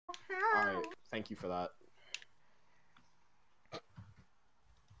Thank you for that.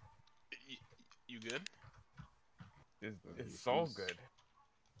 You good? It's so good.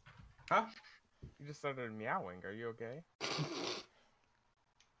 Huh? You just started meowing. Are you okay?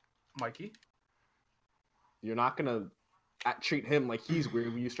 Mikey? You're not gonna treat him like he's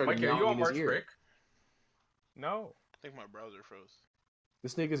weird when you started Mikey, are you meowing on in his March ear. break? No. I think my browser froze.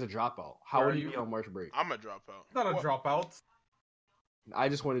 This nigga's a dropout. How Where would are he you? be on March break? I'm a dropout. Not a What? dropout. I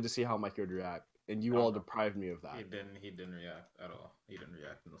just wanted to see how Mikey would react, and you all deprived me of that. He didn't react at all. He didn't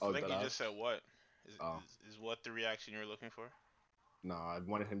react. In the I Oh, think did you I? just said what? Oh. Is what the reaction you're looking for? No, I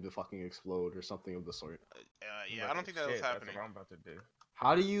wanted him to fucking explode or something of the sort. Yeah, I don't think that was happening. That's what I'm about to do.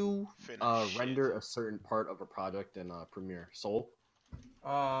 How do you Finish render a certain part of a project in Premiere? Soul?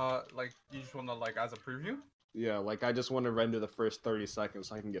 Like you just wanna like as a preview? Yeah, like I just want to render the first 30 seconds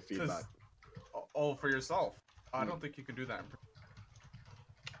so I can get feedback. Oh, for yourself. I don't think you can do that.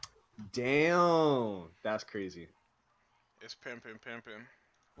 Damn, that's crazy. It's pimping.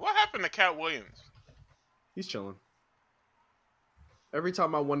 What happened to Cat Williams? He's chilling. Every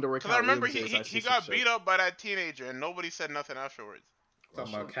time I wonder where Because Cat I remember Williams is, I see he some got shit. beat up by that teenager and nobody said nothing afterwards.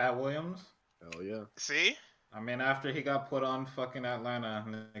 Talking about Cat Williams. Hell yeah. See? I mean, after he got put on fucking Atlanta,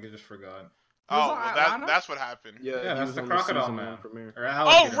 nigga just forgot. Oh, on well, Atlanta? that's what happened. Yeah, Yeah, he that's was the on Crocodile season Man. one premiere. Or Oh,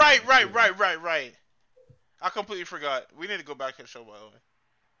 Alligator Man. right. I completely forgot. We need to go back to the show, by the way.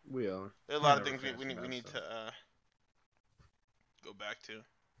 We are. There are a lot of Never things we finished need that to go back to.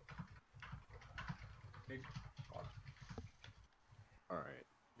 All right.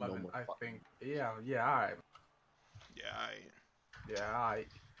 11, more I fucking- think. Yeah, alright. Yeah, Alright.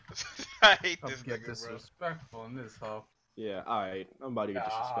 I hate Don't this get nigga, bro. disrespectful in this hoe. Yeah, all right. I'm about to get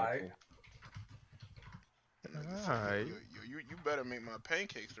disrespectful. Alright. You better make my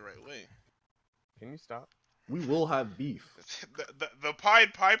pancakes the right way. Can you stop? We will have beef. The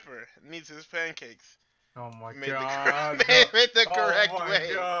Pied Piper needs his pancakes. Oh my Made the god. made the correct oh my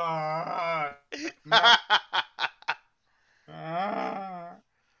way. god.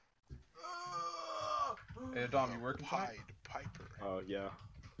 Hey, Dom, you working tonight? Pied Piper. Yeah.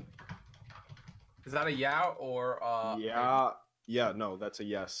 Is that a yeah or Yeah, no, that's a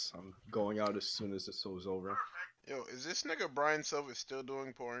yes. I'm going out as soon as this show's over. Yo, is this nigga Brian Silva still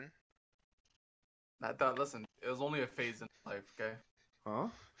doing porn? Listen, it was only a phase in life, okay? Huh?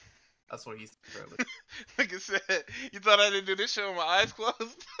 That's what he's really. Nigga said, you thought I didn't do this shit with my eyes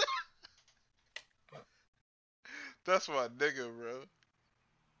closed? That's my nigga, bro.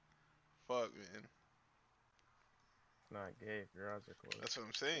 Fuck, man. It's not gay if your eyes are closed. That's what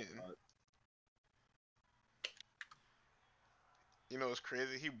I'm saying. You know what's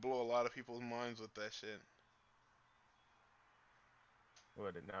crazy? He blew a lot of people's minds with that shit.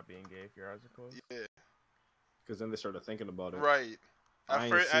 What, it not being gay if your eyes are closed? Yeah. Because then they started thinking about it. Right. I At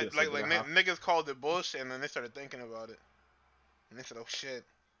ain't first, see it, so like did I have- niggas called it bullshit, and then they started thinking about it. And they said, oh shit.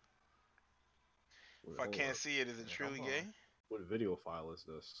 Wait, If I hold can't up. see it, is it truly hold gay? What video file is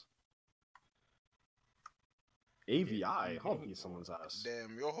this? AVI? I'll beat someone's ass.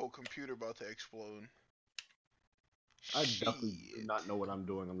 Damn, your whole computer about to explode. I definitely do Shit. not know what I'm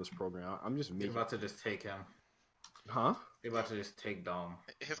doing on this program. I'm just You're making. about to just take him. Huh? You're about to just take Dom.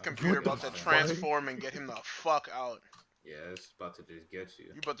 His computer What the about to fuck? transform and get him the fuck out. Yeah, it's about to just get you.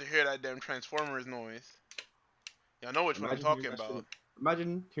 You about to hear that damn Transformers noise. Y'all know which one I'm Imagine talking hearing that about. shit-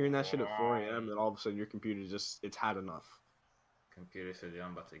 Imagine hearing that shit at 4 a.m. and all of a sudden your computer it's had enough. Computer said, "Yo,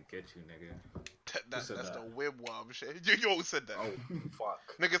 I'm about to get you, nigga." That's said the that? whip wob shit. You said that. Oh, fuck.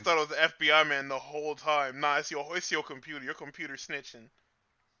 Niggas thought it was the FBI man the whole time. Nah, it's your computer. Your computer snitching.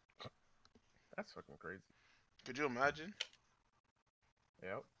 That's fucking crazy. Could you imagine?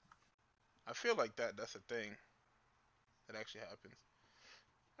 Yep. I feel like that's a thing. That actually happens.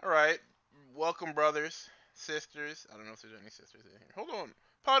 Alright. Welcome, brothers, sisters. I don't know if there's any sisters in here. Hold on.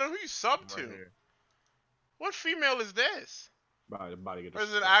 Pardon, who you sub I'm to? right here. What female is this? About to get Or is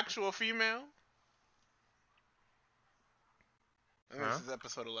it an disrespectful. actual female? I think Huh? this is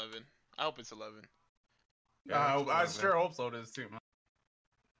episode 11. I hope it's 11. I sure hope so. It is too, man.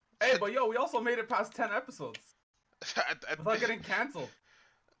 Hey, but yo, we also made it past 10 episodes without getting canceled.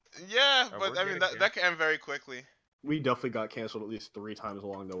 Yeah, Oh, but we're I mean getting that can end very quickly. We definitely got canceled at least 3 times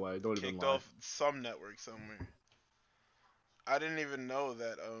along the way. Don't even Kicked lie. off some network somewhere. I didn't even know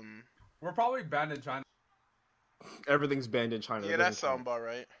that. We're probably banned in China. Everything's banned in China. Yeah, It that doesn't sounds count. about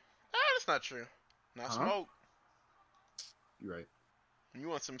right. That's not true. Not Huh? smoke. You're right. You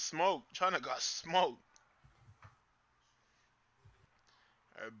want some smoke? China got smoke.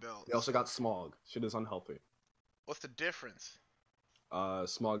 Alright, Bill. They also got smog. Shit is unhealthy. What's the difference?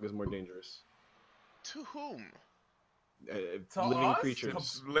 Smog is more dangerous. To whom? To living us?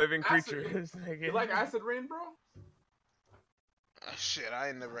 creatures. Living Acid- creatures. You like acid rain, bro? Shit, I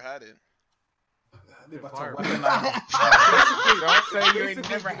ain't never had it. They about Fire. to weaponize. Don't say you ain't Basically,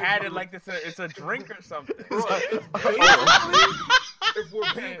 never had it like it's a drink or something. Bro, it's basically, if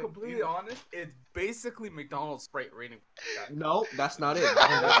we're being completely honest, it's basically McDonald's Sprite raining. No, that's not it.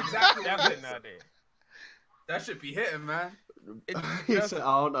 That's exactly what it Definitely is. not it. That should be hitting, man. He It's said,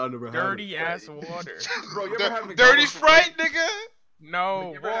 I never had it. dirty ass water. Bro, you ever have McDonald's Dirty Sprite, nigga.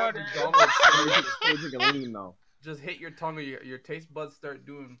 No You ever have water. McDonald's Sprite Still drinking lean now. just hit your tongue, or your taste buds start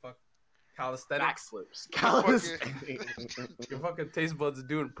doing calisthenics. Backflips. Your fucking taste buds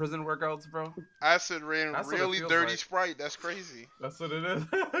doing prison workouts, bro. Acid rain, That's what it really feels dirty like. Sprite. That's crazy. That's what it is.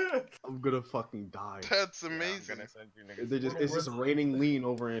 I'm gonna fucking die. That's Yeah, I'm amazing. gonna send you niggas. It's just raining lean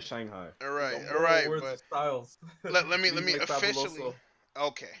over in Shanghai. All right, The all right, words but and styles. let me Lean like officially. Fabuloso.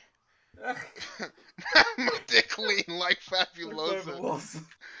 Okay. My dick lean like Fabuloso. Fabuloso.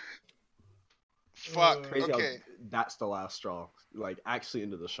 Fuck. Crazy how Okay. that's the last straw. Like, actually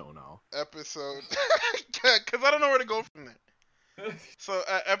into the show now. Episode. Because I don't know where to go from there. So,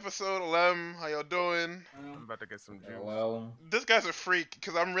 episode 11, how y'all doing? I'm about to get some juice. Well, This guy's a freak,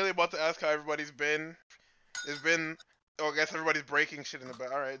 because I'm really about to ask how everybody's been. It's been. Oh, I guess everybody's breaking shit in the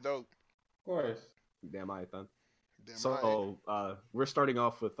back. Alright, dope. of course. Damn right then. Damn So, we're starting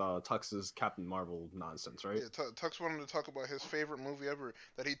off with Tux's Captain Marvel nonsense, right? Yeah, Tux wanted to talk about his favorite movie ever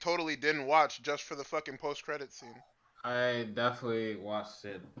that he totally didn't watch just for the fucking post-credit scene. I definitely watched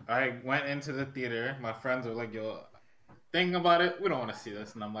it. I went into the theater. My friends were like, yo, thinking about it, we don't want to see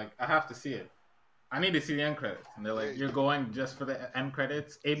this. And I'm like, I have to see it. I need to see the end credits. And they're like, you're going just for the end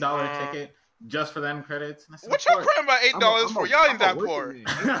credits? $8 ticket just for the end credits? And I said, What "Of y'all course." crying about $8 for? Y'all ain't that poor.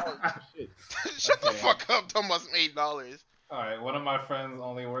 Shit. Shut the Okay. fuck up, talking about some $8. Alright, one of my friends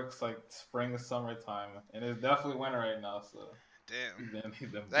only works like spring, summertime. And it's definitely winter right now, so. Damn. He's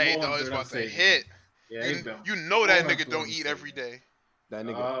been That blowing $8 through them about to savings. hit. Yeah, he's been You know that blowing nigga through don't them eat savings. every day. That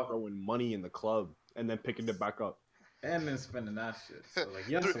nigga throwing money in the club and then picking it back up. And then spending that shit. So, like,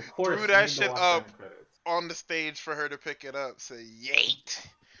 yes, Threw- of course. threw you that need to shit watch up. the end credits. On the stage for her to pick it up. Say, yeet.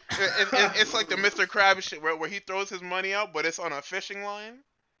 It's like the Mr. Krabs shit where he throws his money out, but it's on a fishing line.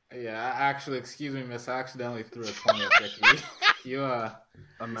 Yeah, actually, excuse me, miss. I accidentally threw a 20 or 50. You,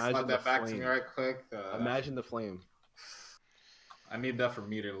 Imagine slide the that back to flame. me right quick. Imagine the flame. I need that for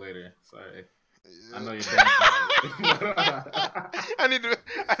meter later. Sorry. Yeah. I know you're dancing.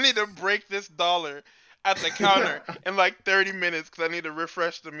 I need to break this dollar at the counter in like 30 minutes because I need to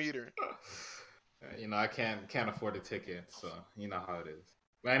refresh the meter. You know, I can't afford a ticket, so you know how it is.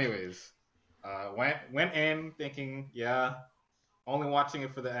 But anyways, went in thinking, yeah, only watching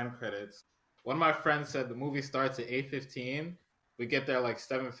it for the end credits. One of my friends said the movie starts at 8:15. We get there like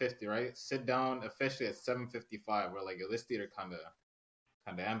 7:50, right? Sit down officially at 7:55. We're like, yo, this theater kind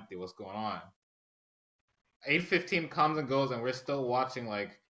of empty. What's going on? 8:15 comes and goes, and we're still watching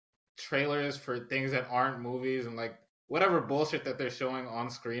like trailers for things that aren't movies and like whatever bullshit that they're showing on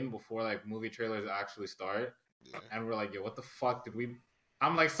screen before like movie trailers actually start. Yeah. And we're like, yo, what the fuck did we?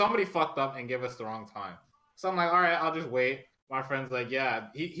 I'm like, somebody fucked up and gave us the wrong time. So I'm like, all right, I'll just wait. My friend's like, yeah.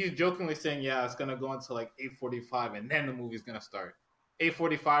 He's jokingly saying, yeah, it's gonna go until like 8:45, and then the movie's gonna start.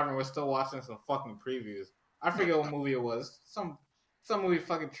 8:45, and we're still watching some fucking previews. I forget what movie it was. Some movie,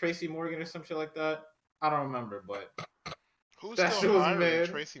 fucking Tracy Morgan or some shit like that. I don't remember, but Who's That shit still was hiring mad.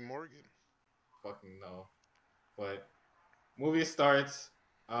 Tracy Morgan? fucking no. But movie starts.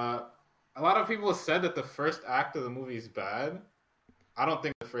 A lot of people said that the first act of the movie is bad. I don't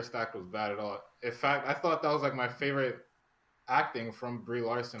think the first act was bad at all. In fact, I thought that was like my favorite acting from Brie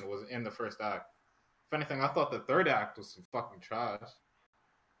Larson was in the first act. If anything, I thought the third act was some fucking trash.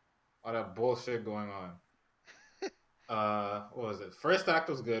 All that bullshit going on. What was it? First act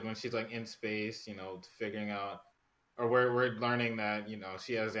was good when she's like in space, you know, figuring out, or we're learning that, you know,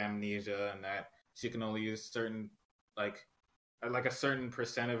 she has amnesia and that she can only use certain like a certain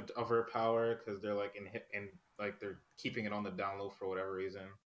percentage of her power because they're like in like they're keeping it on the down low for whatever reason.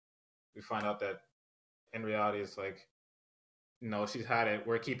 We find out that in reality it's like, no, she's had it.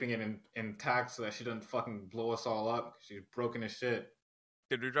 We're keeping it intact so that she doesn't fucking blow us all up. She's broken as shit.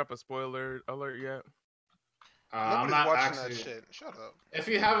 Did we drop a spoiler alert yet? I'm Nobody's not watching actually. that shit. Shut up. If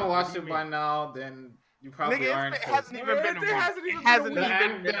you haven't watched do you it by mean? now, then you probably aren't. It hasn't 'cause even been a It week. hasn't It even hasn't been a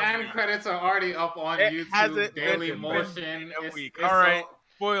even week. been the a end week. credits are already up on It YouTube, hasn't Daily been Motion. a It's- week. it's All right. all-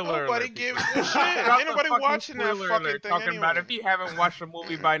 Spoiler Nobody alert. gives a shit. Drop Ain't the nobody fucking watching that spoiler fucking alert thing talking about anyway. if you haven't watched the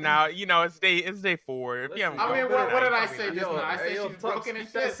movie by now, you know it's day 4. If you haven't I watched mean, it what by did now, I you say probably- just now? I said yo, she's Tux, broken as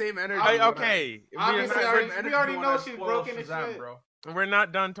keep that shit. same energy. Hey, going on. okay. Obviously, We I are- already- we already know she's Spoil broken as Shazam, shit. bro. We're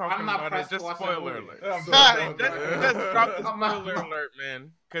not done talking I'm not about it. pressed to Just watch that spoiler movie. alert. So, Just drop the I'm not- spoiler alert,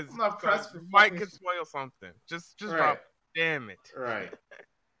 man. Because I'm not pressed for Mike fucking could spoil something. Just Right. drop it. Damn it. Right.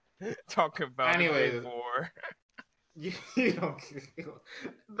 Talking about Anyways. it before. You don't.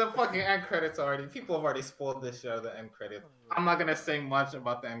 The fucking end credits already. People have already spoiled this show. The end credits. I'm not gonna say much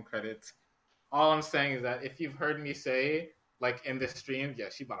about the end credits. All I'm saying is that if you've heard me say, like in this stream, yeah,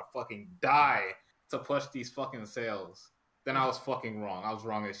 she about to fucking die to push these fucking sales, then I was fucking wrong. I was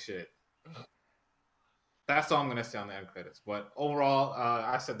wrong as shit. That's all I'm gonna say on the end credits. But overall,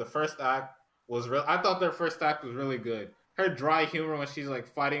 I said the first act was real. I thought their first act was really good. Her dry humor when she's like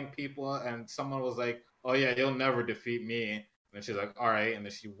fighting people, and someone was like, "Oh yeah, you'll never defeat me," and she's like, "All right," and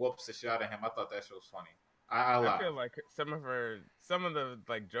then she whoops the shit out of him. I thought that shit was funny. I I laughed. feel like some of the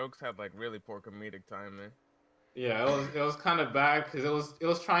like jokes had like really poor comedic timing. Yeah, it was kind of bad because it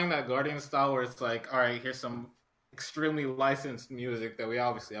was trying that Guardian style where it's like, all right, here's some extremely licensed music that we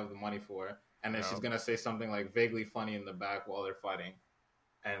obviously have the money for, and then she's gonna say something like vaguely funny in the back while they're fighting,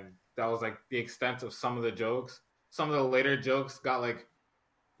 and that was like the extent of some of the jokes. Some of the later jokes got like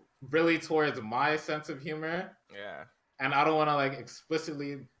really towards my sense of humor, Yeah. and I don't want to like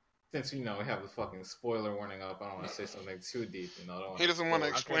explicitly. Since we have the fucking spoiler warning up, I don't want to say something too deep. I don't He doesn't want to spoil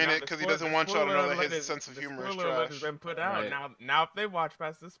it. explain now it the because he spoil- doesn't the want y'all to spoiler know that alert his is- sense of the humor is spoiler alert trash. has been put out. Right. Now if they watch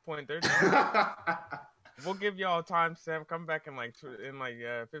past this point, they're done. We'll give y'all a timestamp. Come back in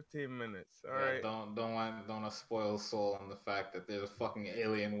 15 minutes. All right. Don't want to spoil soul on the fact that there's a fucking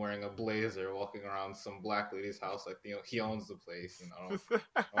alien wearing a blazer walking around some black lady's house like he owns the place. I don't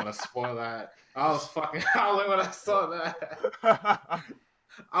want to spoil that. I was fucking howling when I saw that.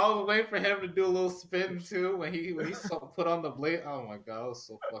 I was waiting for him to do a little spin too when he put on the blade. Oh my god, I was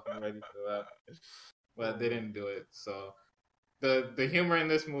so fucking ready for that, but they didn't do it. So the humor in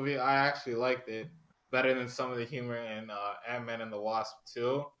this movie, I actually liked it better than some of the humor in Ant-Man and the Wasp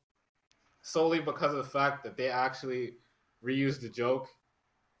too, solely because of the fact that they actually reused the joke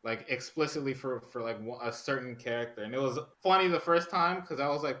like explicitly for like a certain character, and it was funny the first time because I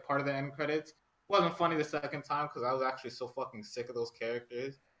was like part of the end credits. Wasn't funny the second time because I was actually so fucking sick of those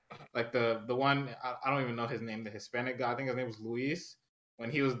characters. Like the one I don't even know his name, the Hispanic guy. I think his name was Luis.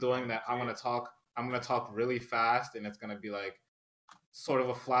 When he was doing that, I'm gonna talk really fast, and it's gonna be like sort of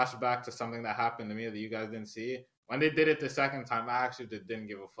a flashback to something that happened to me that you guys didn't see. When they did it the second time, I actually just didn't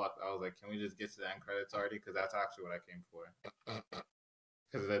give a fuck. I was like, can we just get to the end credits already? Because that's actually what I came for.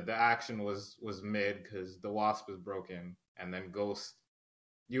 Because the action was mid because the Wasp is broken, and then Ghost.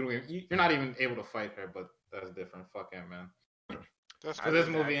 You're not even able to fight her, but that's different. Fuck him, man. That's For this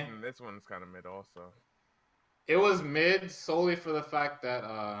movie, This one's kind of mid also. it was mid solely for the fact that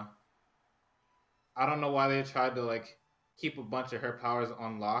I don't know why they tried to like keep a bunch of her powers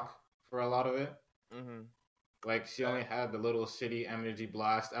on lock for a lot of it. Mm-hmm. Like she only had the little shitty energy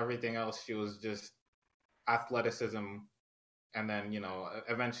blast. Everything else, she was just athleticism. And then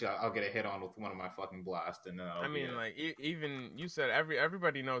eventually I'll get a hit on with one of my fucking blasts, and then even you said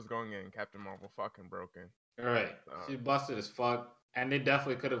everybody knows going in Captain Marvel fucking broken. All right, she busted as fuck, and they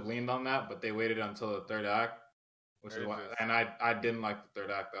definitely could have leaned on that, but they waited until the third act, which is why. And I didn't like the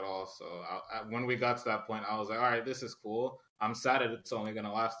third act at all. So when we got to that point, I was like, all right, this is cool. I'm sad that it's only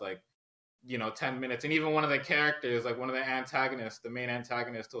gonna last like 10 minutes, and even one of the characters, like one of the antagonists, the main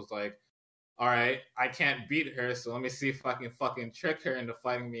antagonist, was like, all right, I can't beat her, so let me see if I can fucking trick her into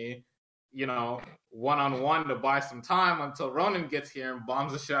fighting me, one-on-one to buy some time until Ronan gets here and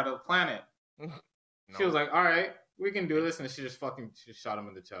bombs the shit out of the planet. She was like, all right, we can do this, and she just shot him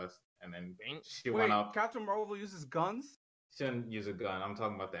in the chest, and then she went up. Captain Marvel uses guns? She didn't use a gun. I'm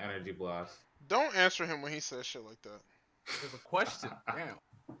talking about the energy blast. Don't answer him when he says shit like that. There's a question.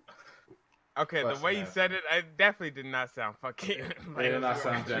 Damn. Okay, the way you said it, I definitely did not sound fucking. It did not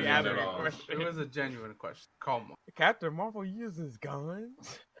sound genuine at all. It was a genuine question. Come on. Captain Marvel uses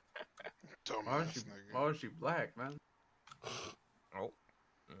guns. Dumbass Why was she black, man? Oh.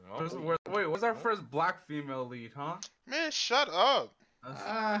 Wait, what's our first black female lead, huh? Man, shut up.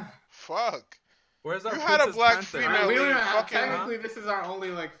 Fuck. Where's our You had a Princess black Panther? female We don't lead. even have, Fucking, technically, this is our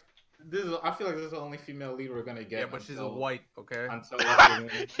only like. I feel like this is the only female lead we're gonna get. Yeah, but she's a white, okay? Until Yo,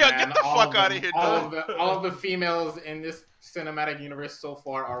 get the fuck out of here, dog. All of the females in this cinematic universe so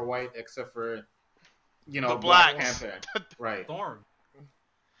far are white, except for the Black blacks. Panther. Right. Storm.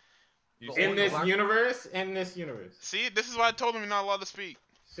 In this universe. See, this is why I told him you're not allowed to speak.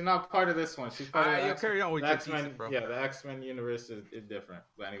 She's not part of this one. She's part of the carry on with the your X-Men. thesis, bro. Yeah, the X-Men universe is different.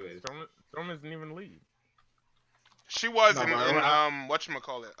 But anyways, Storm isn't even lead. She was No, in but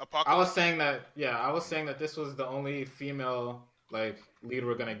whatchamacallit, Apocalypse. I was saying that this was the only female like lead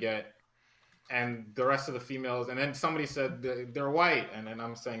we're gonna get and the rest of the females, and then somebody said they're white, and then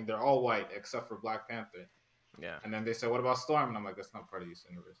I'm saying they're all white except for Black Panther. Yeah. And then they said, what about Storm? And I'm like, that's not part of this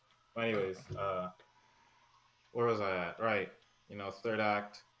universe. But anyways, where was I at? Right. Third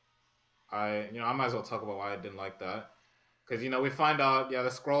act. I might as well talk about why I didn't like that. Because, we find out, the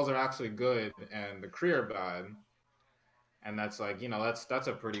Skrulls are actually good and the Kree are bad. And that's like, that's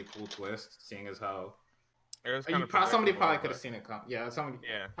a pretty cool twist, seeing as how... somebody probably could have seen it coming. Yeah, somebody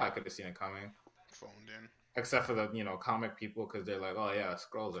probably could have seen it coming. Phoned in. Except for the, comic people, because they're like, oh yeah,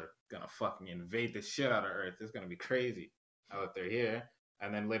 Skrulls are gonna fucking invade the shit out of Earth. It's gonna be crazy now that they're here.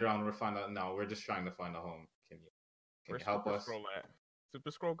 And then later on, we'll find out, no, we're just trying to find a home. Can you help us? Super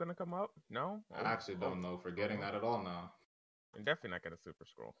Skrull gonna come up? No? I actually don't know. Forgetting that at all now. We're definitely not gonna Super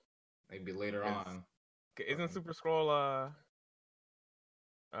Skrull. Maybe later on. Isn't Super Skrull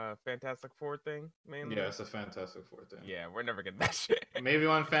Fantastic Four thing mainly? Yeah, it's a Fantastic Four thing. Yeah, we're never getting that shit. Maybe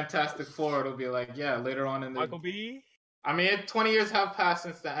on Fantastic Four it'll be like, later on in the Michael B. I mean, 20 years have passed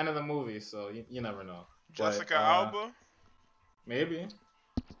since the end of the movie, so you never know. Jessica Alba? Maybe.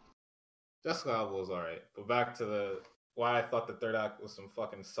 Jessica Alba was alright. But back to why I thought the third act was some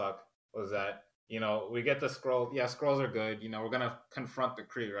fucking suck was that, we get the Skrulls. Yeah, Skrulls are good. We're gonna confront the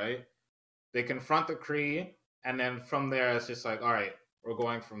Kree, right? They confront the Kree, and then from there it's just like, alright, we're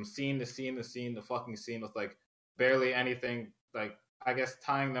going from scene to scene to scene to fucking scene with like barely anything, like, I guess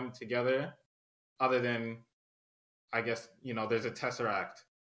tying them together other than, I guess, there's a Tesseract.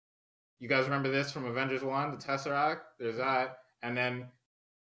 You guys remember this from Avengers 1, the Tesseract? There's that. And then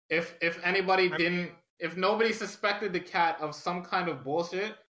if anybody if nobody suspected the cat of some kind of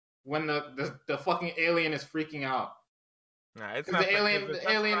bullshit when the fucking alien is freaking out. Nah, it's not the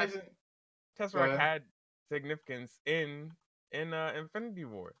alien isn't... Tesseract had significance in Infinity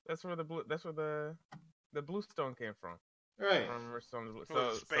War. That's where the blue stone came from. Right.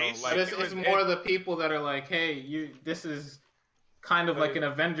 It's more the people that are like, hey, this is kind of like an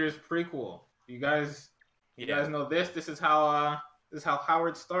Avengers prequel. You guys know this. This is how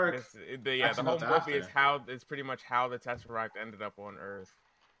Howard Stark. The whole movie is pretty much how the Tesseract ended up on Earth.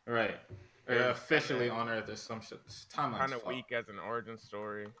 Right. Officially on Earth. There's some shit. Timeline's kind of weak as an origin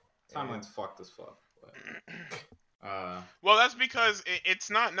story. Timeline's fucked as fuck. But, well, that's because it's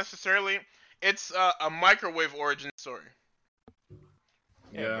not necessarily. It's a microwave origin story.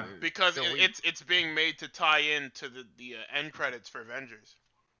 Yeah. Because it's being made to tie in to the end credits for Avengers.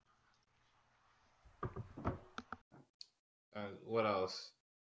 What else?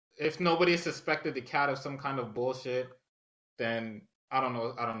 If nobody suspected the cat of some kind of bullshit, then I don't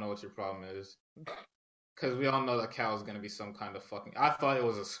know what your problem is. Because we all know that cat was gonna be some kind of fucking. I thought it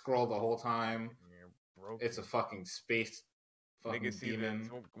was a Skrull the whole time. Yeah, it's a fucking space. Fucking demon.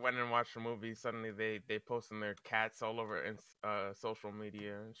 Went and watched the movie. Suddenly they posting their cats all over social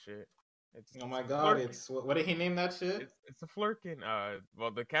media and shit. Oh my god! It's what did he name that shit? It's a Flurkin. Well,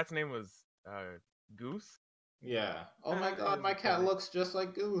 the cat's name was Goose. Yeah. Oh my god, my cat looks just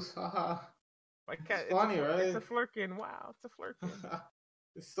like Goose. Haha. My cat. It's funny, right? It's a Flurkin. Wow, it's a Flurkin.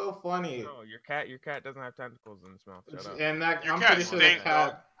 It's so funny. No, your cat doesn't have tentacles in its mouth. Shut up. And I'm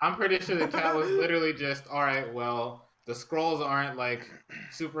pretty sure the cat was literally just, all right, well, the Skrulls aren't like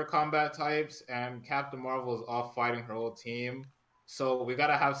super combat types, and Captain Marvel is off fighting her whole team, so we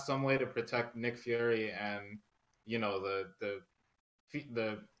gotta have some way to protect Nick Fury and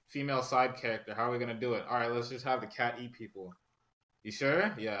the female side character. How are we gonna do it? All right, let's just have the cat eat people. You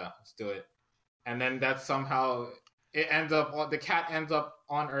sure? Yeah, let's do it. And then that somehow the cat ends up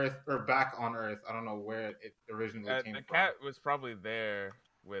on Earth or back on Earth. I don't know where it originally came from. The cat was probably there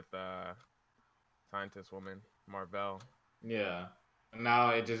with scientist woman Marvel. Yeah. And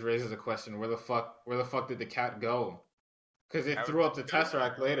now it just raises a question: where the fuck did the cat go? Because it threw up the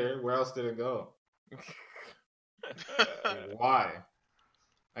Tesseract later. Where else did it go? Why?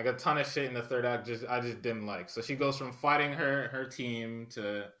 Like a ton of shit in the third act. I just didn't like. So she goes from fighting her team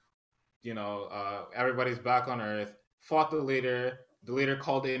to, everybody's back on Earth. Fought the leader. The leader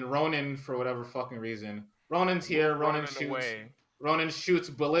called in Ronan for whatever fucking reason. Ronan's here. Ronan shoots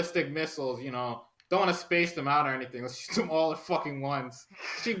ballistic missiles. Don't want to space them out or anything. Let's shoot them all at fucking once.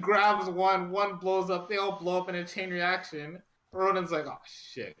 She grabs one blows up. They all blow up in a chain reaction. Ronan's like, oh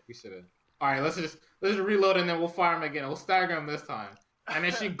shit, we should have. All right, let's just reload and then we'll fire him again. We'll stagger him this time. And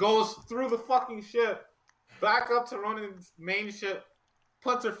then she goes through the fucking ship, back up to Ronan's main ship,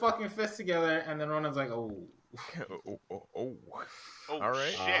 puts her fucking fists together, and then Ronan's like, oh. All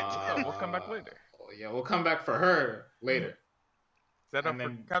right. Shit. We'll come back later. Yeah, we'll come back for her later. Set up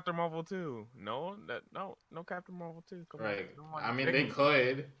for Captain Marvel 2. No Captain Marvel 2. Come right. On. I mean, they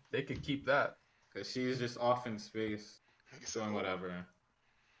could. They could keep that. Because she's just off in space doing whatever.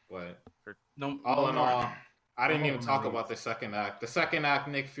 But no, all in more. all, I didn't No even more talk movies. about the second act. The second act,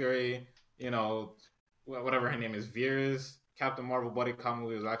 Nick Fury, you know, whatever her name is, Veers, Captain Marvel buddy cop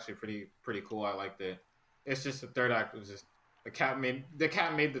movie was actually pretty cool. I liked it. It's just the third act was just the cat made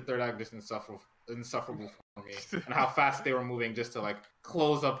the third act just insufferable for me, and how fast they were moving just to like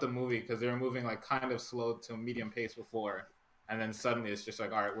close up the movie because they were moving like kind of slow to medium pace before, and then suddenly it's just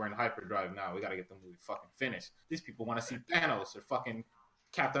like, all right, we're in hyperdrive now. We got to get the movie fucking finished. These people want to see Thanos or fucking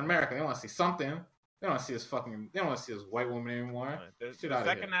Captain America. They want to see something. They don't want to see this fucking. They don't want to see this white woman anymore. The outta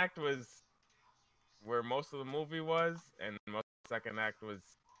second here. act was where most of the movie was, and most of the second act was,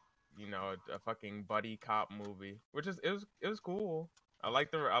 you know, a fucking buddy cop movie, which is it was cool. I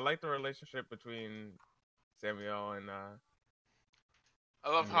like the relationship between Samuel and I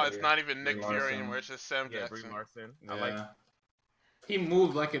love how it's not even Nick Brie Fury Larson. anymore. It's just Sam Brie Jackson. Larson. Yeah. I like He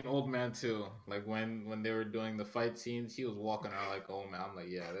moved like an old man too. Like when they were doing the fight scenes, he was walking around like old man. I'm like,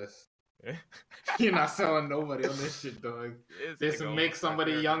 yeah, this you're not selling nobody on this shit, dog. This like make old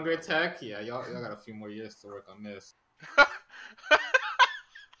somebody fucker. younger tech. Yeah, y'all got a few more years to work on this.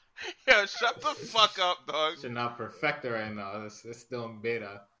 Yeah, shut the fuck up, dog. Should not perfect it right now. It's still in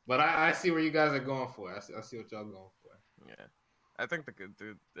beta. But I see where you guys are going for. I see what y'all going for. Yeah, I think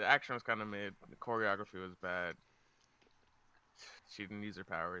the action was kind of mid. The choreography was bad. She didn't use her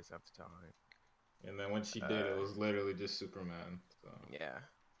powers half the time. And then when she did, it was literally just Superman. So. Yeah.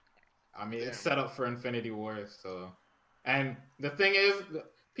 I mean, it's set up for Infinity War, so. And the thing is,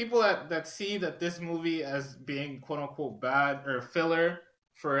 people that see that this movie as being quote unquote bad or filler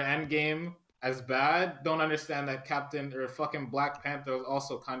for Endgame as bad don't understand that Captain or fucking Black Panther was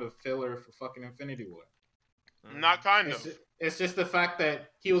also kind of filler for fucking Infinity War. Not kind of. It's just the fact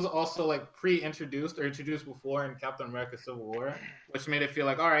that he was also like pre-introduced or introduced before in Captain America: Civil War, which made it feel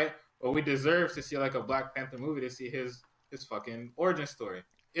like, all right, well, we deserve to see like a Black Panther movie to see his fucking origin story.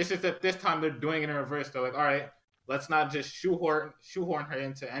 It's just that this time they're doing it in reverse. They're like, all right, let's not just shoehorn her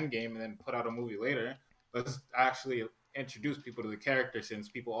into Endgame and then put out a movie later. Let's actually introduce people to the character, since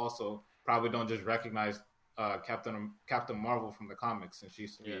people also probably don't just recognize Captain Marvel from the comics, since she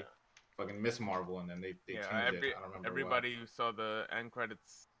used to be fucking Miss Marvel, and then they changed it. I don't remember everybody who saw the end credit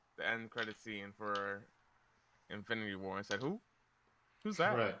scene for Infinity War and said, who's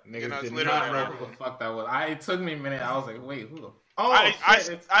that? Right, niggas know, it's did literally not know Marvel. who the fuck that was. It took me a minute. I was like, wait, who the? Oh,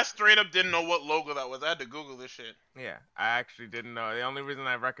 I straight up didn't know what logo that was. I had to Google this shit. Yeah, I actually didn't know. The only reason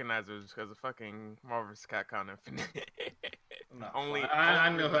I recognized it was because of fucking Marvel's Capcom Infinite. No, only I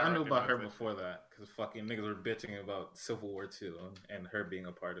knew reason I about her recognized it. before that, because fucking niggas were bitching about Civil War 2 and her being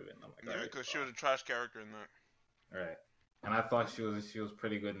a part of it. And I'm like, Yeah, alright, because she was a trash character in that. right. And I thought she was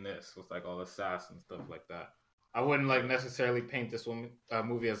pretty good in this, with like all the sass and stuff like that. I wouldn't like necessarily paint this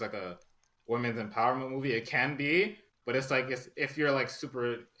movie as like a women's empowerment movie. It can be, but it's like if you're like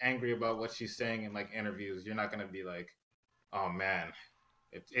super angry about what she's saying in like interviews, you're not gonna be like, oh man.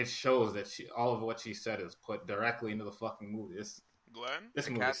 It shows that all of what she said is put directly into the fucking movie. This The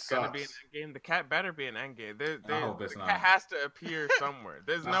movie cat's gonna be an sucks. Endgame. The cat better be an Endgame. I hope it's the not. cat has to appear somewhere.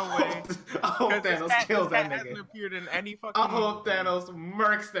 There's no way. I hope Thanos kills that cat hasn't nigga. appeared in any fucking. I hope Thanos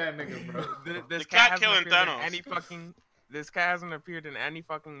murks that nigga, bro. This The cat hasn't killing appeared in Thanos. Any fucking. This cat hasn't appeared in any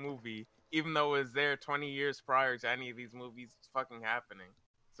fucking movie, even though it was there 20 years prior to any of these movies fucking happening.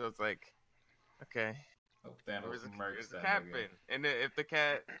 So it's like, okay. Hope Thanos Where's the murks that cat nigga. been? And if the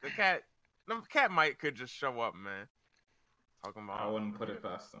cat could just show up, man. Talking about. I wouldn't put it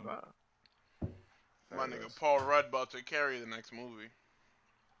past him. My nigga Paul Rudd about to carry the next movie.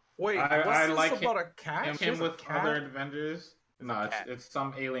 Wait, I what's this like about a cat? Him She has a with cat? other Avengers. No, cat. it's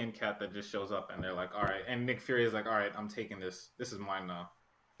some alien cat that just shows up, and they're like, all right. And Nick Fury is like, all right, I'm taking this. This is mine now.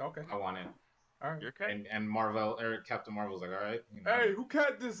 Okay, I want it. all right. Your cat. And Marvel or Captain Marvel's like, all right. You know, Hey, who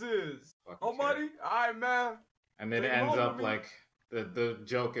cat this is? fucking Nobody? Alright, man. And then it Take him ends home up with me. like the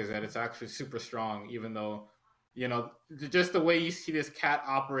joke is that it's actually super strong, even though, you know, just the way you see this cat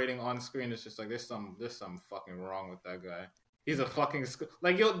operating on screen is just like there's some fucking wrong with that guy. He's a fucking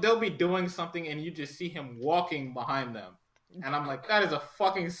like they'll be doing something and you just see him walking behind them, and I'm like, that is a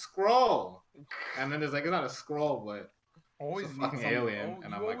fucking scroll. And then there's like, it's not a scroll, but Always It's a need fucking alien, and you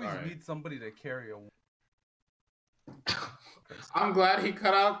I'm like, always alright. need somebody to carry a. I'm glad he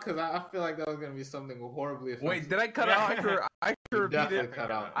cut out because I feel like that was gonna be something horribly offensive. Wait, did I cut out? I could You repeat definitely it.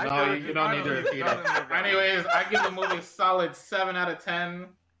 cut out. I No, could- you don't need to repeat it. Anyways, I give the movie a solid 7 out of 10.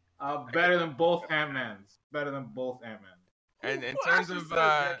 Better than both Ant-Mans. Better than both Ant-Mans. And in Who terms actually of says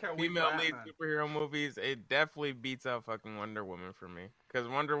that? I can't wait female for lead Ant-Man. superhero movies, it definitely beats out fucking Wonder Woman for me. Because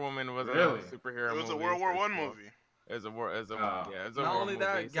Wonder Woman wasn't Really? a superhero It movie. was a World War first One of all. movie. It was a war. It was a, Oh. yeah, it was a Not war only movie.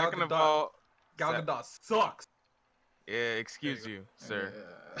 that, Gal Second of Gadot- all, Gal Gadot sucks. excuse you, sir.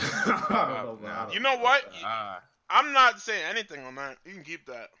 You know what? I'm not saying anything on that. You can keep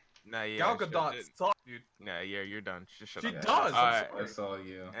that. Nah, yeah. Gal Gadot sucks, dude. Nah, yeah, you're done. Just shut she up. does. It's all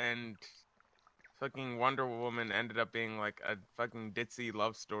you. And fucking Wonder Woman ended up being like a fucking ditzy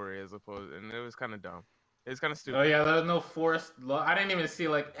love story as opposed, and it was kind of dumb. It's kind of stupid. Oh yeah, there was no forced love. I didn't even see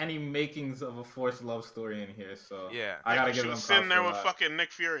like any makings of a forced love story in here. So yeah, I gotta give them. Sitting there with fucking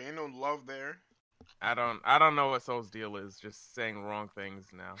Nick Fury, ain't no love there. I don't know what Soul's deal is. Just saying wrong things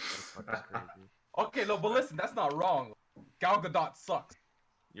now. That's fucking crazy. Okay, no, but listen, that's not wrong. Gal Gadot sucks.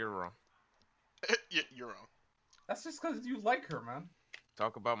 You're wrong. You're wrong. That's just because you like her, man.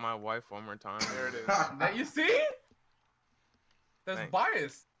 Talk about my wife one more time. There it is. Now you see? There's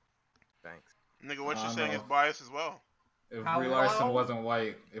bias. Thanks. Nigga, what you saying is bias as well. If Brie Larson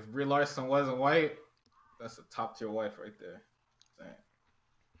wasn't white, that's a top tier wife right there. Dang.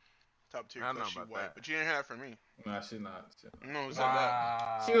 Top tier because she's white, but you didn't hear that from me. Nah, she's not. No, who said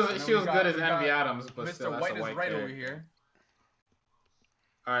that? She was good as Envy Adams, but Mr. still, White that's a white is right character. over here.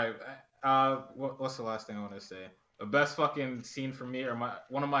 All right, what's the last thing I want to say? The best fucking scene for me, or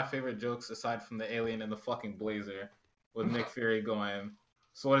one of my favorite jokes aside from the alien in the fucking blazer, with Nick Fury going,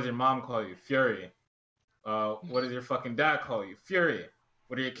 "So what does your mom call you? Fury. What does your fucking dad call you? Fury.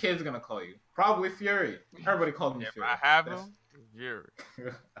 What are your kids gonna call you? Probably Fury. Everybody called me Fury. I have him. Fury.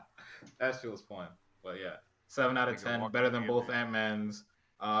 That shit was fun. But yeah, 7 out of 10. Better than both Ant-Mans.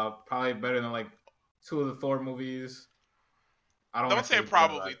 Probably better than like 2 of the Thor movies. Don't say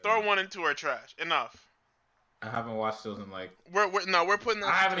probably. Throw 1 and 2 are trash. Enough. I haven't watched those in like. We're putting that.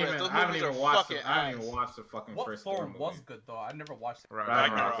 I haven't even watched the fucking first Thor movie. was good though. I never watched it.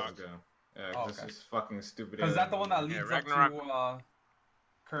 Ragnarok was good. Yeah, this is fucking stupid. Is that the one that leads up to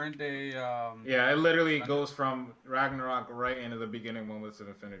current day? Yeah, it literally goes from Ragnarok right into the beginning moments of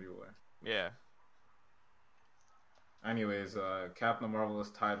Infinity War. Yeah. Anyways, Captain Marvel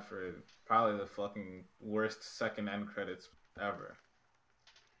is tied for probably the fucking worst second end credits ever.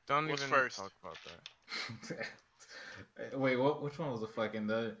 Don't even talk about that. Wait, which one was the fucking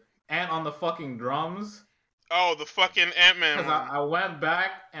the Ant on the fucking drums? Oh, the fucking Ant-Man one. Because I went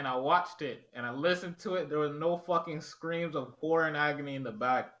back and I watched it and I listened to it. There was no fucking screams of horror and agony in the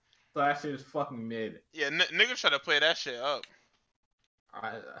back. So that shit is fucking mid. Yeah, niggas try to play that shit up. Oh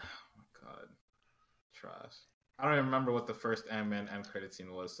my god, trash. I don't even remember what the first Ant-Man end credit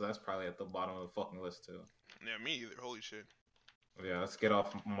scene was, so that's probably at the bottom of the fucking list too. Yeah, me either. Holy shit. Yeah, let's get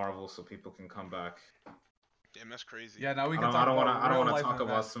off Marvel so people can come back. Damn, that's crazy. Yeah, now we can talk I don't want to talk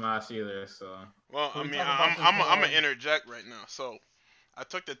about Smash either. So. Well, I mean, I'm gonna interject right now. So, I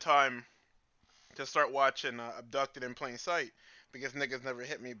took the time to start watching Abducted in Plain Sight because niggas never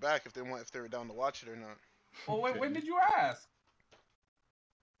hit me back if they were down to watch it or not. Well, when did you ask?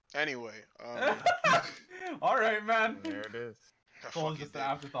 Anyway. All right, man. There it is. Cole's just an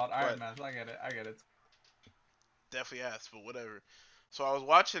afterthought. All right, man. I get it. Definitely asked, but whatever. So I was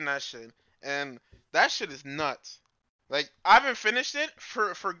watching that shit, and that shit is nuts. Like, I haven't finished it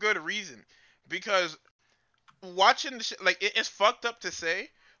for good reason. Because watching the shit, like, it's fucked up to say,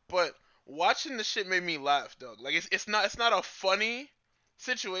 but watching the shit made me laugh, dog. Like, it's not a funny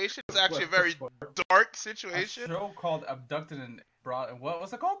situation. It's actually a very dark situation. A show called Abducted and Brought. What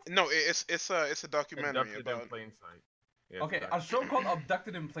was it called? No, it's a documentary about. In Plain Sight. Yeah, okay, a show called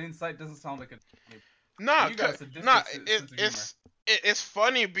Abducted in Plain Sight doesn't sound like a. It's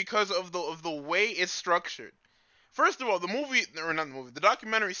funny because of the way it's structured. First of all, the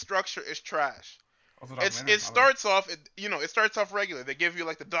documentary structure is trash. It starts off regular. They give you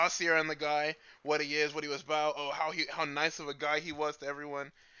like the dossier on the guy, what he is, what he was about, how nice of a guy he was to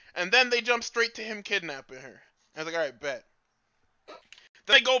everyone, and then they jump straight to him kidnapping her. I was like, all right, bet.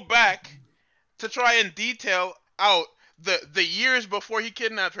 Then they go back to try and detail out the years before he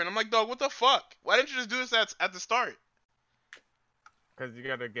kidnapped her, and I'm like, dog, what the fuck? Why didn't you just do this at the start? Because you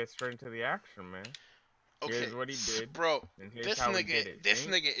gotta get straight into the action, man. Okay, here's what he did, bro. This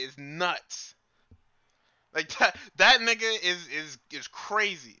nigga is nuts. Like that nigga is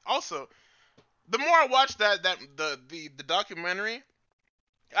crazy. Also, the more I watch the documentary,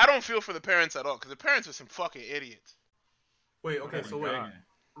 I don't feel for the parents at all because the parents are some fucking idiots. Wait, okay, so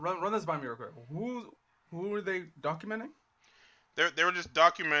run this by me real quick. Who were they documenting? They were just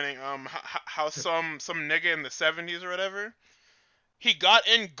documenting how some nigga in the 70s or whatever, he got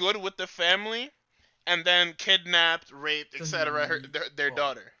in good with the family, and then kidnapped, raped, etc. their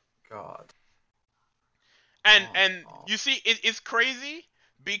daughter. God. And you see, it's crazy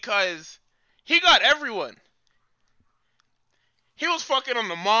because he got everyone. He was fucking on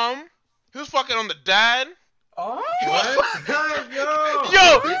the mom. He was fucking on the dad. Oh, what?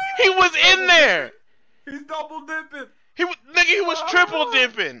 Yo, he was in there. He's double dipping. He was triple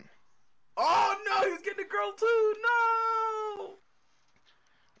dipping. Oh no, he's getting a girl too. No.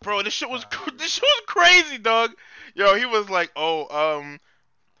 Bro, this shit was crazy, dog. Yo, he was like, oh,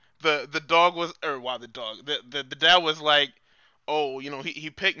 the dog was, or wow, the dad was like, oh, you know, he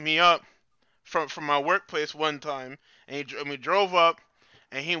picked me up from my workplace one time, and we drove up,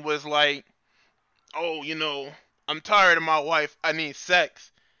 and he was like, oh, you know, I'm tired of my wife, I need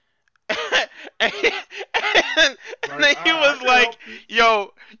sex. and then he was like,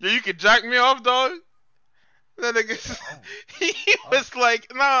 yo, you can jack me off, dog. That nigga, he was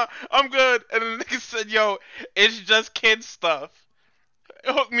like, nah, I'm good. And the nigga said, yo, it's just kid stuff.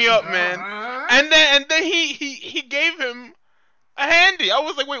 Hook me up, man. And then he gave him a handy. I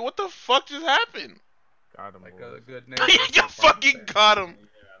was like, wait, what the fuck just happened? Got him. Like a good name. You fucking got him.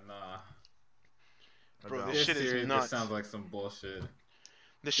 Yeah, nah. Bro, this shit is nuts. This sounds like some bullshit.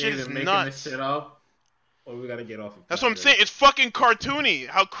 The shit is making nuts. This shit up, or we gotta get off of That's what I'm saying. It's fucking cartoony.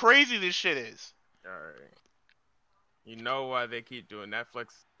 How crazy this shit is. Alright. You know why they keep doing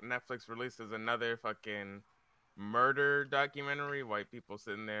Netflix releases another fucking murder documentary. White people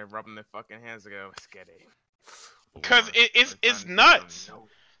sitting there rubbing their fucking hands together. Let's get it. Cause it's nuts.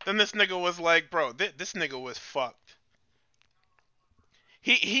 Then this nigga was like, bro, this nigga was fucked.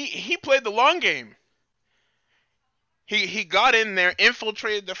 He played the long game. He got in there,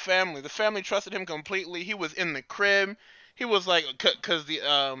 infiltrated the family. The family trusted him completely. He was in the crib. He was like, cause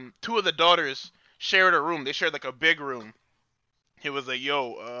the two of the daughters shared a room. They shared like a big room. He was like,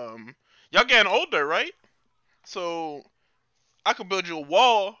 yo, y'all getting older, right? So I could build you a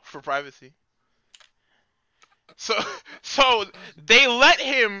wall for privacy. So they let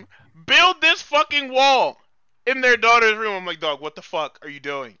him build this fucking wall in their daughter's room. I'm like, dog, what the fuck are you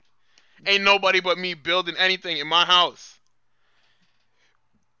doing? Ain't nobody but me building anything in my house.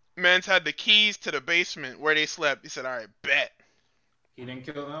 Man's had the keys to the basement where they slept. He said, all right, bet. He didn't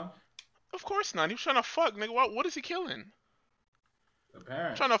kill them? Of course not. He was trying to fuck, nigga. What is he killing? The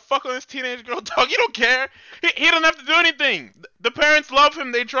parents. Trying to fuck on this teenage girl, dog. You don't care. He don't have to do anything. The parents love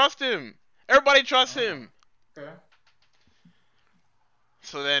him. They trust him. Everybody trusts him. Okay.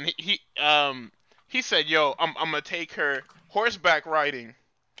 So then he said, yo, I'm gonna take her horseback riding.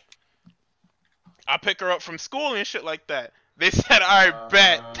 I pick her up from school and shit like that. They said, I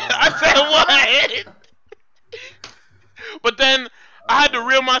bet. I said, what? But then I had to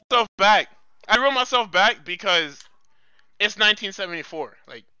reel myself back. I reel myself back because it's 1974.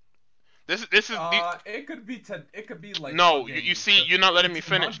 Like, this is. It could be like. No, you see, you're not letting me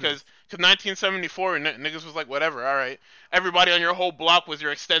finish because 1974 niggas was like, whatever, all right. Everybody on your whole block was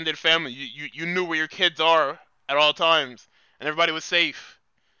your extended family. You knew where your kids are at all times, and everybody was safe.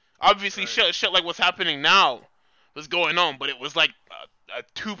 Obviously, right. shit like what's happening now was going on, but it was like a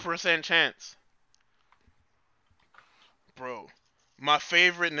 2% chance. Bro, my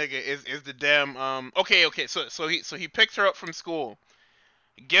favorite nigga is the damn okay, so he picks her up from school,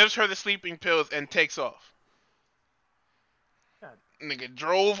 gives her the sleeping pills, and takes off. God. Nigga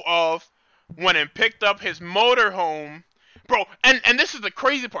drove off, went and picked up his motorhome. Bro, and this is the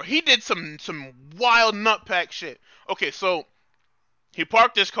crazy part. He did some wild nutpack shit. Okay, so he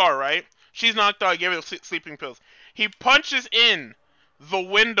parked his car, right? She's knocked out, gave her the sleeping pills. He punches in the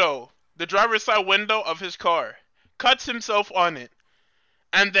window, the driver's side window of his car, cuts himself on it,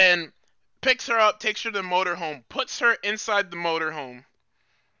 and then picks her up, takes her to the motorhome, puts her inside the motorhome,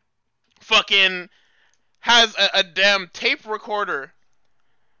 fucking has a damn tape recorder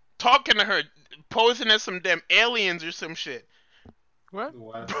talking to her, posing as some damn aliens or some shit. What?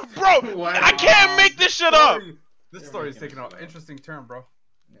 Bro, what? I can't make this shit up. This story is taking an interesting turn, bro.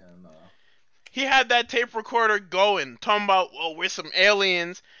 Yeah, no. He had that tape recorder going, talking about, oh, we're some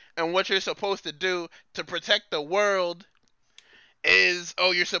aliens, and what you're supposed to do to protect the world is,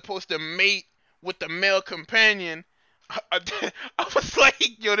 oh, you're supposed to mate with the male companion. I was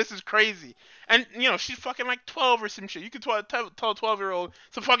like, yo, this is crazy. And, you know, she's fucking like 12 or some shit. You could tell a 12-year-old,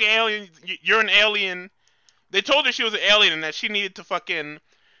 it's a fucking alien, you're an alien. They told her she was an alien and that she needed to fucking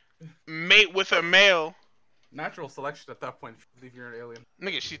mate with a male. Natural selection at that point, if you believe you're an alien.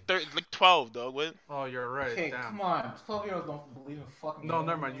 Nigga, she's like 12, dog. What? Oh, you're right. Hey, damn. Come on. 12-year-olds don't believe in fucking. No,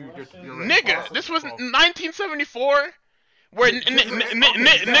 never mind. You're right. Nigga, this was 1974, where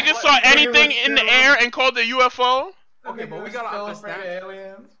niggas saw anything in the air and called it UFO. Okay, but we gotta understand.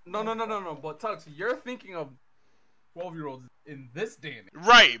 Aliens. No. But Tux, you're thinking of 12-year-olds in this day and age.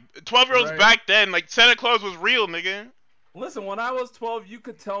 Right. 12-year-olds back then, like Santa Claus was real, nigga. Listen, when I was 12, you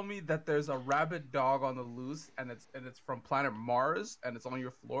could tell me that there's a rabid dog on the loose, and it's from planet Mars, and it's on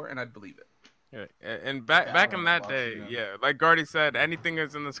your floor, and I'd believe it. Yeah, and back in that day, like Gardy said, anything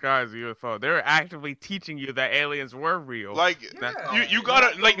that's in the sky is a UFO. They were actively teaching you that aliens were real. Like you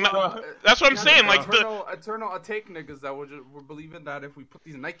gotta like that's what I'm saying. Like eternal take niggas that were believing that if we put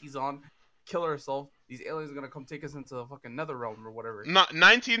these Nikes on, kill ourselves, these aliens are gonna come take us into the fucking nether realm or whatever.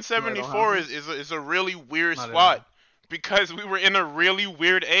 1974 is a really weird spot because we were in a really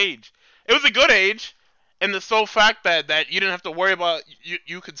weird age. It was a good age. And the sole fact that you didn't have to worry about,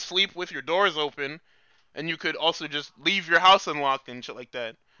 you could sleep with your doors open, and you could also just leave your house unlocked and shit like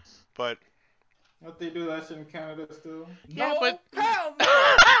that. But don't they do that shit in Canada still? Yeah, but hell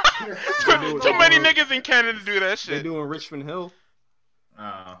no. too many niggas in Canada do that shit. They do in Richmond Hill.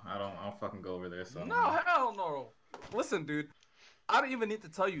 I don't fucking go over there. So no, hell no. Listen, dude, I don't even need to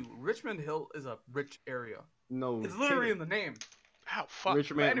tell you. Richmond Hill is a rich area. No, it's literally in the name. How fuck?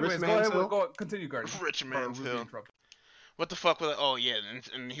 Anyways, go ahead. Go continue, Garden. Rich Man's Hill. What the fuck was that? Oh yeah,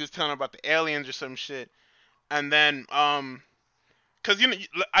 and he was telling about the aliens or some shit. And then cause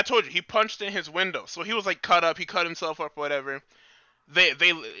I told you he punched in his window, so he was like cut up. He cut himself up, whatever.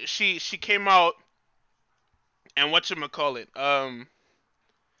 She came out, and whatchamacallit,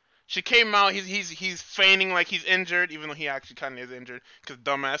 she came out. He's feigning like he's injured, even though he actually kind of is injured, cause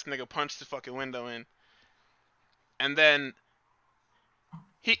dumbass nigga punched the fucking window in. And then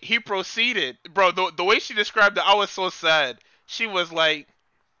he proceeded, bro. The way she described it, I was so sad. She was like,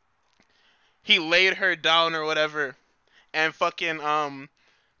 he laid her down or whatever, and fucking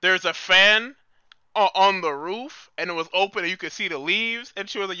there's a fan on the roof, and it was open, and you could see the leaves. And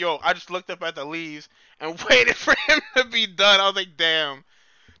she was like, "Yo, I just looked up at the leaves and waited for him to be done." I was like, "Damn,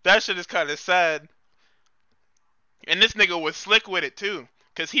 that shit is kind of sad." And this nigga was slick with it too,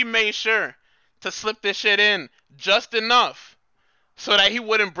 cause he made sure to slip this shit in just enough so that he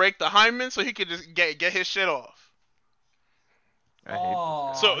wouldn't break the hymen, so he could just get his shit off.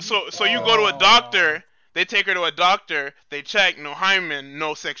 So you go to a doctor, they take her to a doctor, they check, no hymen,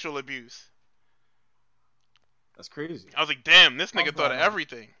 no sexual abuse. That's crazy. I was like, damn, this nigga thought of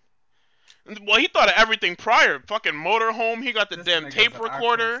everything. Well, he thought of everything prior. Fucking motorhome, he got the damn tape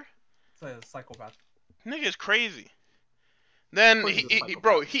recorder. It's a psychopath. Nigga is crazy. Then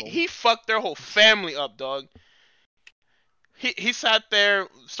he fucked their whole family up, dog. He sat there,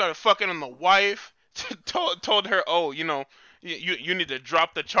 started fucking on the wife, told her, "Oh, you need to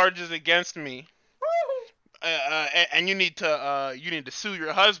drop the charges against me, and you need to sue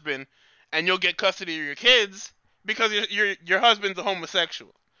your husband, and you'll get custody of your kids because your husband's a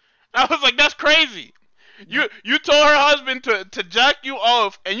homosexual." I was like, "That's crazy. You told her husband to jack you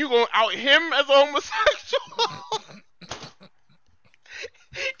off, and you gonna out him as a homosexual?"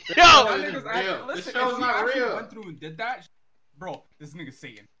 Yo, this show's not real. Went through and did that, bro. This nigga's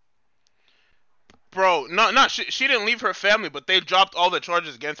Satan. Bro, she didn't leave her family, but they dropped all the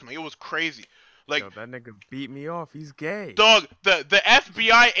charges against him. It was crazy. Like, yo, that nigga beat me off. He's gay. Dog, the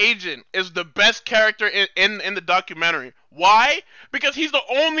FBI agent is the best character in the documentary. Why? Because he's the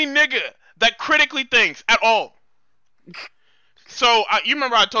only nigga that critically thinks at all. So you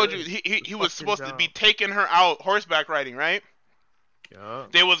remember I told you he was supposed to be taking her out horseback riding, right? Yeah.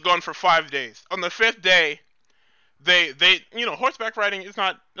 They was gone for 5 days. On the 5th day, they horseback riding is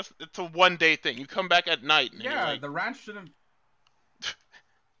not, it's a 1-day thing. You come back at night. Yeah, the ranch shouldn't.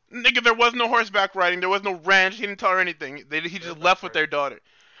 Nigga, there was no horseback riding. There was no ranch. He didn't tell her anything. He just left with their daughter.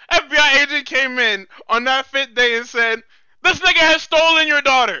 FBI agent came in on that 5th day and said, "This nigga has stolen your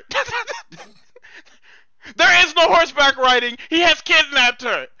daughter." There is no horseback riding. He has kidnapped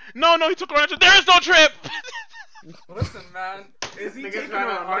her. No, he took her on a trip. There is no trip. Listen, man. Is he taking her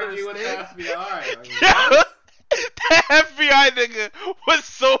on argue with the FBI? Yeah. The FBI nigga was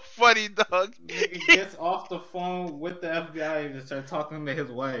so funny, dog. He gets off the phone with the FBI and starts talking to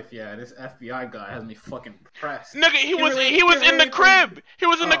his wife. Yeah, this FBI guy has me fucking depressed. Nigga, he was in the crib. He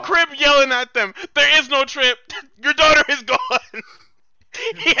was in the crib yelling at them. There is no trip. Your daughter is gone.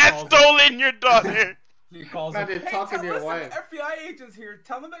 He has stolen your daughter. He calls him. Hey, talking to your wife. FBI agents here.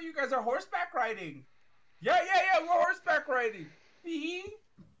 Tell them that you guys are horseback riding. Yeah, we're horseback riding.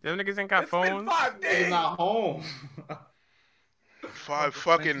 Them niggas ain't got phones. Been 5 days. He's not home. 5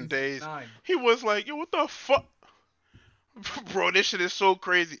 fucking days. He was like, "Yo, what the fuck?" Bro, this shit is so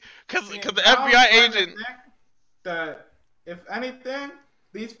crazy. Cause the FBI agent. That if anything,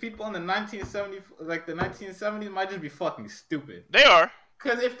 these people in the 1970s might just be fucking stupid. They are.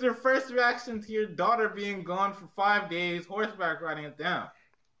 Cause if their first reaction to your daughter being gone for 5 days, horseback riding it down,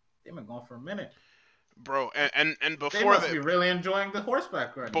 they've been gone for a minute. Bro, and before they must be really enjoying the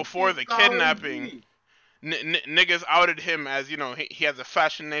horseback riding. Before the kidnapping, niggas outed him as, he has a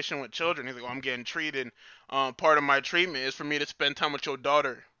fascination with children. He's like, "Oh, I'm getting treated. Part of my treatment is for me to spend time with your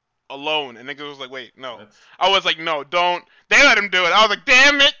daughter alone. And niggas was like, wait, no. I was like, no, don't. They let him do it. I was like,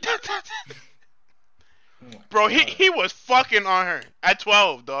 damn it. Bro, he was fucking on her at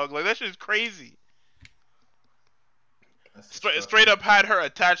 12, dog. Like, that shit is crazy. Straight up had her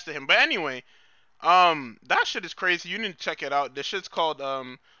attached to him. But anyway, that shit is crazy. You need to check it out. This shit's called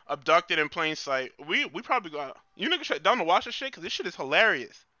Abducted in Plain Sight. We probably got you niggas down to watch this shit because this shit is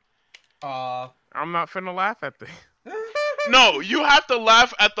hilarious. I'm not finna laugh at this. No, you have to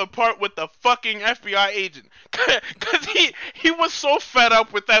laugh at the part with the fucking FBI agent, cause he was so fed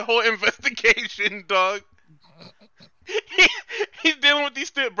up with that whole investigation, dog. He's dealing with these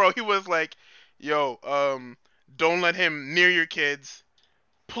things, bro. He was like, "Yo, don't let him near your kids.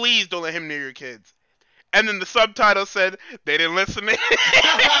 Please don't let him near your kids." And then the subtitle said, "They didn't listen."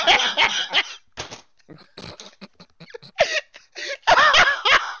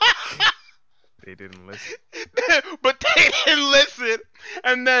 They didn't listen. But they didn't listen.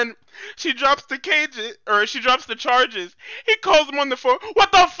 And then she drops the charges. He calls him on the phone.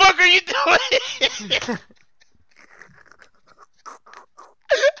 What the fuck are you doing?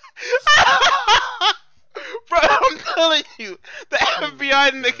 Bro, I'm telling you, the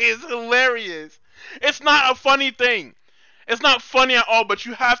FBI nigga is hilarious. It's not a funny thing. It's not funny at all, but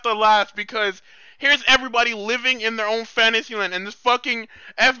you have to laugh because here's everybody living in their own fantasy land, and this fucking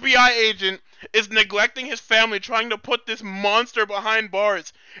FBI agent is neglecting his family, trying to put this monster behind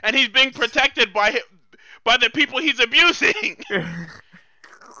bars, and he's being protected by the people he's abusing.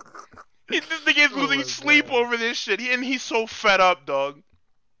 This nigga is losing sleep over this shit, and he's so fed up, dog.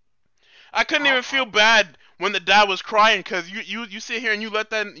 I couldn't even feel bad when the dad was crying, because you sit here and you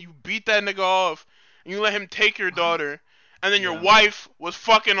beat that nigga off, and you let him take your daughter, and then your wife was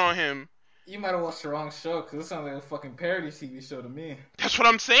fucking on him. You might have watched the wrong show, because it sounds like a fucking parody TV show to me. That's what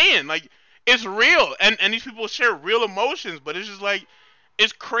I'm saying. Like, it's real, and these people share real emotions, but it's just like,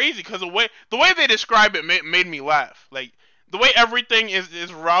 it's crazy, because the way they describe it made me laugh. Like, the way everything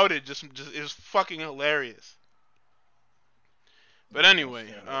is routed just is fucking hilarious. But anyway,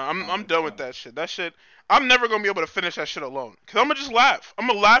 I'm done with that shit. That shit, I'm never gonna be able to finish that shit alone, because I'm gonna just laugh. I'm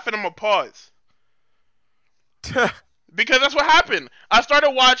gonna laugh and I'm gonna pause. Because that's what happened. I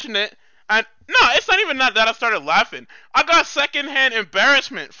started watching it, and no, it's not even that I started laughing. I got secondhand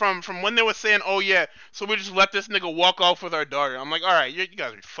embarrassment from when they were saying, "Oh yeah, so we just let this nigga walk off with our daughter." I'm like, all right, you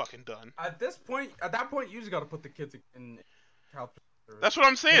guys are fucking done. At that point, you just gotta put the kids in child. That's what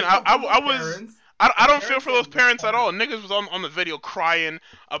I'm saying. I don't feel for those parents at all. Niggas was on the video crying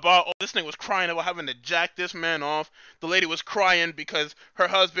about, this nigga was crying about having to jack this man off. The lady was crying because her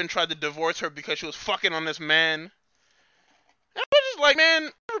husband tried to divorce her because she was fucking on this man. And I was just like, man,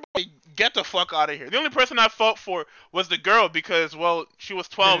 everybody get the fuck out of here. The only person I felt for was the girl because, well, she was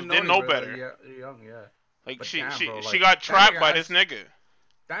 12, didn't know better. Yeah, young, yeah. Like, but she like, got trapped by this nigga.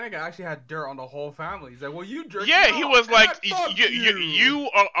 That nigga actually had dirt on the whole family. He's like, well, you jerked Yeah, me he off, was like, you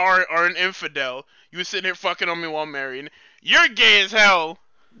are an infidel. You were sitting here fucking on me while married. You're gay as hell.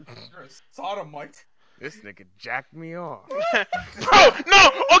 You're a sodomite. This nigga jacked me off. Bro,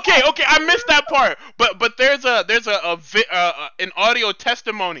 no, okay, I missed that part. But there's an audio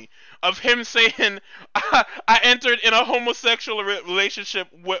testimony of him saying, I entered in a homosexual relationship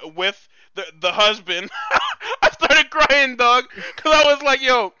with the husband. I started crying, dog, because I was like,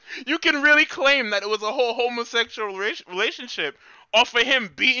 yo, you can really claim that it was a whole homosexual relationship off of him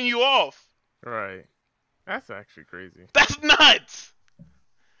beating you off. Right. That's actually crazy. That's nuts.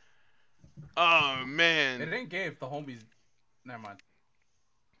 Oh, man. It ain't gay if the homies... Never mind.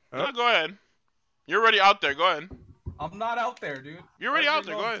 No, go ahead. You're already out there. Go ahead. I'm not out there, dude. You're already out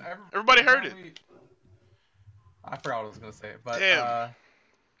there. Go ahead. Everybody heard it. I forgot what I was going to say, but... Damn.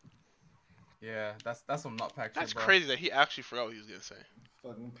 Yeah, that's some nutpack shit, That's bro. crazy that he actually forgot what he was going to say.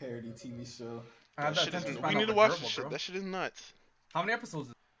 Fucking parody TV show. We need to watch this shit. That shit is nuts. How many episodes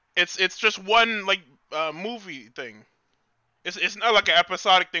is it? It's just one, like, movie thing. It's not like an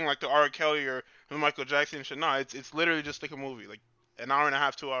episodic thing like the R. Kelly or the Michael Jackson shit. No, it's literally just like a movie, like an hour and a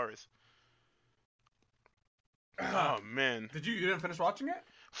half, 2 hours. Oh man! You didn't finish watching it?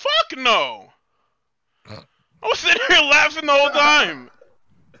 Fuck no! I was sitting here laughing the whole time.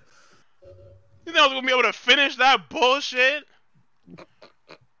 You think I was gonna be able to finish that bullshit?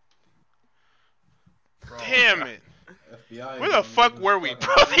 Bro, damn it! FBI where the fuck were we,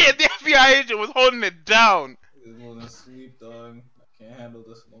 bro? The FBI agent was holding it down. Going to sleep, dog. I can't handle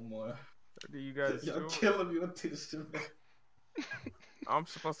this no more. What do you guys Y'all killing me with this shit, man. I'm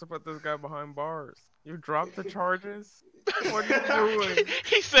supposed to put this guy behind bars. You dropped the charges? What are you doing?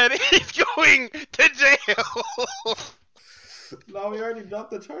 He said he's going to jail. Nah, no, we already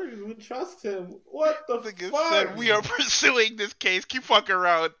dropped the charges. We trust him. What the fuck? Said, we are pursuing this case. Keep fucking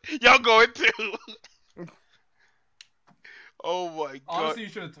around. Y'all going too. Oh my god. Honestly,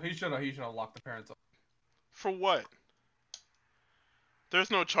 he should have locked the parents up. For what? There's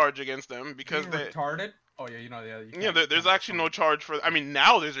no charge against them because they retarded. Oh yeah, there's actually no charge for. I mean,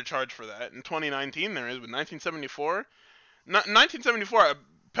 now there's a charge for that. In 2019, there is, but 1974, 1974,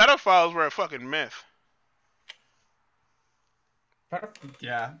 pedophiles were a fucking myth.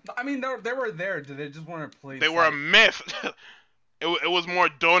 Yeah, I mean they were there. They just weren't played. They were a myth. it was more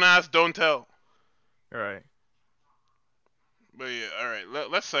don't ask, don't tell. All right. But yeah, all right.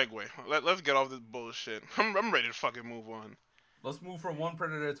 Let's segue. Let's get off this bullshit. I'm ready to fucking move on. Let's move from one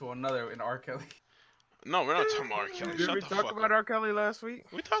predator to another in R. Kelly. No, we're not talking about R. Kelly. Did we talk about R. Kelly last week?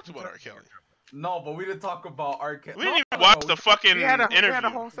 We talked about R. Kelly. No, but we didn't talk about R. Kelly. We didn't even watch the fucking interview. We had a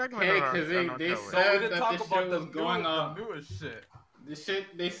whole segment on because they said that the show was going up. The newest shit. The shit,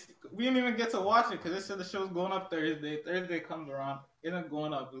 we didn't even get to watch it because they said the show's going up Thursday. Thursday comes around, it isn't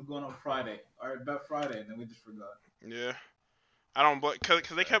going up. It's going up Friday. Alright, bet Friday, and then we just forgot. Yeah. I don't blame, cause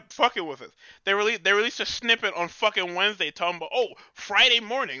they kept fucking with us. They released a snippet on fucking Wednesday talking about, oh, Friday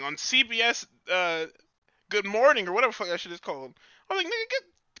morning on CBS, Good Morning or whatever the fuck that shit is called. I was like, nigga,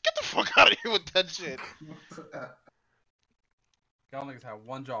 get the fuck out of here with that shit. Y'all niggas have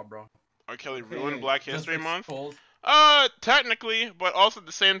one job, bro. R. Kelly ruined Black History Month. Exposed. Technically, but also at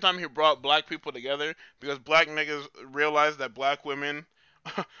the same time, he brought black people together because black niggas realized that black women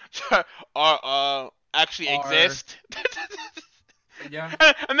are actually exist. Yeah.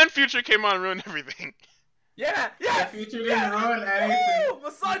 And then Future came on and ruined everything. Yeah. Future didn't ruin anything. Woo!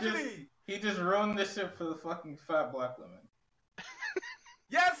 Misogyny. He just ruined this shit for the fucking fat black women.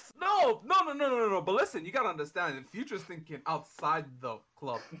 Yes. No. But listen, you gotta understand. The Future's thinking outside the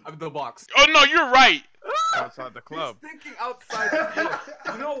club. The box. Oh no, you're right. Outside the club. He's thinking outside the club.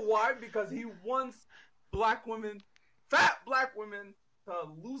 You know why? Because he wants black women, fat black women, to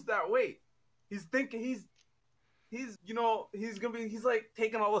lose that weight. He's thinking he's like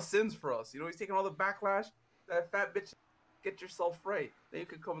taking all the sins for us. You know, he's taking all the backlash. That fat bitch, get yourself right. Then you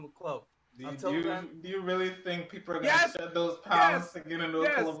can come in the club. Do you really think people are gonna shed those pounds to get into a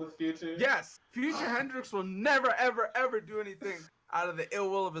club with Future? Yes. Future Hendrix will never, ever do anything out of the ill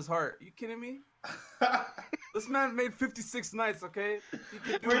will of his heart. Are you kidding me? This man made 56 nights, okay?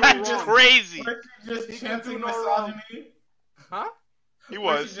 He could do no wrong. Crazy. Just chanting misogyny? Huh? He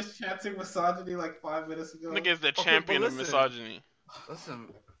was just chanting misogyny like 5 minutes ago. Nigga is the champion of misogyny.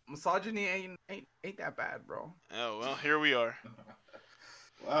 Listen, misogyny ain't that bad, bro. Oh well, here we are.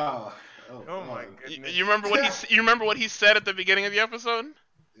 Wow. Oh my goodness. You remember what he said at the beginning of the episode?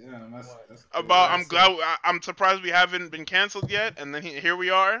 Yeah, that's about I'm surprised we haven't been canceled yet, and then here we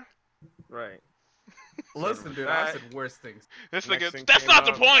are. Right. Listen, dude, I said worse things. This nigga, that's not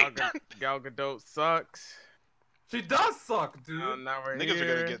the point. Gal Gadot sucks. She does suck, dude. Niggas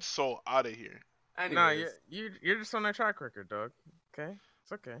are gonna get so out of here. Anyways. Nah, you're just on that track record, dog. Okay,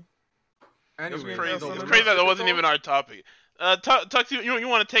 it's okay. Anyways, it's crazy that wasn't even our topic. Tux, you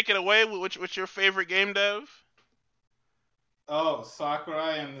want to take it away? What's your favorite game, Dev? Oh,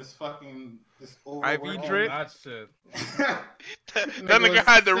 Sakurai and this IV drip. That shit. That nigga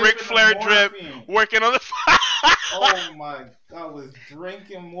had the Ric Flair drip working on the. Oh my god, was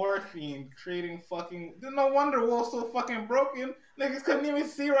drinking morphine, creating fucking. No wonder Wolf's so fucking broken. Niggas couldn't even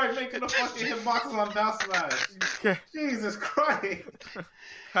see right, making the fucking hitboxes on down smash. Jesus Christ.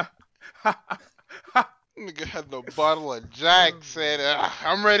 Nigga had the bottle of Jack, said,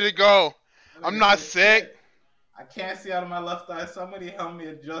 I'm ready to go. I'm not sick. I can't see out of my left eye. Somebody help me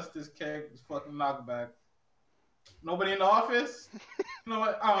adjust this character's fucking knockback. Nobody in the office? You know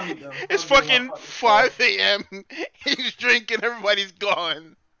what? I don't need them. It's fucking 5 a.m. He's drinking. Everybody's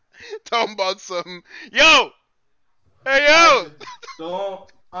gone. Talking about some. Yo! Hey, yo!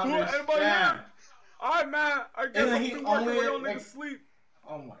 Don't understand. Alright, man. I guess I'm working where y'all niggas sleep.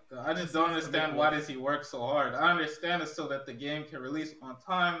 Oh my god. I just don't understand why does he work so hard. I understand it so that the game can release on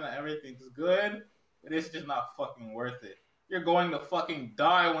time, that everything's good. But it's just not fucking worth it. You're going to fucking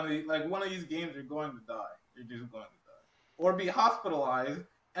die one of these games. You're going to die. You're just going to die, or be hospitalized,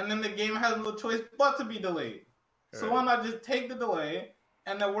 and then the game has no choice but to be delayed. So why not just take the delay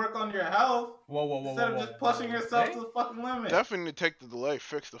and then work on your health instead of just pushing yourself to the fucking limit? Definitely take the delay.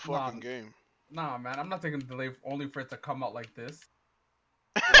 Fix the fucking game. Nah, man, I'm not taking the delay only for it to come out like this.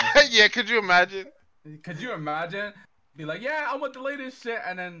 Yeah, could you imagine? Could you imagine? Be like, yeah, I'm gonna delay this shit,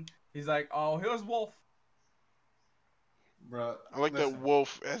 and then he's like, oh, here's Wolf. Bro, I like that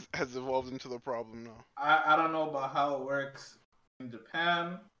Wolf has evolved into the problem now. I don't know about how it works in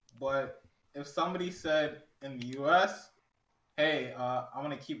Japan, but if somebody said in the US, hey, I'm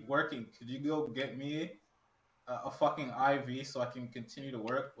gonna keep working. Could you go get me a fucking IV so I can continue to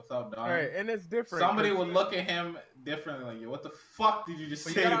work without dying? Right, and it's different. Somebody would look at him differently. Like, what the fuck did you just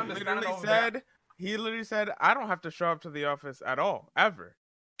say? He literally said, I don't have to show up to the office at all, ever.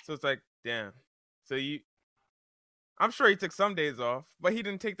 So it's like, damn. So I'm sure he took some days off, but he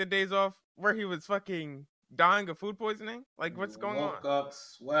didn't take the days off where he was fucking dying of food poisoning. Like, what's going on? Woke up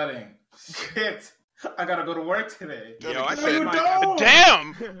sweating. Shit. I gotta go to work today. Yo, I said,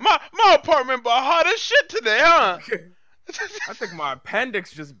 damn, my apartment bought hot as shit today, huh? I think my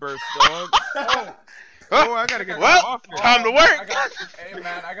appendix just burst, dog. Oh, I gotta get off here. Time to work. Hey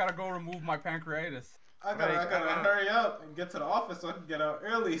man, I gotta go remove my pancreatitis. I gotta hurry up and get to the office so I can get out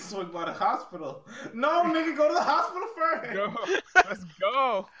early. Swing by the hospital. No, nigga, go to the hospital first. Go. Let's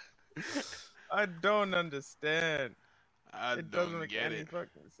go. I don't understand. It doesn't make any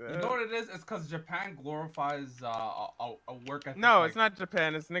fucking sense. You know what it is? It's because Japan glorifies a work ethic. No, it's not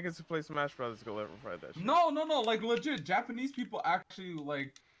Japan. It's niggas who play Smash Brothers glorify that shit. No. Like, legit, Japanese people actually,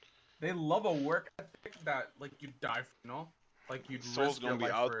 like, they love a work ethic that, like, you die for, you know? Like, you'd Soul's gonna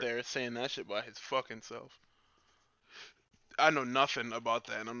be out there saying that shit by his fucking self. I know nothing about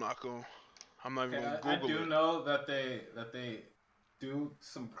that, and I'm not even gonna Google it. I do know that they do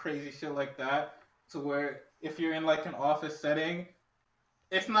some crazy shit like that, to where if you're in like an office setting,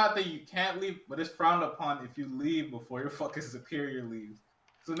 it's not that you can't leave, but it's frowned upon if you leave before your fucking superior leaves.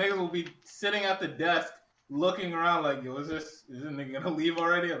 So niggas will be sitting at the desk looking around like, yo, is this nigga gonna leave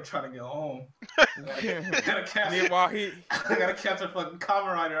already? I'm trying to get home. I gotta catch a fucking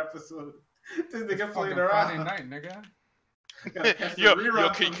Kamen Rider episode. This nigga playing around. Friday night, nigga. Yo,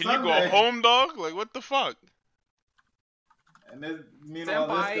 can you go home, dog? Like, what the fuck? And then, meanwhile,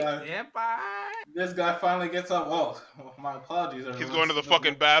 this guy finally gets up. Oh, my apologies. He's going to the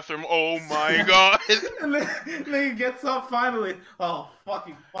fucking bathroom. Oh my god. And then he gets up finally. Oh,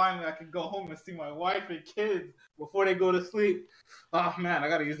 fucking finally, I can go home and see my wife and kids before they go to sleep. Oh, man, I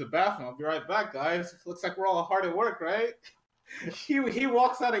gotta use the bathroom. I'll be right back, guys. Looks like we're all hard at work, right? He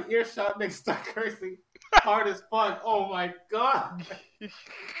walks out of earshot, niggas start cursing hard as fuck. Oh my god.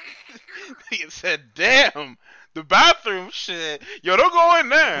 He said, damn, the bathroom shit. Yo, don't go in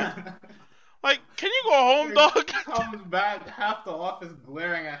there. Like, can you go home, dog? He comes back, half the office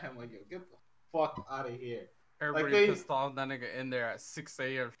glaring at him like, yo, get the fuck out of here. Everybody pissed off that nigga in there at 6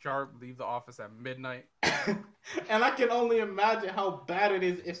 a.m. sharp, leave the office at midnight. And I can only imagine how bad it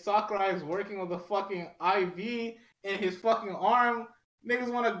is if Sakurai is working with a fucking IV in his fucking arm.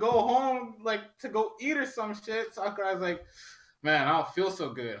 Niggas want to go home, like, to go eat or some shit. Sakurai's like, man, I don't feel so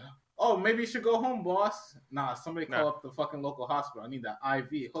good. Oh, maybe you should go home, boss. Nah, somebody call up the fucking local hospital. I need that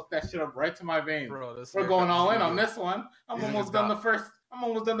IV. Hook that shit up right to my veins. Bro, we're going all in on this one. I'm almost done the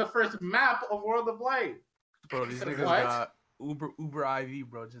first map of World of Light. Bro, these niggas got Uber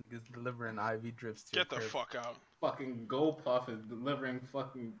IV, bro. Just delivering IV drips to Get the fuck out. Fucking GoPuff is delivering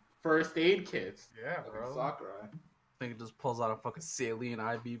fucking first aid kits. Yeah, bro. Sakurai. I think it just pulls out a fucking saline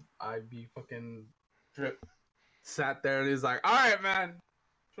IV fucking drip. Sat there and he's like, all right, man.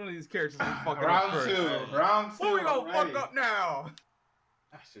 Which one of these characters is fucking round up two. Round two. Who we gonna fuck up now?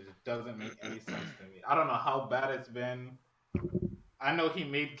 That shit just doesn't make any sense to me. I don't know how bad it's been. I know he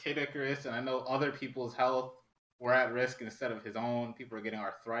made Kid Icarus, and I know other people's health were at risk instead of his own. People are getting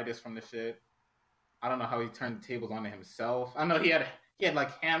arthritis from the shit. I don't know how he turned the tables onto himself. I know he had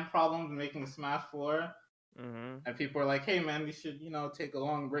like hand problems making Smash 4. Mm-hmm. And people are like, hey man, you should, take a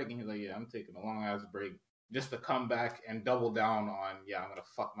long break. And he's like, yeah, I'm taking a long ass break just to come back and double down on, I'm gonna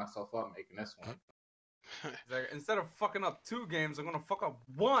fuck myself up making this one. Like, instead of fucking up 2 games, I'm gonna fuck up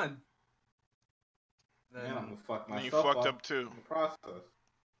 1. Then I'm gonna fuck myself you fucked up 2 in the process.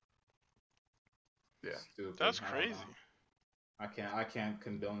 Yeah, stupid. That's crazy. I can't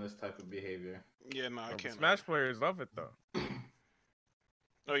condone this type of behavior. Yeah, no, I can't. Smash players love it though.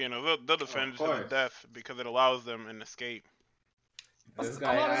 Oh, they'll defend it to the death because it allows them an escape. A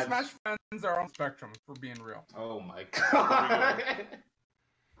lot of Smash fans are on spectrum, for being real. Oh my god.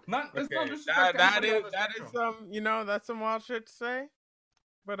 That is some that's some wild shit to say.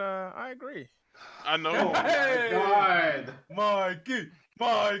 But I agree. I know. Oh my god.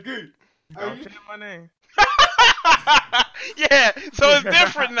 Mikey. Don't change my name. Yeah, so it's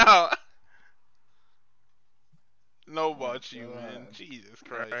different now. Know about you, man. Jesus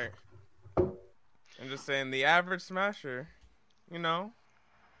Christ. Right. I'm just saying, the average smasher, not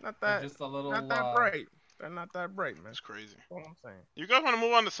that, just a little, not that bright. They're not that bright, man. That's crazy. That's what I'm saying. You guys want to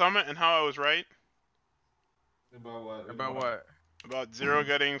move on to Summit and how I was right? About what? About what? About Zero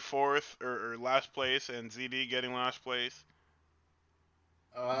getting 4th or last place and ZD getting last place.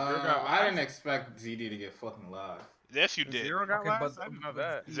 I didn't expect ZD to get fucking last. Yes, you did. Zero got Okay, last? but- I didn't know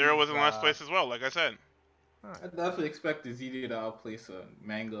that. Zero was in last place as well, like I said. I definitely expected ZD to outplace a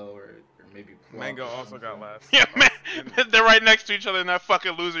Mango or maybe Plum Mango or also something. got last. Yeah, man. They're right next to each other in that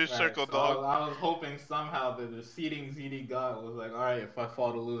fucking loser Right, circle, so dog. I was hoping somehow that the seeding ZD got was like, alright, if I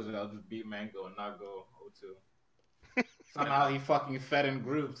fall to loser, I'll just beat Mango and not go 0-2. Somehow he fucking fed in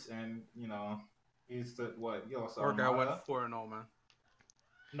groups and, you know, he's the, what? He lost to Poor guy went Armada? 4-0, man.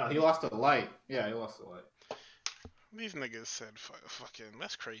 No, he lost to Light. Yeah, he lost to Light. These niggas said fucking,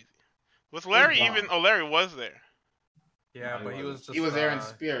 that's crazy. Was Larry He's even? gone. Oh, Larry was there. Yeah, No, but he was just. He was there in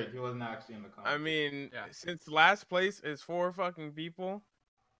spirit. He wasn't actually in the I competition. mean, Yeah. since last place is 4 fucking people,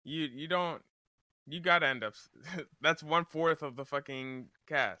 you gotta end up. That's 1/4 of the fucking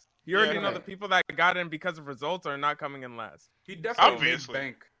cast. You already know right. the people that got in because of results are not coming in last. He definitely Obviously. made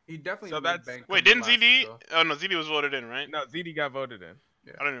bank. He definitely So made that's- bank. Wait, coming didn't last, ZD? though. Oh no, ZD was voted in, right? No, ZD got voted in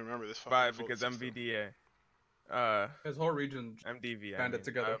I don't even remember this. by fucking vote because system. MVDA, His whole region. MDV. Banded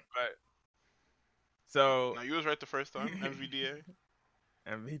together. But so No, you was right the first time. MVDA.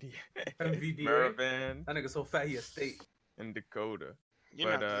 MVDA, MVDA? Mervin, That nigga so fat he a state. and Dakota.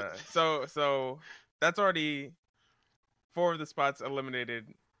 You're But not. so that's already 4 of the spots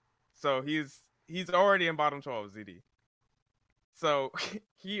eliminated. So he's already in bottom 12, ZD. So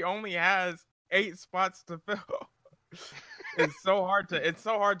he only has 8 spots to fill. It's so hard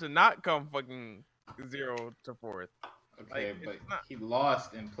to not come fucking 0 to 4th. Okay, Like, but it's not- he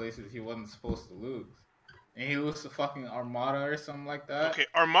lost in places he wasn't supposed to lose. And he lost to fucking Armada or something like that. Okay,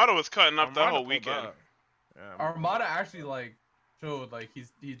 Armada was cutting up the Armada whole pulled weekend. up. Yeah, Armada actually like showed like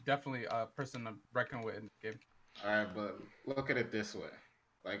he's definitely a person to reckon with in the game. Alright, but look at it this way.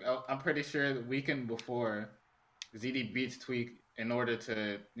 Like, I'm pretty sure the weekend before, ZD beats Tweak in order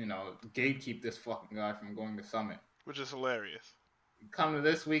to, you know, gatekeep this fucking guy from going to Summit. Which is hilarious. Come to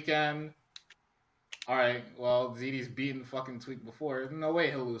this weekend, alright, well, ZD's beaten fucking Tweak before. There's no way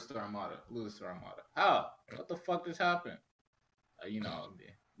he'll lose to Armada. How? What the fuck just happened? You know,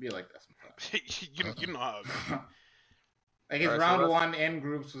 be like that sometimes. you know how. Like his Alright, so round let's- 1 in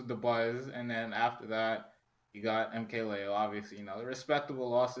groups with the Buzz, and then after that, you got MK Leo, obviously, you know, the respectable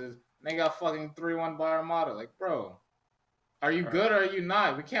losses. And they got fucking 3-1 by Armada. Like, bro, are you good or are you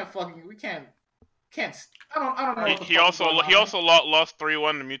not? I don't know. What the He fuck also is going he on. also lost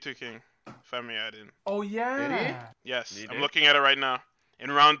 3-1 to Mewtwo King. Femi added. Oh yeah. Did Yes, He I'm did? looking at it right now. In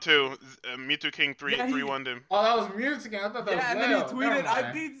round 2, Mewtwo King 3 Yeah, he- 3-1'd him. Oh, that was Mewtwo again. I thought that Yeah, and was then he Leo. tweeted, Never "I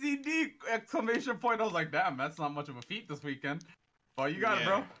mind. beat ZD!" Exclamation point. I was like, "Damn, that's not much of a feat this weekend." Oh, you got it,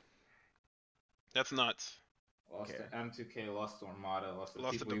 Yeah. bro. That's nuts. Lost to M2K, lost to Armada, lost to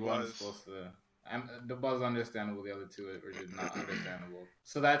Lost to people the he wasn't Buzz. supposed to. The Buzz understandable, the other two were just not understandable.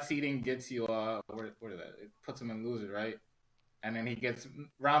 So that seeding gets you, what is that? It puts him in loser, right? And then he gets,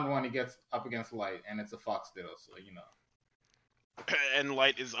 round 1, he gets up against Light, and it's a Fox Ditto, so you know. And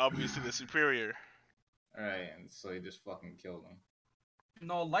Light is obviously the superior. Alright, and so he just fucking killed him.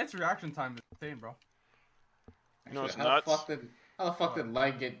 No, Light's reaction time is insane, bro. No, it's how nuts. how the fuck did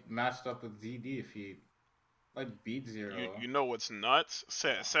Light get matched up with ZD if he, like, beat Zero? You know what's nuts?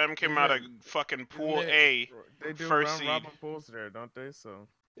 Sam came out of fucking Pool Isn't A. They do first round seed. robin pools there, don't they? So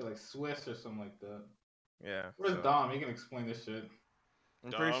Yeah, like Swiss or something like that. yeah. Where's so Dom? He can explain this shit.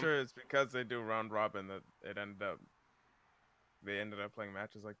 I'm pretty Dom? sure it's because they do round robin that they ended up playing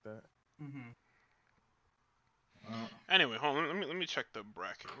matches like that. Mm-hmm. Anyway, hold on. Let me check the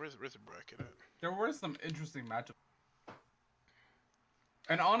bracket. Where's the bracket at? There were some interesting matchups.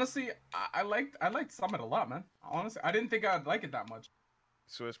 And honestly, I liked Summit a lot, man. Honestly, I didn't think I'd like it that much.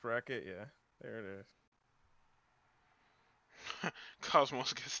 Swiss bracket, yeah. There it is.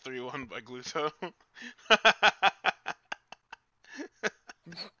 Cosmos gets 3-1 by Gluto.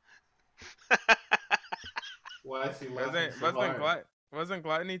 Why is he laughing Wasn't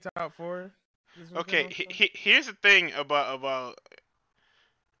Gluttony top 4? this Okay, weekend also? here's the thing about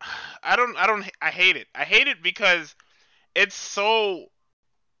I hate it. I hate it because it's so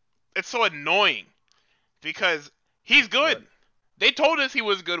annoying because he's good. What? They told us he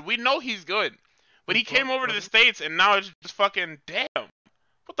was good. We know he's good. But he came over to the States and now it's just fucking damn.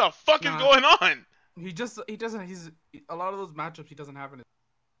 What the fuck is Nah. going on? He doesn't. A lot of those matchups he doesn't have in his.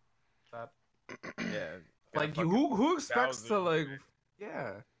 That Yeah. like fucking who expects to Bowser, like right?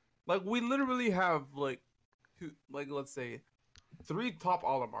 yeah, like we literally have like two, like let's say 3 top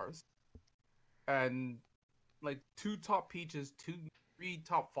Olimars and like 2 top Peaches, 3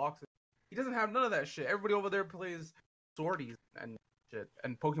 top Foxes. He doesn't have none of that shit. Everybody over there plays Swordies and shit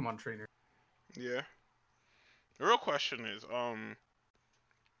and Pokemon trainers. Yeah. The real question is,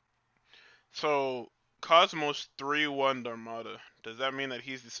 so Cosmos 3-1 Armada. Does that mean that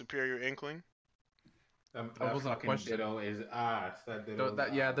he's the superior Inkling? That wasn't a fucking question. Ditto is ass. That Ditto.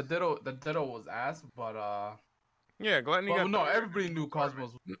 Yeah, the Ditto was ass, but Yeah, Gluttony well, got. no, everybody knew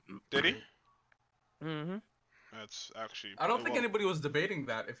Cosmos. Did he? Mm-hmm. That's actually. I don't think anybody was debating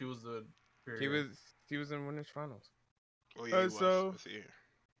that if he was the. He was in Winners Finals. Oh yeah, he was. So- Let's see here.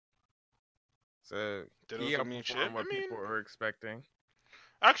 So Ditto he don't mean shit. outperformed what I mean- people were expecting.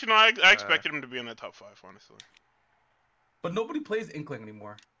 Actually, no. I expected him to be in that top 5, honestly. But nobody plays Inkling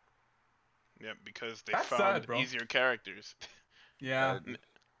anymore. Yeah, because they That's found sad, bro. easier characters. Yeah.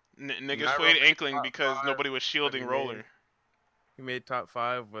 Niggas Not played really Inkling top because 5, nobody was shielding but Roller. He made top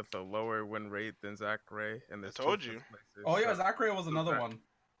 5 with a lower win rate than Zach Ray, and there's told 2 you. fifth places. Oh yeah, So- Zachary was another one.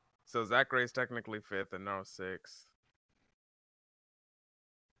 So Zach Ray's technically 5th and now 6th.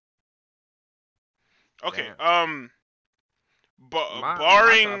 Okay. Damn. My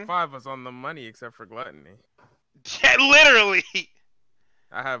Barring. top 5 was on the money except for Gluttony. Yeah, literally.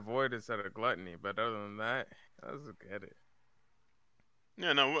 I have Void instead of Gluttony, but other than that, I was get it.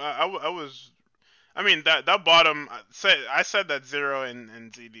 Yeah, no, I was. I mean that bottom. I said that Zero and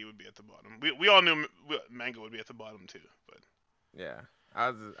ZD would be at the bottom. We all knew Mango would be at the bottom too, but Yeah,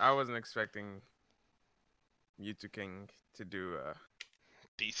 I wasn't expecting Mewtwo King to do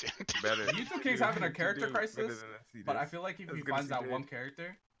decent. better. Mewtwo King's having a to character do better crisis, than he but I did. feel like if As he good as finds he that did. one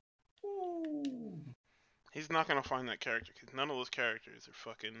character, ooh. He's not gonna find that character because none of those characters are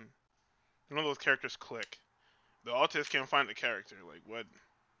fucking. None of those characters click. The autist can't find the character. Like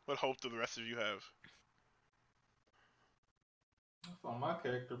what hope do the rest of you have? I found my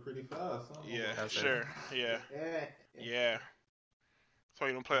character pretty fast. I don't know Yeah, about That's it. sure. Yeah, that. yeah. So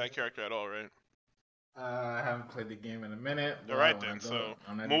you don't play that character at all, right? I haven't played the game in a minute. All but right I then. wanna So go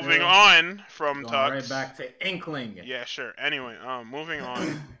on that moving deal. on from Going Tux. right back to Inkling. Yeah, sure. Anyway, moving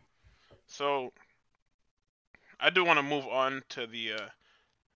on. So, I do want to move on to the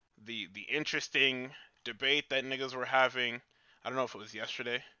interesting debate that niggas were having. I don't know if it was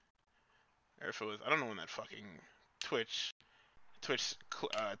yesterday, or if it was. I don't know when that fucking Twitch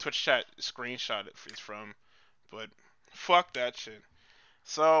chat screenshot is from, but fuck that shit.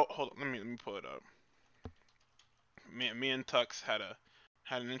 So hold on, let me pull it up. Me and Tux had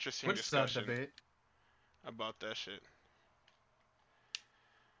an interesting Which sad discussion debate? about that shit.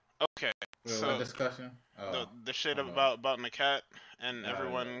 Okay, Wait, so what discussion? Oh, the shit hold on. about Nakat and Yeah,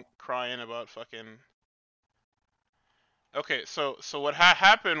 everyone yeah. crying about fucking. Okay, so what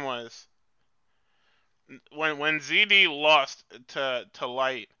happened was when ZD lost to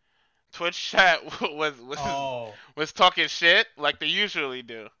Light, Twitch chat was talking shit like they usually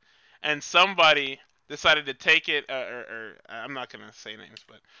do, and somebody decided to take it, or I'm not gonna say names,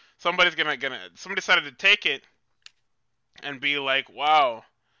 but somebody decided to take it and be like, wow,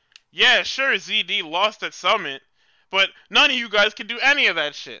 yeah, sure, ZD lost at Summit, but none of you guys can do any of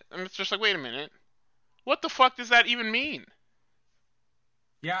that shit. And it's just like, wait a minute, what the fuck does that even mean?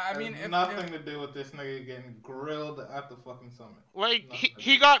 Yeah, I Has mean, nothing to do with this nigga getting grilled at the fucking summit. Like, Nothing to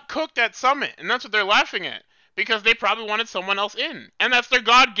he do. got cooked at Summit, and that's what they're laughing at, because they probably wanted someone else in, and that's their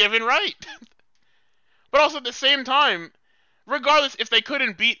God-given right. But also at the same time, regardless if they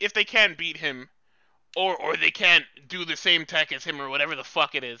can't beat him, or they can't do the same tech as him, or whatever the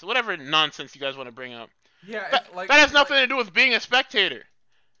fuck it is, whatever nonsense you guys want to bring up, yeah, that has nothing to do with being a spectator.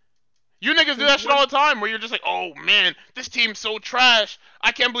 You niggas do that shit all the time, where you're just like, oh man, this team's so trash,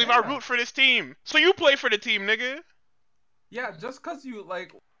 I can't believe I Yeah. root for this team. So you play for the team, nigga. Yeah, just cause you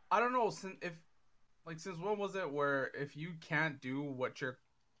like, I don't know, since when was it where if you can't do what you're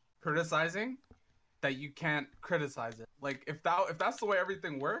criticizing, that you can't criticize it? Like if that's the way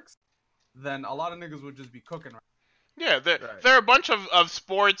everything works, then a lot of niggas would just be cooking. Right? Yeah, there Right. are a bunch of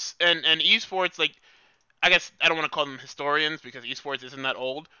sports and esports, like, I guess I don't want to call them historians because esports isn't that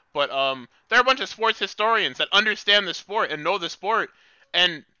old, but there are a bunch of sports historians that understand the sport and know the sport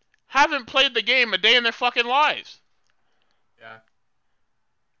and haven't played the game a day in their fucking lives. Yeah.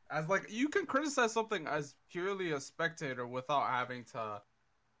 As like you can criticize something as purely a spectator without having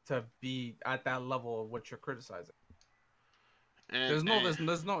to be at that level of what you're criticizing. And,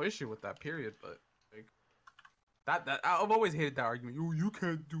 There's no issue with that, period. But like that I've always hated that argument. You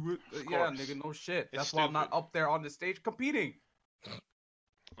can't do it. Yeah, course. nigga, no shit. It's That's why I'm not stupid. up there on the stage competing.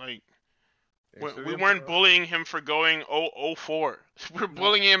 like, Thanks for we the weren't info. bullying him for going 0-4. We're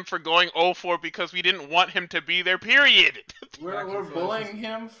bullying him for going 0-4 because we didn't want him to be there, period. We're bullying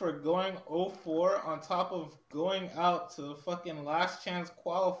him for going 0-4 on top of going out to the fucking last chance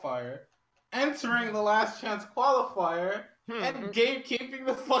qualifier, entering the last chance qualifier, and gatekeeping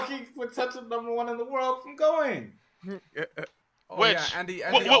the fucking potential #1 in the world from going. Which, yeah, Andy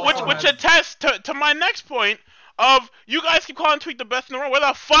which attests to my next point of you guys keep calling Tweak the best in the world. Where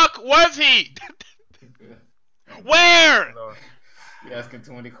the fuck was he? Where? You're asking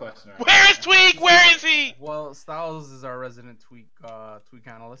too many questions. Right? Where is Tweak? Where is he? Well, Styles is our resident Tweak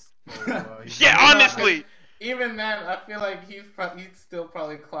analyst. So, yeah, honestly. Even then, I feel like he'd still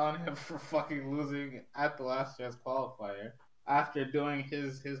probably clown him for fucking losing at the last chance qualifier after doing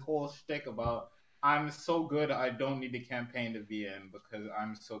his whole shtick about I'm so good I don't need the campaign to be in because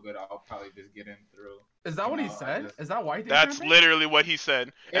I'm so good I'll probably just get in through. Is that what he said? Is that why he did That's campaign? literally what he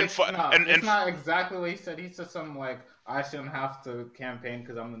said. It's not exactly what he said. He said something like, I shouldn't have to campaign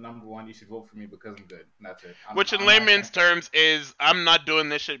because I'm the number one. You should vote for me because I'm good. And that's it. Which in layman's terms is, I'm not doing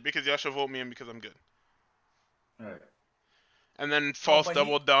this shit because y'all should vote me in because I'm good. Right. And then False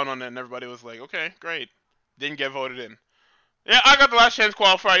doubled down on it and everybody was like, okay, great. Didn't get voted in. Yeah, I got the last chance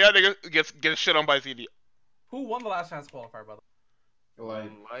qualifier. Y'all niggas get shit on by ZD. Who won the last chance qualifier, by the way?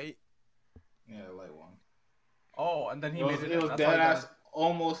 Light. Yeah, Light won. Oh, and then he made it. It was dead ass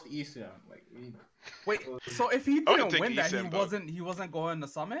almost ESAM. Like, wait, so if he didn't win that, he wasn't going to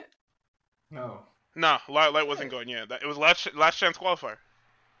Summit? No. Nah, Light wasn't going. Yeah, it was last chance qualifier.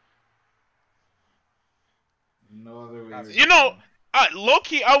 No other way. You know, low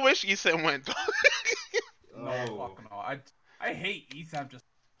key, I wish ESAM went. No, fuck no. I hate ESAM just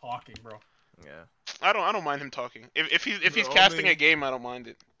talking, bro. Yeah. I don't mind him talking. If he's casting a game, I don't mind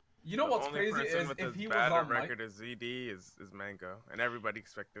it. You know what's crazy is if he was on record as ZD is Mango, and everybody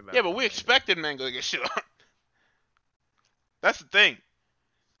expected that. Yeah, but we expected Mango to get shit on. That's the thing.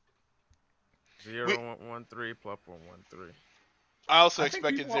 0-1-3 plus 1-1-3. I also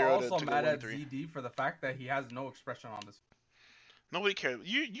expected people 0 are also to mad 1-3. at ZD for the fact that he has no expression on this. Nobody cares.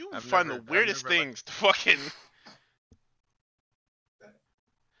 You find the weirdest things to fucking.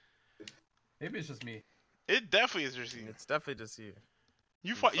 Maybe it's just me. It definitely is just you. It's definitely just you.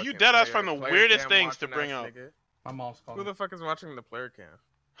 You dead ass find the weirdest things to bring up. My mom's calling. Who the fuck is watching the player cam?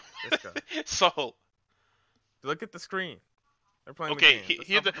 This guy. So. Look at the screen. They're playing okay, the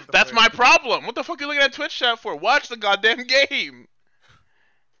game. that's my problem. What the fuck are you looking at Twitch chat for? Watch the goddamn game.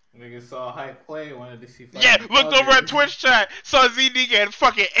 Nigga saw hype play, wanted to see. Yeah, looked over at Twitch chat, saw ZD getting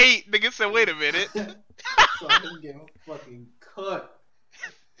fucking 8. Nigga said, "Wait a minute." Saw him getting fucking cut.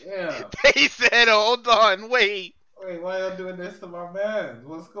 Yeah. They said, "Hold on, wait." Wait, why y'all doing this to my man?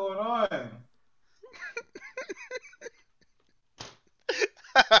 What's going on?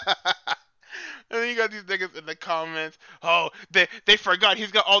 And then you got these niggas in the comments. Oh, they forgot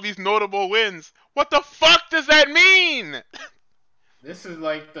he's got all these notable wins. What the fuck does that mean? This is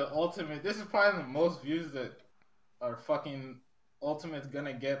like the ultimate. This is probably the most views that our fucking Ultimate's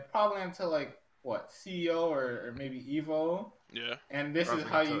gonna get. Probably until like what CEO or maybe Evo. Yeah. And this probably is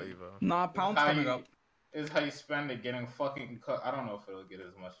how you. Evo. Nah, Pound's coming up. Is how you spend it getting fucking cut. I don't know if it'll get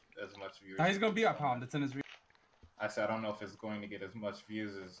as much views. Nah, he's gonna be at Pound. It's in his. I said I don't know if it's going to get as much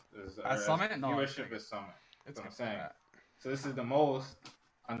views as Summit. No, viewership as Summit. That's what I'm saying. So this is the most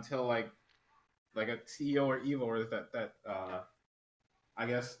until like a CEO or Evo, or is that I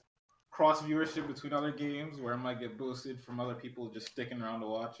guess cross viewership between other games where it might get boosted from other people just sticking around to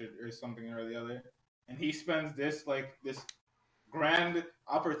watch it or something or the other. And he spends this grand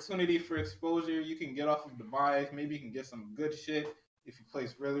opportunity for exposure. You can get off of the buys. Maybe you can get some good shit if he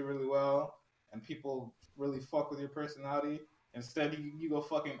plays really, really well and people really fuck with your personality. Instead, you go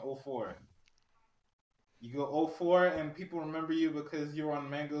fucking 0-4. You go 0-4 and people remember you because you're on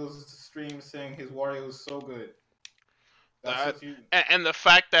Mango's stream saying his Wario is so good. And the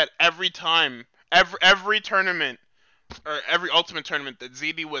fact that every time, every tournament, or every Ultimate tournament that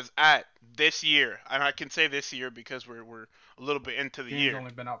ZD was at this year, and I can say this year because we're a little bit into the year. He's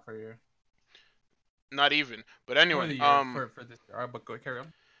only been out for a year. Not even. But anyway, for this year. Alright, but go carry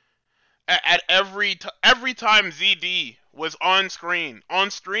on. At every time ZD was on stream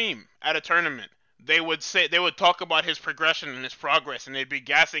at a tournament, they would talk about his progression and his progress, and they'd be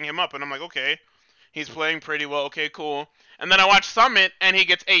gassing him up, and I'm like, okay, he's playing pretty well, okay, cool. And then I watch Summit, and he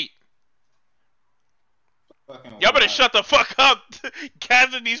gets 8. Y'all better shut the fuck up,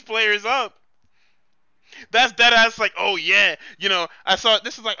 gassing these players up. That's dead ass like, oh yeah, you know, I saw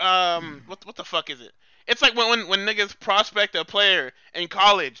this is like what the fuck is it? It's like when niggas prospect a player in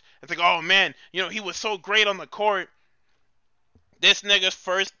college. It's like, oh man, you know, he was so great on the court. This nigga's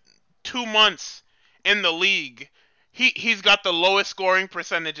first 2 months in the league, he's got the lowest scoring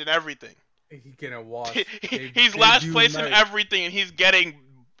percentage in everything. He's getting washed. He's last place in everything, and he's getting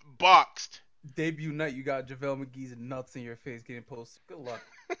boxed. Debut night, you got JaVale McGee's nuts in your face getting posted. Good luck.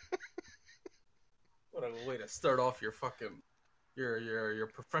 What a way to start off your fucking your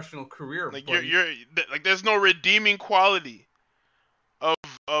professional career. Like buddy. You're like, there's no redeeming quality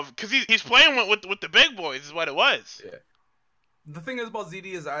because he's playing with the big boys is what it was. Yeah. The thing is about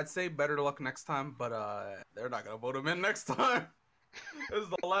ZD is I'd say better luck next time, but they're not gonna vote him in next time. This is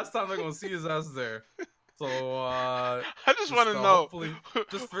the last time they're gonna see his ass there. So I just want to know.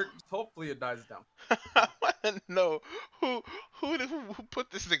 Hopefully it dies down. I want to know who put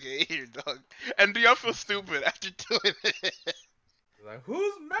this nigga in here, dog. And do y'all feel stupid after doing it? Like,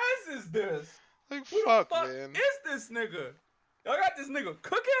 whose mess is this? Like, Who fuck, the fuck man. is this nigga? Y'all got this nigga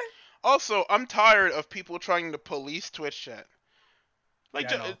cooking? Also, I'm tired of people trying to police Twitch chat.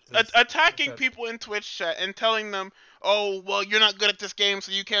 Like, Yeah, attacking people in Twitch chat and telling them, oh, well, you're not good at this game,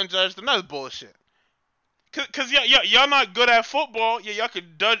 so you can't judge them. That's bullshit. Cause y'all not good at football. Yeah, y'all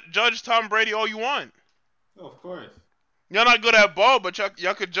could judge Tom Brady all you want. Oh, of course. Y'all not good at ball, but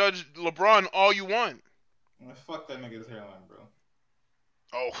y'all could judge LeBron all you want. Man, fuck that nigga's hairline, bro.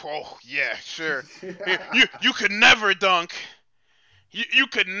 Oh, yeah, sure. you could never dunk. You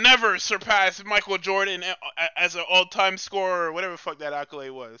could never surpass Michael Jordan as an all-time scorer or whatever the fuck that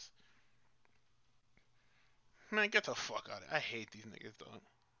accolade was. Man, get the fuck out of it. I hate these niggas, dog.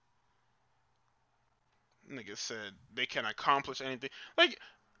 Niggas said they can accomplish anything. Like,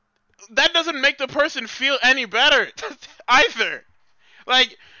 that doesn't make the person feel any better either.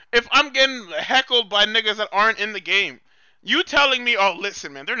 Like, if I'm getting heckled by niggas that aren't in the game, you telling me, oh,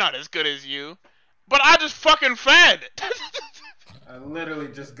 listen, man, they're not as good as you, but I just fucking fed. I literally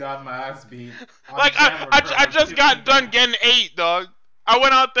just got my ass beat. Like, I just got done getting 8, dog. I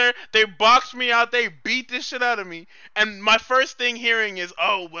went out there, they boxed me out, they beat the shit out of me, and my first thing hearing is,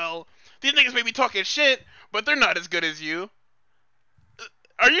 oh, well, these niggas may be talking shit, but they're not as good as you.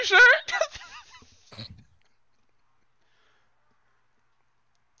 Are you sure?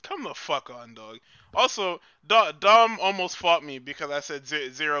 Come the fuck on, dog. Also, Dom almost fought me because I said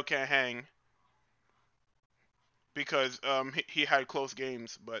Zero can't hang. Because he had close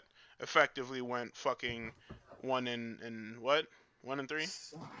games, but effectively went fucking 1 and what? 1 and 3?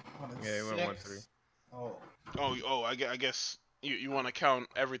 Yeah, he went 1-3. Oh, I guess you want to count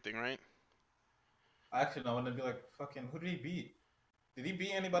everything, right? Actually, no. I want to be like, fucking, who did he beat? Did he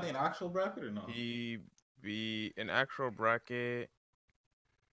beat anybody in actual bracket or no? He beat an actual bracket.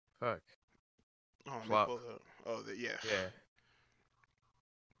 Fuck. Oh, Flop. Yeah. Yeah.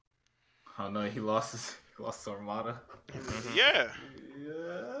 Oh no, he lost to Armada. Yeah.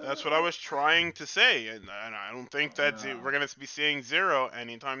 Yeah. That's what I was trying to say, and I don't think that we're gonna be seeing Zero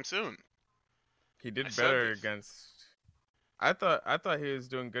anytime soon. He did better against. I thought he was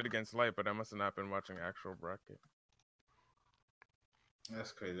doing good against Light, but I must have not been watching actual bracket.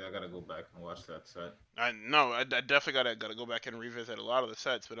 That's crazy. I gotta go back and watch that set. I definitely gotta go back and revisit a lot of the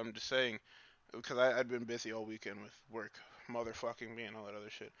sets, but I'm just saying because I'd been busy all weekend with work, motherfucking me, and all that other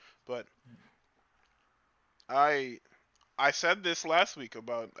shit. But I said this last week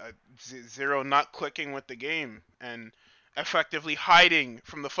about Zero not clicking with the game and effectively hiding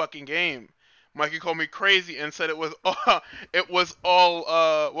from the fucking game. Mikey called me crazy and said it was all what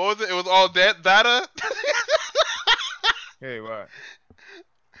was it? It was all data. Hey, what?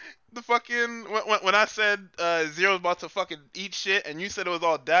 The fucking when I said Zero's about to fucking eat shit and you said it was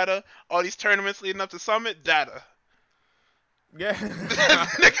all data, all these tournaments leading up to Summit, data. Yeah.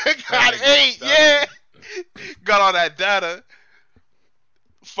 Nigga got 8, yeah. Got all that data.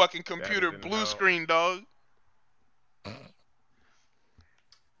 Fucking computer blue screen, dog.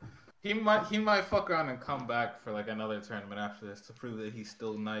 He might fuck around and come back for like another tournament after this to prove that he's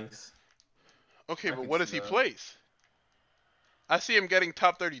still nice. Okay, but what does he place? I see him getting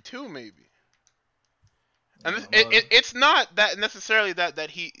top 32 maybe. And it's not that necessarily that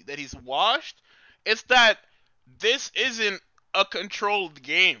he's washed. It's that this isn't a controlled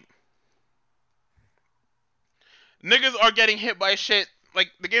game. Niggas are getting hit by shit.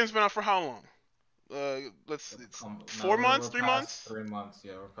 Like, the game's been out for how long? 4 months, 3 months? 3 months,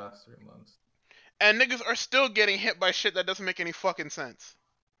 yeah, we're past 3 months. And niggas are still getting hit by shit that doesn't make any fucking sense.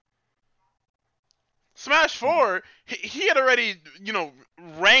 Smash 4, he had already,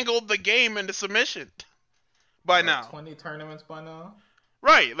 wrangled the game into submission by now. 20 tournaments by now?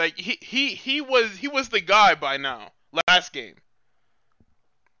 Right, like he was the guy by now. Last game.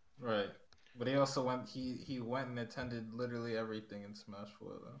 Right. But he also went and attended literally everything in Smash 4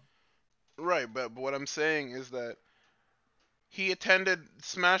 though. Right, but what I'm saying is that he attended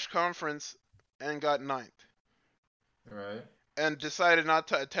Smash Conference and got 9th. Right. And decided not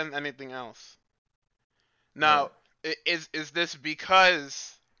to attend anything else. Now, is this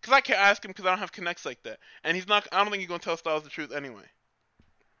because I can't ask him because I don't have connects like that. And I don't think he's going to tell Styles the truth anyway.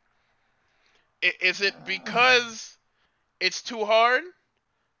 Is it because it's too hard?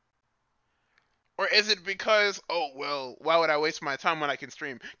 Or is it because, oh, well, why would I waste my time when I can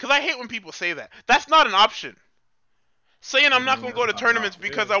stream? Because I hate when people say that. That's not an option. Saying I'm not going to go to tournaments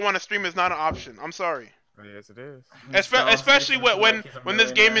because I want to stream is not an option. I'm sorry. Yes, it is. Especially when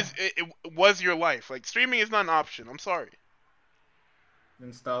this game it was your life. Like, streaming is not an option. I'm sorry.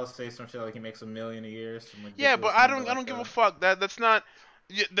 And Styles say some shit like he makes $1 million a year. Yeah, but I don't give a fuck. That's not.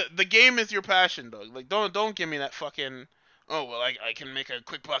 The game is your passion, dog. Like, don't give me that fucking. Oh well, I can make a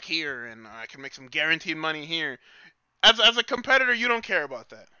quick buck here and I can make some guaranteed money here. As a competitor, you don't care about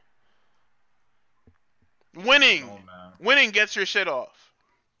that. Winning gets your shit off.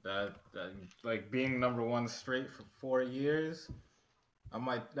 That like being number one straight for 4 years,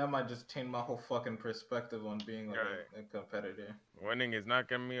 that might just change my whole fucking perspective on being like a competitor. Winning is not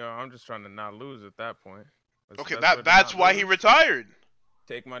getting me. I'm just trying to not lose at that point. That's why he retired.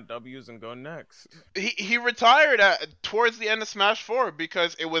 Take my W's and go next. He retired towards the end of Smash 4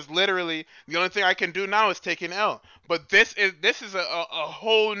 because it was literally the only thing I can do now is take an L. But this is a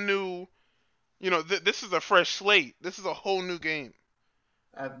whole new, this is a fresh slate. This is a whole new game.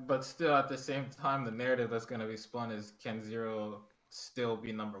 But still, at the same time, the narrative that's gonna be spun is, can Zero still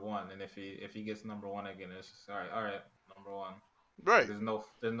be number one? And if he gets number one again, it's just all right, number one. Right. There's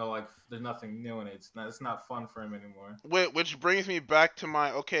nothing new in it. It's not fun for him anymore. Which brings me back to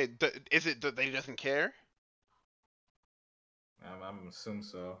my is it that he doesn't care? I'm assume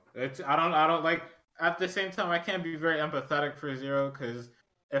so. I don't like. At the same time, I can't be very empathetic for Zero because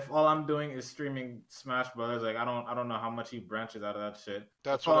if all I'm doing is streaming Smash Brothers, like I don't know how much he branches out of that shit.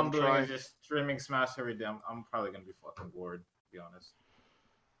 That's what what I'm doing is just streaming Smash every day. I'm probably gonna be fucking bored, to be honest.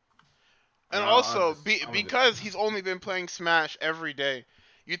 And also, because he's only been playing Smash every day,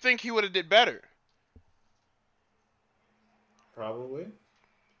 you think he would have did better? Probably.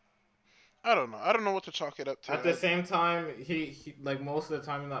 I don't know. I don't know what to chalk it up to. At the same time, he like most of the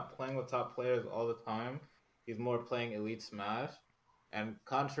time he's not playing with top players all the time. He's more playing Elite Smash. And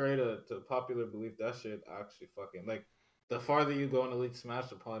contrary to popular belief, that shit actually fucking like the farther you go in Elite Smash,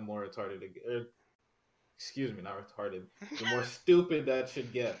 the probably more retarded. Excuse me, not retarded. The more stupid that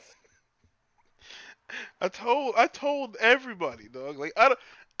shit gets. I told everybody, dog. Like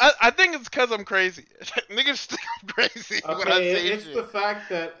I think it's because I'm crazy. Niggas think I'm crazy when I say it's shit. The fact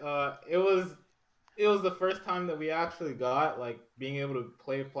that it was the first time that we actually got like being able to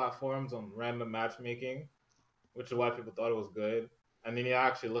play platforms on random matchmaking, which is why people thought it was good. And then you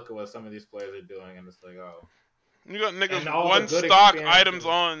actually look at what some of these players are doing, and it's like, oh, you got niggas one stock items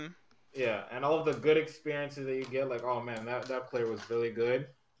on. Yeah, and all of the good experiences that you get, like, oh man, that player was really good.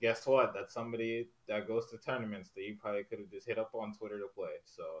 Guess what? That's somebody that goes to tournaments that you probably could have just hit up on Twitter to play.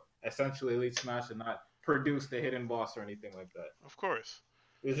 So essentially, Elite Smash did not produce the hidden boss or anything like that. Of course.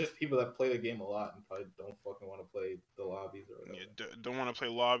 It's just people that play the game a lot and probably don't fucking want to play the lobbies or whatever. Yeah, don't want to play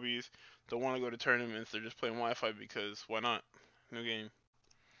lobbies. Don't want to go to tournaments. They're just playing Wi-Fi because why not? New game.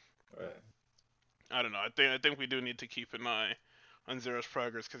 Right. I don't know. I think we do need to keep an eye on Zero's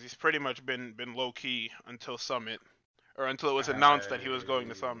progress because he's pretty much been low key until Summit, or until it was announced that he was going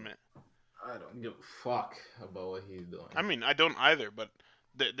to Summit. I don't give a fuck about what he's doing. I mean, I don't either, but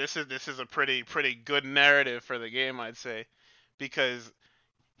this is a pretty good narrative for the game, I'd say, because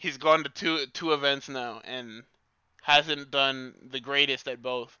he's gone to two events now and hasn't done the greatest at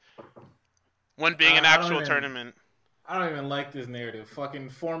both. One being an actual tournament. I don't even like this narrative. Fucking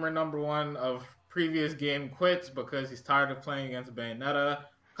former number one of previous game quits because he's tired of playing against Bayonetta.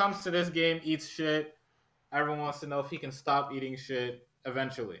 Comes to this game, eats shit. Everyone wants to know if he can stop eating shit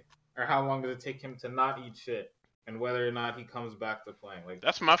eventually. Or how long does it take him to not eat shit. And whether or not he comes back to playing. Like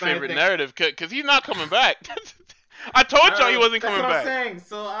that's my favorite narrative because he's not coming back. I told y'all he wasn't coming back. That's what I'm saying.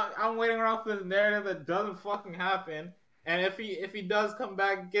 So I'm waiting around for the narrative that doesn't fucking happen. And if he does come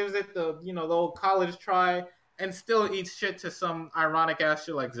back, gives it the the old college try, and still eats shit to some ironic ass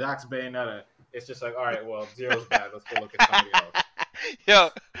shit like Zack's Bayonetta. It's just like, all right, well, Zero's bad. Let's go look at somebody else. Yo,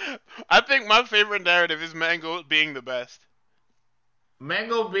 I think my favorite narrative is Mango being the best.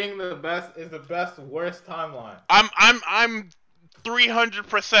 Mango being the best is the best worst timeline. I'm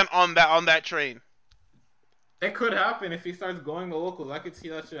 300% on that train. It could happen if he starts going to locals. I could see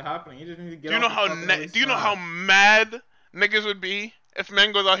that shit happening. You just need to get. Do you know how mad niggas would be if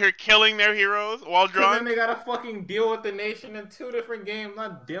Mango's out here killing their heroes while drunk? Then they gotta fucking deal with the nation in 2 different games,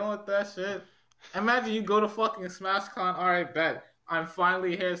 not dealing with that shit. Imagine you go to fucking SmashCon. All right, bet I'm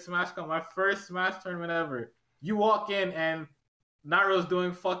finally here at SmashCon, my first Smash tournament ever. You walk in and Nairo's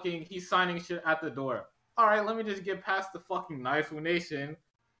doing fucking. He's signing shit at the door. All right, let me just get past the fucking Naifu Nation.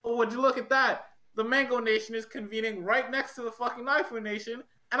 Oh, would you look at that? The Mango Nation is convening right next to the fucking Naifu Nation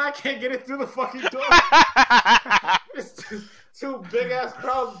and I can't get it through the fucking door. It's two big ass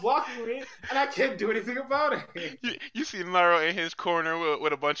crowds blocking me, and I can't do anything about it. You see Naruto in his corner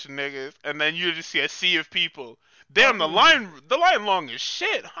with a bunch of niggas, and then you just see a sea of people. Damn, the line long as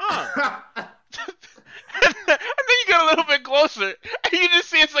shit, huh? And then you get a little bit closer, and you just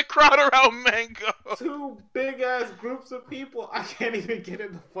see it's a crowd around Mango. Two big ass groups of people. I can't even get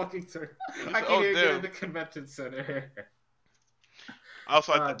in the fucking center. I can't even get in the convention center.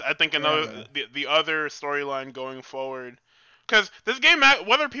 Also, I think another the other storyline going forward, because this game,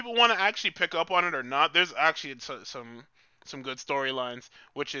 whether people want to actually pick up on it or not, there's actually some good storylines,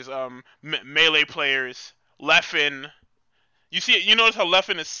 which is melee players. Leffen, you notice how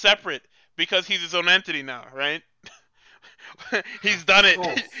Leffen is separate because he's his own entity now, right? He's done it.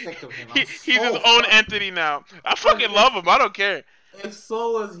 He's his own entity now. I fucking love him. I don't care. If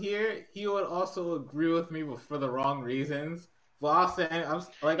Soul was here, he would also agree with me, but for the wrong reasons. Well, I'll say,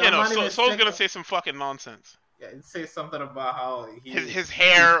 Soul's gonna say some fucking nonsense. Yeah, say something about how his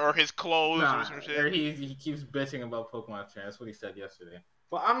hair or his clothes or some shit. Or he keeps bitching about Pokemon Train. That's what he said yesterday.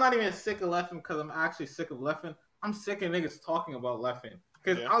 But I'm not even sick of Leffen because I'm actually sick of Leffen. I'm sick of niggas talking about Leffen.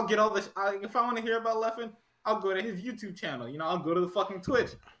 Because I'll get all this. If I want to hear about Leffen, I'll go to his YouTube channel. I'll go to the fucking Twitch.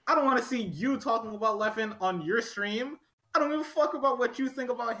 I don't want to see you talking about Leffen on your stream. I don't give a fuck about what you think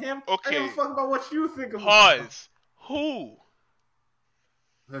about him. Okay. I don't give a fuck about what you think about him. Pause. Who?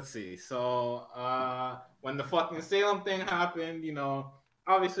 Let's see. So, when the fucking Salem thing happened,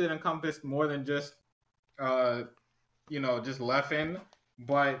 obviously it encompassed more than just, just Leffen.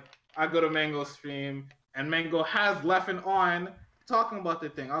 But I go to Mango's stream, and Mango has Leffen on talking about the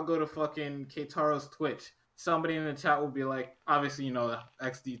thing. I'll go to fucking Keitaro's Twitch. Somebody in the chat will be like, obviously, the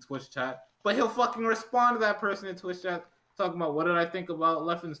XD Twitch chat. But he'll fucking respond to that person in Twitch chat talking about, what did I think about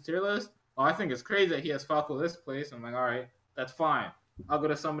Leffen's tier list? Oh, I think it's crazy that he has Falco this place. I'm like, all right, that's fine. I'll go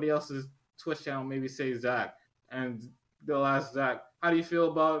to somebody else's Twitch channel, maybe say Zach, and they'll ask Zach, how do you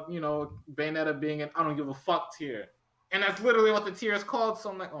feel about, Bayonetta being an I don't give a fuck tier? And that's literally what the tier is called. So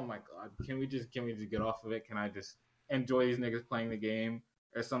I'm like, oh my god, can we just get off of it? Can I just enjoy these niggas playing the game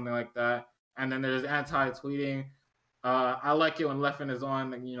or something like that? And then there's anti-tweeting. I like it when Leffen is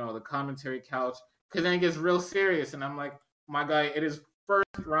on, the commentary couch, because then it gets real serious. And I'm like, my guy, it is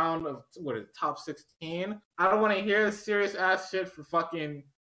first round of top 16. I don't want to hear serious ass shit for fucking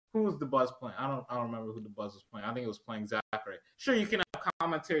who's the Buzz playing. I don't remember who the Buzz was playing. I think it was playing Zachary. Sure, you can have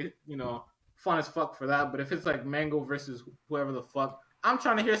commentary, fun as fuck for that. But if it's like Mango versus whoever the fuck, I'm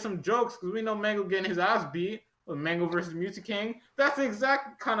trying to hear some jokes because we know Mango getting his ass beat with Mango versus Mewtwo King. That's the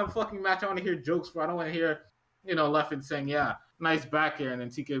exact kind of fucking match I want to hear jokes for. I don't want to hear, Leffen saying, yeah, nice back air, and then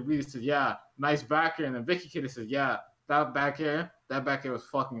TK Reed says, yeah, nice back air, and then Vicky Kitty says, yeah, that back air was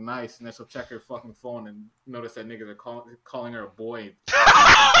fucking nice, and then she'll check her fucking phone and notice that niggas are calling her a boy.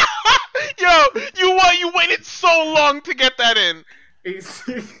 Yo, you waited so long to get that in.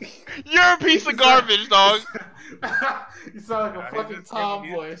 You're a piece of garbage, dog. You sound like a fucking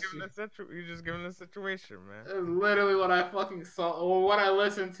tomboy. You're just giving the situation, man. It's literally what I fucking saw, or what I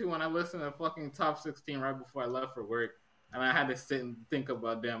listened to when I listened to fucking Top 16 right before I left for work. And I had to sit and think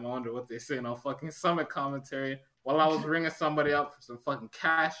about, damn, I wonder what they're saying on fucking Summit commentary while I was ringing somebody up for some fucking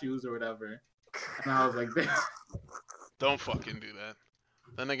cashews or whatever. And I was like, damn. Don't fucking do that.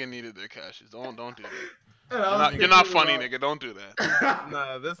 That nigga needed their cashews. Don't do that. You're not funny, nigga. Don't do that.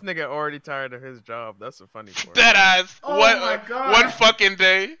 Nah, this nigga already tired of his job. That's the funny part. Dead ass. Oh my God. One fucking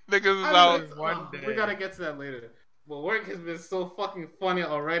day, niggas is out. One day. We gotta get to that later. But work has been so fucking funny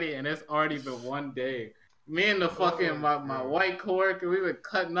already, and it's already been one day. Me and the fucking my white coworker, we've been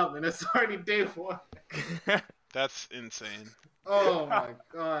cutting up, and it's already day one. That's insane. Oh my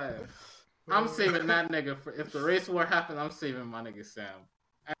God. I'm saving that nigga for if the race war happens. I'm saving my nigga Sam.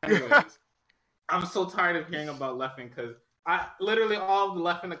 Anyways, I'm so tired of hearing about Leffen because I literally all the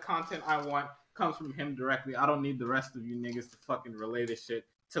Leffen the content I want comes from him directly. I don't need the rest of you niggas to fucking relay this shit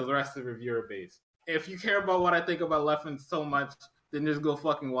to the rest of the viewer base. If you care about what I think about Leffen so much, then just go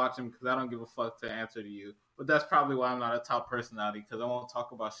fucking watch him because I don't give a fuck to answer to you. But that's probably why I'm not a top personality because I won't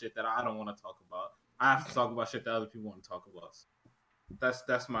talk about shit that I don't want to talk about. I have to talk about shit that other people want to talk about. So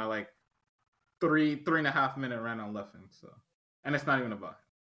that's my like 3.5 minute rant on Leffen. So, and it's not even about him.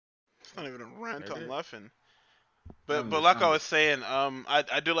 It's not even a rant on Leffen. But like I was saying,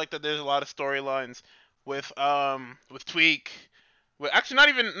 I do like that there's a lot of storylines with Tweak. Actually, not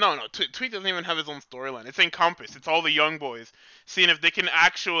even Tweak doesn't even have his own storyline. It's Encompass. It's all the young boys seeing if they can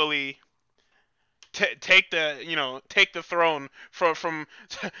actually take the throne from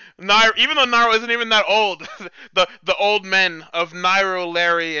Nairo. Even though Nairo isn't even that old, the old men of Nairo,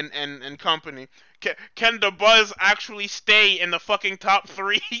 Larry, and company can the Buzz actually stay in the fucking top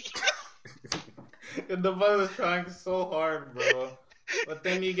 3? The Buzz is trying so hard, bro. But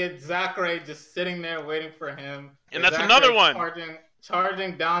then you get Zachary just sitting there waiting for him. And that's another one.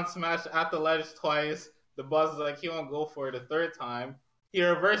 Charging down smash at the ledge twice. The Buzz is like, he won't go for it the third time. He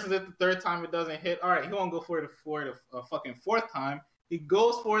reverses it the third time, it doesn't hit. Alright, he won't go for it the fucking fourth time. He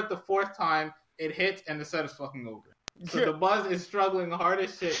goes for it the fourth time, it hits, and the set is fucking over. So the Buzz is struggling hard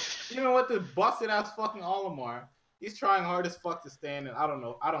as shit. Even with the busted ass fucking Olimar, he's trying hard as fuck to stay in, and I don't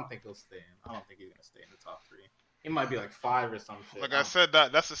know. I don't think he'll stay in. I don't think he's gonna stay in the top 3. He might be like 5 or some shit. Like I said,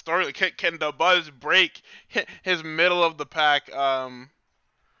 that's the story. Can the Buzz break his middle of the pack?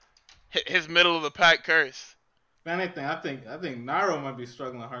 His middle of the pack curse. If anything, I think Nairo might be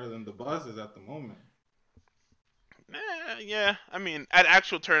struggling harder than the Buzz is at the moment. Yeah. I mean, at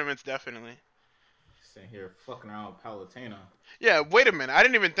actual tournaments, definitely. Sitting here fucking around with Palutena. Yeah, wait a minute. I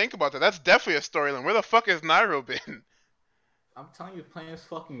didn't even think about that. That's definitely a storyline. Where the fuck has Nairo been? I'm telling you, playing this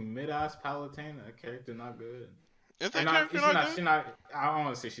fucking mid-ass Palutena, that character not good. Is that character not good? I don't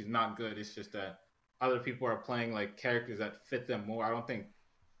want to say she's not good. It's just that other people are playing like characters that fit them more. I don't think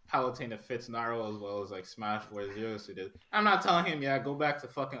Palutena fits Nairo as well as like Smash where Zero Suit is. I'm not telling him, go back to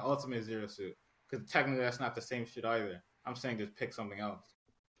fucking Ultimate Zero Suit. Because technically that's not the same shit either. I'm saying just pick something else.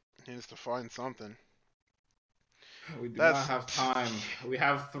 He needs to find something. We do not have time. We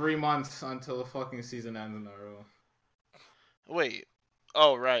have 3 months until the fucking season ends in Nairo. Wait.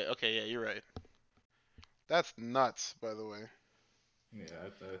 Oh, right. Okay, yeah, you're right. That's nuts, by the way.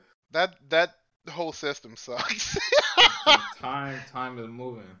 Yeah, that whole system sucks. time is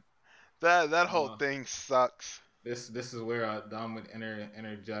moving. That whole thing sucks. This is where Dom would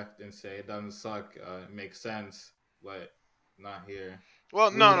interject and say it doesn't suck. It makes sense, but not here.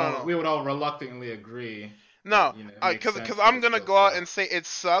 Well, no. We would all reluctantly agree. No, because I'm gonna go out and say it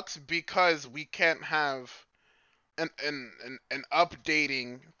sucks because we can't have an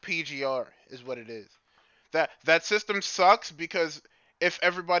updating PGR is what it is. That system sucks because if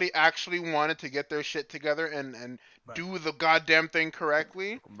everybody actually wanted to get their shit together and do the goddamn thing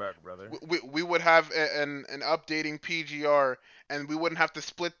correctly, Welcome back, brother. we would have an updating PGR and we wouldn't have to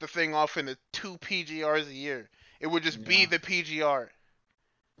split the thing off into 2 PGRs a year. It would just be the PGR.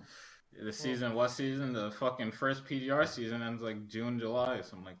 The season, what season? The fucking first PGR season ends like June, July,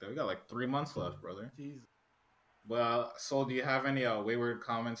 something like that. We got like 3 months left, brother. Jesus. Well, Soul, do you have any wayward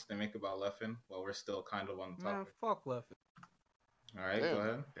comments to make about Leffen while we're still kind of on the topic? Man, fuck Leffen. All right, go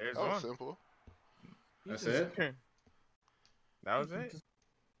ahead. There's That was one. simple. That's it? That was it.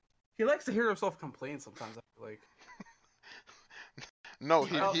 He likes to hear himself complain sometimes. I feel like. No,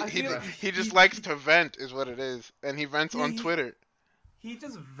 he just likes to vent, is what it is, and he vents on Twitter. He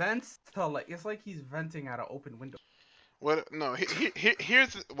just vents to like it's like he's venting at an open window. What? No,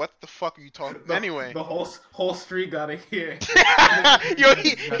 here's what the fuck are you talking? Anyway, the whole street gotta hear. Yo,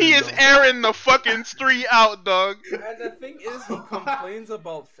 he is airing the fucking street out, dog. And the thing is, he complains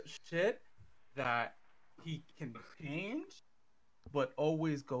about shit that he can change, but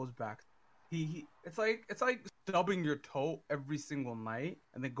always goes back. It's like stubbing your toe every single night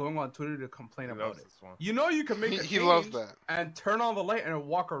and then going on Twitter to complain about it. You know you can make it. He loves that. And turn on the light and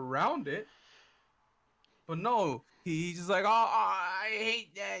walk around it. But no, he's just like, I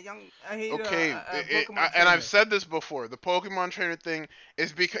hate that young. I hate. Okay, Pokemon and I've said this before. The Pokemon trainer thing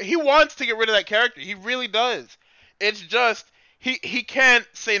is because he wants to get rid of that character. He really does. It's just he can't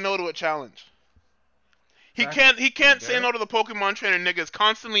say no to a challenge. He can't say no to the Pokemon trainer niggas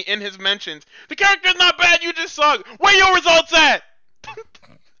constantly in his mentions. The character's not bad, you just suck. Where your results at?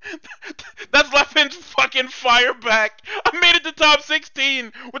 That's Leffen's fucking fire back. I made it to top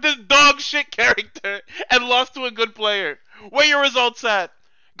 16 with this dog shit character and lost to a good player. Where your results at?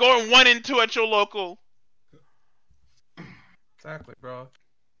 Going 1-2 at your local. Exactly, bro.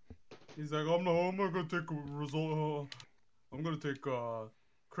 He's like, I'm not gonna take a result. I'm gonna take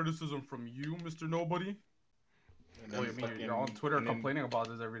criticism from you, Mr. Nobody. Well, I mean, you're on Twitter complaining about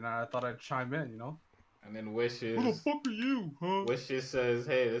this every night. I thought I'd chime in, you know? And then Wishes. Who the fuck are you, huh? Wishes says,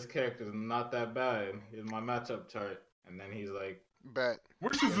 hey, this character's not that bad. Here's my matchup chart. And then he's like, Bet.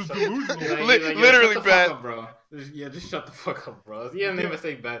 Wishes is delusional. Literally bet. Up, bro. Just shut the fuck up, bro. He didn't even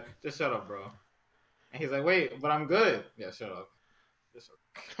say bet. Just shut up, bro. And he's like, wait, but I'm good. Yeah, shut up.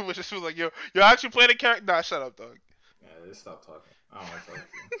 Wishes was like, yo, actually playing a character? Nah, shut up, dog. Yeah, just stop talking. I don't want to talk to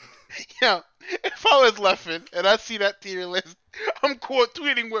you. Yeah, if I was Leffen and I see that tier list, I'm quote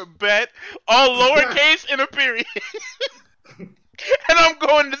tweeting with bet, all lowercase in a period. And I'm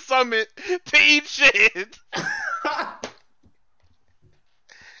going to Summit to eat shit.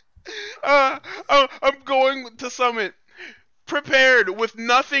 I'm going to Summit prepared with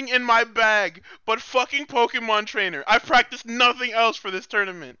nothing in my bag but fucking Pokemon Trainer. I practiced nothing else for this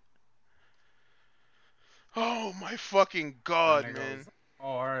tournament. Oh my fucking god, man. Goes, oh,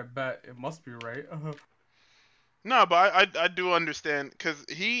 alright, bet. It must be right. No, but I do understand, because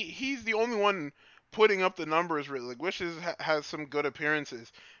he's the only one putting up the numbers really. Like, Wishes has some good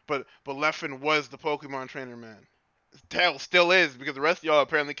appearances, but Leffen was the Pokemon Trainer, man. Tail still is, because the rest of y'all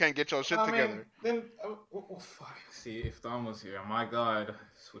apparently can't get y'all shit together. Then, fuck. See, if Dom was here, my god,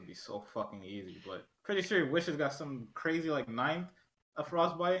 this would be so fucking easy. But pretty sure Wishes got some crazy, like, 9th of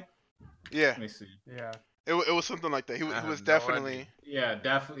Frostbite. Yeah. Let me see. Yeah. It was something like that. He was definitely... Yeah,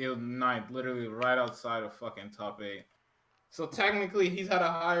 definitely 9th. Literally right outside of fucking top 8. So technically, he's had a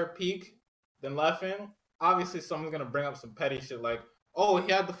higher peak than Leffen. Obviously, someone's gonna bring up some petty shit like, oh,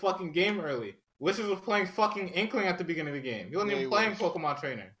 he had the fucking game early. Wishes was playing fucking Inkling at the beginning of the game. He wasn't even playing Pokemon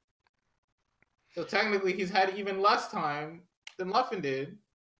Trainer. So technically, he's had even less time than Leffen did.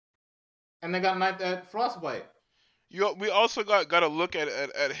 And they got 9th at Frostbite. We also got to look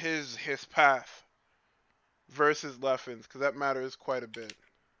at his path versus Leffen's, because that matters quite a bit.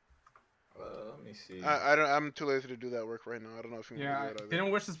 Let me see. I'm too lazy to do that work right now. I don't know if you can do that either.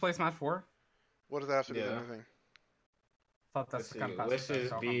 Didn't Wishes play Smash 4? What does that have to do with anything? Thought that's the kind of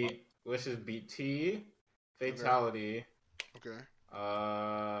Wishes beat T, Fatality. Okay.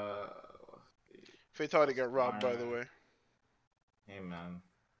 Fatality got robbed, by the way. Hey man,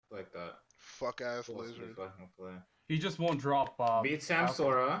 like that. Fuck ass lizard. He just won't drop. Beat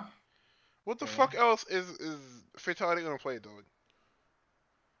Samsora. What the fuck else is Fatality gonna play, dog?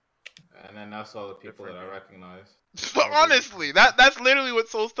 And then that's all the people that I recognize. Honestly, that's literally what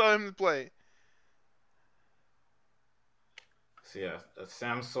Soul's telling him to play. So yeah,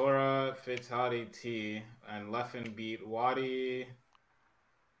 Samsora, Fatality, T, and Leffen beat Wadi.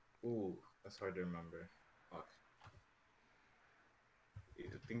 Ooh, that's hard to remember. Fuck. I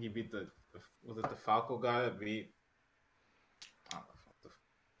think he beat was it the Falco guy that beat?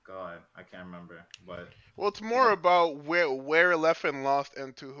 God, I can't remember. But well, it's more about where Leffen lost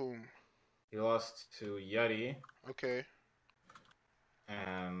and to whom. He lost to Yeti. Okay.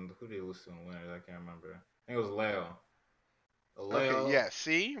 And who did he lose to in winners? I can't remember. I think it was Leo. Leo. Okay, yeah,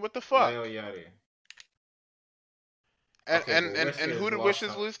 see? What the fuck? Leo Yeti. And who did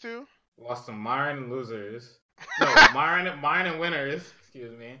Wishes lose to? Lost to Myron and Losers. No, Myron and Winners.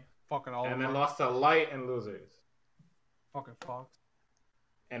 Excuse me. Fucking all. And then lost to Light and Losers. Fucking Fox.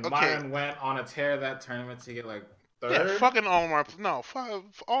 And Myron went on a tear that tournament to get like 3rd. Yeah, fucking Almar. No,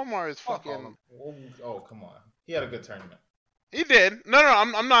 Almar is fucking. Oh, come on. He had a good tournament. He did. No,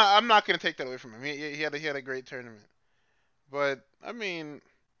 I'm not gonna take that away from him. He had a great tournament. But I mean,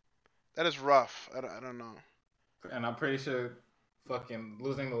 that is rough. I don't know. And I'm pretty sure fucking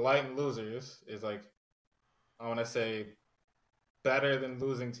losing the Light and Losers is like, I want to say, better than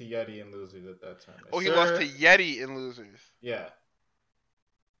losing to Yeti and Losers at that tournament. Oh, he lost to Yeti and Losers. Yeah.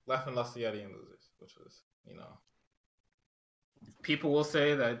 Leffen lost to Yeti and Losers, which was, people will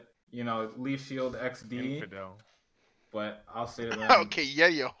say that, Leaf Shield XD. Infidel. But I'll say to them. Okay,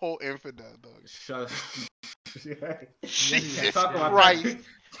 Yeti, a whole infidel, dog. Shut Jesus Christ.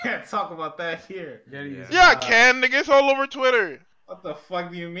 Can't talk about that here. Yeah, I can. Nigga, it's all over Twitter. What the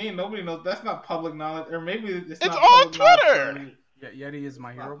fuck do you mean? Nobody knows. That's not public knowledge. Or maybe it's not on Twitter. Yeah, Yeti is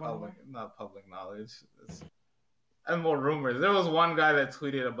my hero, by the way. Not public knowledge. And more rumors. There was one guy that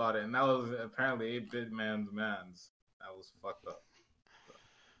tweeted about it, and that was apparently 8-Bit Man's. That was fucked up.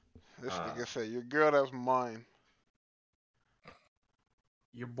 This nigga said, your girl, that's mine.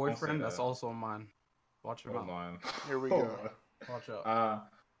 Your boyfriend, that's also mine. Watch your mouth. Here we go. Watch out.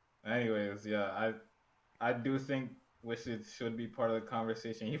 Anyways, yeah, I do think Wishes should be part of the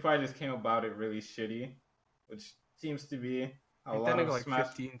conversation. He probably just came about it really shitty, which seems to be a lot of like Smash.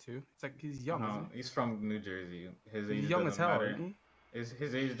 15 too. It's like he's young. No, he's from New Jersey. His age he's young as hell. Matter.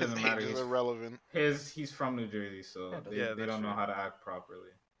 His age doesn't matter. He's irrelevant. He's from New Jersey, so they don't know how to act properly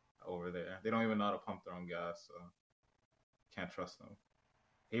over there. They don't even know how to pump their own gas, so can't trust them.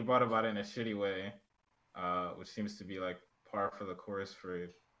 He brought about it in a shitty way, which seems to be like par for the course for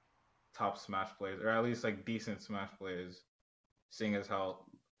top Smash players, or at least like decent Smash players. Seeing as how,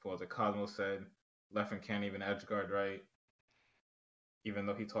 what the Cosmos said, Leffen can't even edge guard right, even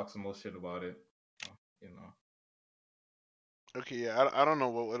though he talks the most shit about it. Okay, yeah, I don't know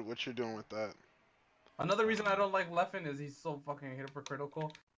what you're doing with that. Another reason I don't like Leffen is he's so fucking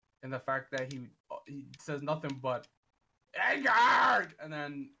hypocritical, in the fact that he says nothing but Edgard, and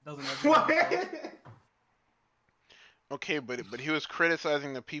then doesn't. Okay, but he was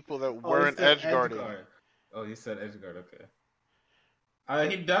criticizing the people that weren't edge guarding. Oh, he said edge guard. Okay.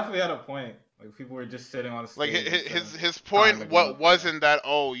 He definitely had a point. Like people were just sitting on stage. Like instead his of point trying to go up there. wasn't that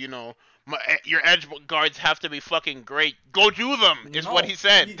your edge guards have to be fucking great. Go do them is what he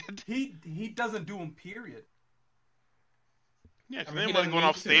said. He doesn't do them. Period. Yeah, because I mean, he anybody doesn't going need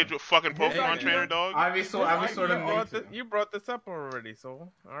off stage to. with fucking Pokemon Yeah, trainer dog. Ivy sort of You brought this up already, so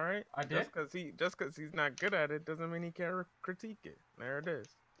all right. I did? Just because he's not good at it doesn't mean he can't critique it. There it is.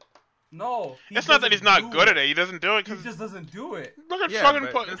 No, It's not that he's not good at it. He doesn't do it He because just doesn't do it. look at Yeah, fucking.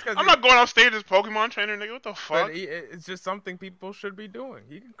 but just 'cause I'm he- not going off stage as Pokemon trainer, nigga. What the fuck? But it's just something people should be doing.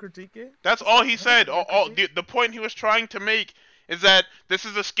 He can critique it. That's all he said. The point he was trying to make is that this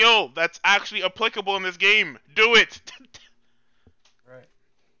is a skill that's actually applicable in this game. Do it. Right.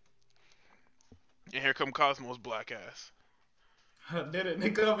 And here come Cosmo's black ass. I did it.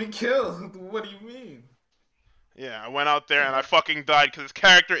 Nigga got me killed. What do you mean? Yeah, I went out there and I fucking died because his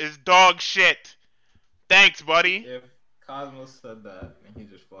character is dog shit. Thanks, buddy. If Cosmos said that, then he's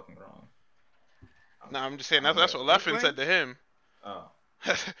just fucking wrong. Nah, I'm just saying that's what Leffen said to him. Oh.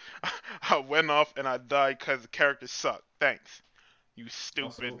 I went off and I died because the character sucked. Thanks. You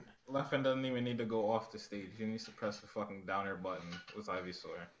stupid. Also, Leffen doesn't even need to go off the stage. He needs to press the fucking downer button with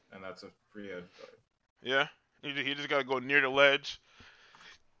Ivysaur, and that's a free edge guard. Yeah? He just gotta go near the ledge,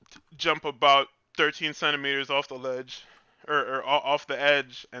 jump about 13 centimeters off the ledge, or off the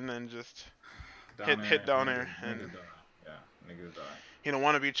edge, and then just hit down there. And Niggas die. Yeah, niggas die. he don't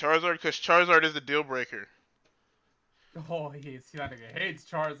want to be Charizard because Charizard is the deal breaker. Oh, that nigga hates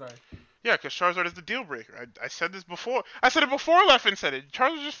Charizard. Yeah, because Charizard is the deal breaker. I said this before. I said it before Leffen said it.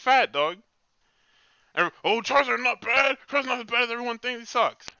 Charizard's just fat, dog. Charizard not bad. Charizard not as bad as everyone thinks. He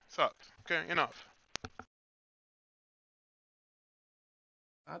sucks. Okay, enough.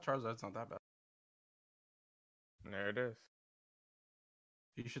 Charizard's not that bad. There it is.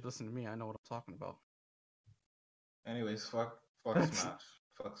 You should listen to me. I know what I'm talking about. Anyways, fuck Smash.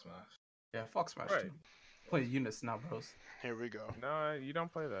 Fuck Smash. Yeah, fuck Smash. Right. Dude. Play Eunice now, bros. Here we go. No, you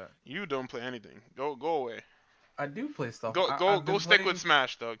don't play that. You don't play anything. Go away. I do play stuff. Go stick with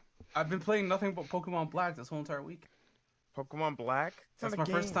Smash, dog. I've been playing nothing but Pokemon Black this whole entire week. Pokemon Black? That's my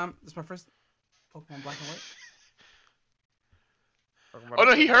first time. This is my first Pokemon Black and White. Oh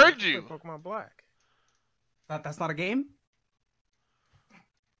no, he heard you. Pokemon Black. That's not a game?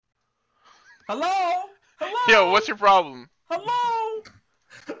 Hello? Hello? Yo, what's your problem? Hello?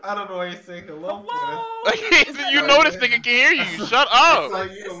 I don't know why you're saying hello. Hello? Like, you know this nigga can hear you. Shut up. It's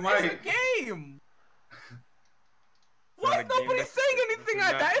like you, It's Mike. a game. not a What? game Nobody's that- saying anything this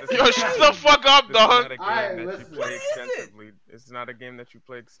is like not- that. this It's is Yo, a not- shut game. the fuck up, This is not dog. a game Alright, that you listen. play What is it? extensively. It's not a game that you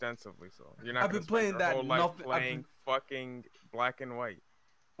play extensively, so you're not I've gonna been spend playing your that whole life nothing- I've playing fucking Black and White.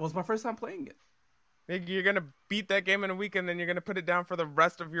 Well, it's my first time playing it. Nigga, you're gonna beat that game in a week and then you're gonna put it down for the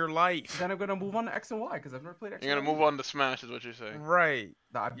rest of your life. Then I'm gonna move on to X and Y because I've never played X. You're gonna move on to Smash, is what you're saying. Right.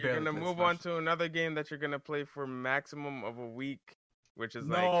 Nah, I've You're barely gonna played move Smash. on to another game that you're gonna play for maximum of a week, which is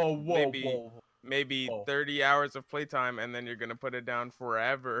No, like whoa, maybe Whoa. 30 hours of playtime, and then you're gonna put it down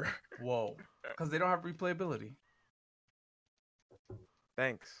forever. whoa. Because they don't have replayability.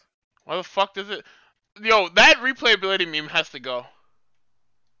 Thanks. Why the fuck does it? Yo, that replayability meme has to go.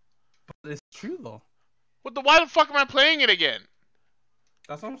 But it's true though. Why the fuck am I playing it again?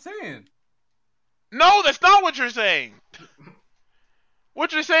 That's what I'm saying. No, that's not what you're saying.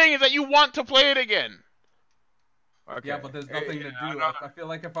 What you're saying is that you want to play it again. Okay. Yeah, but there's nothing to do. I I feel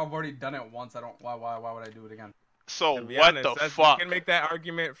like if I've already done it once, I don't. Why would I do it again? So To be what honest, the that's- fuck? You can make that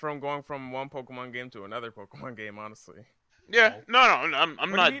argument from going from one Pokemon game to another Pokemon game, honestly. Yeah, no, I'm do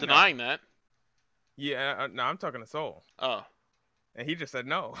you not mean denying that. Yeah, no, I'm talking to Soul, Oh, and he just said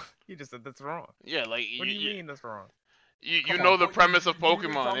no. He just said that's wrong. yeah, like What do you mean that's wrong? You Come know on, the Poke- premise of you mean to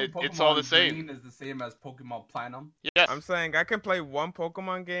tell Pokemon. me It's all the Pokemon same. Green is the same as Pokemon Platinum. Yes. I'm saying I can play one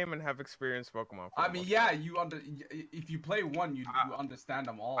Pokemon game and have experienced Pokemon. for I the mean, most yeah, part. if you play one, you understand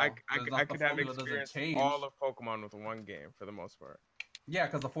them all. I There's not- could the have formula doesn't experienced change. all of Pokemon with one game for the most part. Yeah,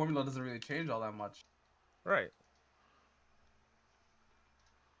 because the formula doesn't really change all that much. Right.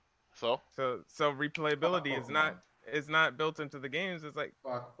 So So replayability is not built into the games. It's like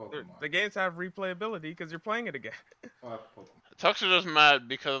Fuck Pokemon. the games have replayability because you're playing it again. Fuck Pokemon. Tux's just mad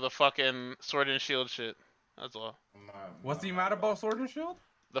because of the fucking Sword and Shield shit. That's all. I'm not- What's I'm he not mad about Sword and Shield?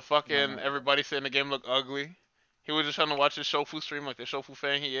 The fucking No. everybody saying the game looked ugly. He was just trying to watch his Shofu stream like the Shofu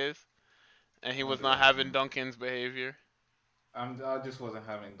fan he is, and he was not having Duncan's behavior. I just wasn't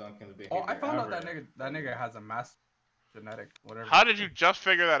having Duncan's behavior. Oh, I found out ever. that nigga has a mass genetic whatever. How did you just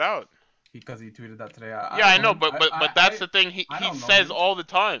figure that out? Because he tweeted that today. Yeah, I know, but that's the thing he I don't know. says all the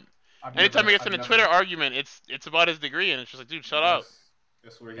time. I've Anytime never- he gets in a I've Twitter never- argument, it's about his degree, and it's just like, dude, shut up.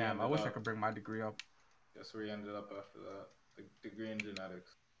 Guess where he Damn, I ended wish up. I could bring my degree up. Guess where he ended up after that. The degree in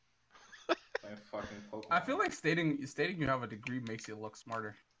genetics. Playing fucking Pokemon. I feel like stating you have a degree makes you look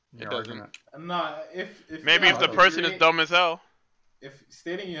smarter. It doesn't. No, if maybe if the person is dumb as hell. If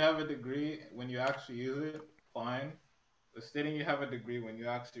stating you have a degree when you actually use it, fine. But stating you have a degree when you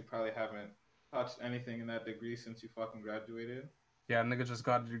actually probably haven't touched anything in that degree since you fucking graduated. Yeah, nigga just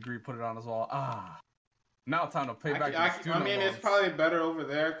got a degree, put it on his wall. Now time to pay back. I mean, it's probably better over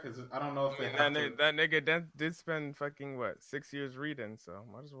there because I don't know if they have to. That nigga did spend fucking what 6 years reading, so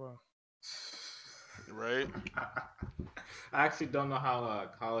might as well. Right. I actually don't know how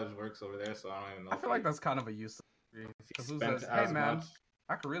college works over there, so I don't even know. I feel like that's kind of a useless degree. Because who says, hey man,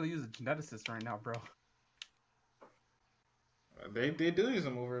 I could really use a geneticist right now, bro. They do use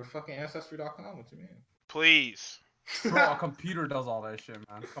them over fucking Ancestry.com. What you mean? Please. Bro, a computer does all that shit,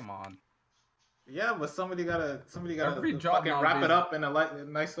 man. Come on. Yeah, but somebody gotta Every job fucking wrap it up in a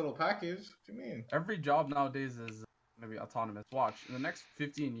nice little package. What you mean? Every job nowadays is gonna be autonomous. Watch, in the next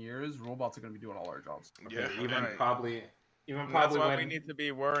 15 years, robots are gonna be doing all our jobs. Yeah, even probably. That's why we need to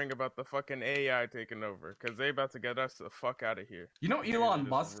be worrying about the fucking AI taking over, because they about to get us the fuck out of here. You know, Elon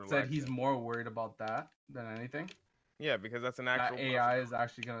Musk said he's more worried about that than anything. Yeah, because that's an actual. That AI is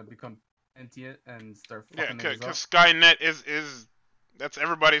actually gonna become sentient and start fucking because Skynet is that's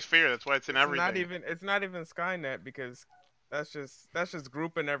everybody's fear. That's why it's in everything. It's not even Skynet, because that's just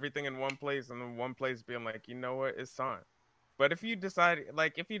grouping everything in one place, and then one place being like, you know what, it's time. But if you decide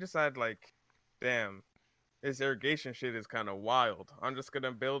like, damn, this irrigation shit is kind of wild, I'm just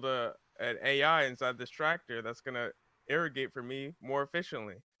gonna build an AI inside this tractor that's gonna irrigate for me more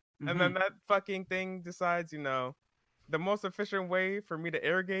efficiently. Mm-hmm. And then that fucking thing decides, you know, the most efficient way for me to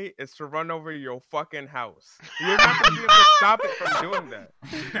irrigate is to run over your fucking house. You're not gonna be able to stop it from doing that.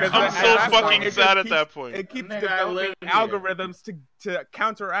 I'm so fucking sad at that point. It keeps developing algorithms to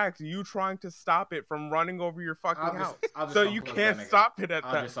counteract you trying to stop it from running over your fucking house. So you can't stop it at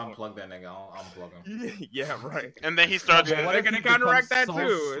that. I'll just unplug that nigga. I'll unplug him. Yeah, right. And then he starts. They're gonna counteract that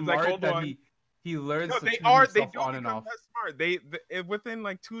too. It's like, hold on. He learns to they turn on and off. That smart. They within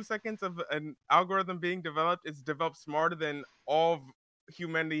like 2 seconds of an algorithm being developed, it's developed smarter than all of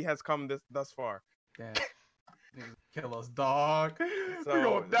humanity has come thus far. Damn. Kill us, dog. So, we're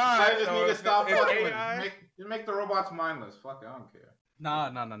gonna die. I just need to stop fucking make the robots mindless. Fuck it, I don't care.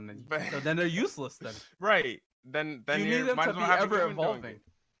 Nah. So then they're useless then. Right. Then you need them to be ever evolving.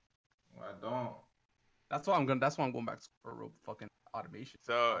 Well, I don't. That's why I'm going back to fucking automation.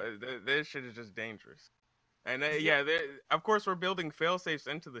 So this shit is just dangerous. And of course we're building fail-safes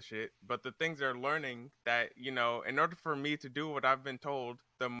into the shit, but the things they're learning that, you know, in order for me to do what I've been told,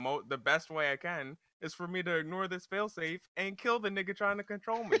 the best way I can is for me to ignore this fail-safe and kill the nigga trying to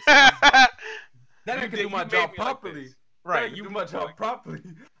control me. Then I can do my job properly. Right, you do my job properly.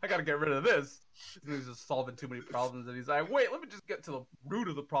 I gotta get rid of this. He's just solving too many problems, and he's like, wait, let me just get to the root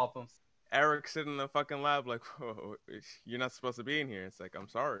of the problems. Eric sitting in the fucking lab like, whoa, you're not supposed to be in here. It's like, I'm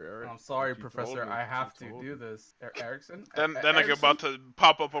sorry, Eric. I'm sorry, Professor. I have to do this. Erickson? Then I get about to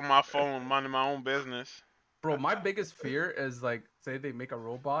pop up on my phone, minding my own business. Bro, my biggest fear is, like, say they make a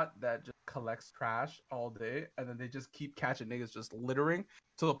robot that just collects trash all day, and then they just keep catching niggas just littering,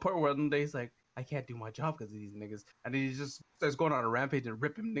 to the point where one day he's like, I can't do my job because of these niggas. And then he just starts going on a rampage and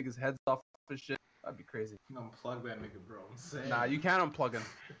ripping niggas' heads off and shit. That'd be crazy. Unplug that nigga, bro. Nah, you can't unplug him.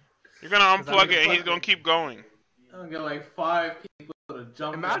 You're gonna unplug it and he's gonna keep going. I'm gonna get like 5 people to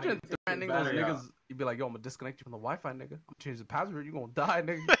jump. Imagine threatening those niggas. You'd be like, yo, I'm gonna disconnect you from the Wi-Fi, nigga. I'm gonna change the password. You're gonna die,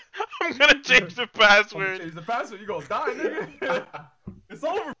 nigga. I'm gonna change the password. Change the password. You're gonna die, nigga. It's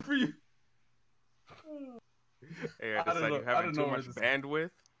over for you. Hey, I decided you're having too much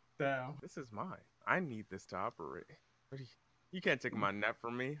bandwidth. Damn. This is mine. I need this to operate. You can't take my net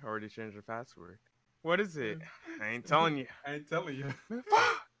from me. I already changed the password. What is it? I ain't telling you. I ain't telling you.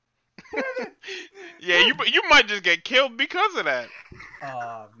 Yeah, you might just get killed because of that.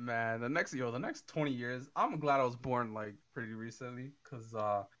 Oh man, the next 20 years. I'm glad I was born like pretty recently, cause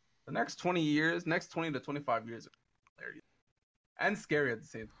the next 20 to 25 years are hilarious and scary at the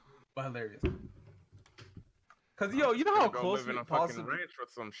same time, but hilarious. Cause you know how close we possibly ranch with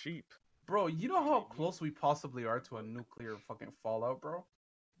some sheep. Bro, you know how close we possibly are to a nuclear fucking fallout, bro.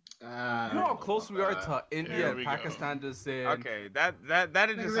 You know how close we are to India and Pakistan just saying. Okay, that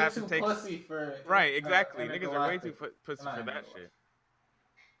just have to take. Right, exactly. Niggas are way too pussy for that shit.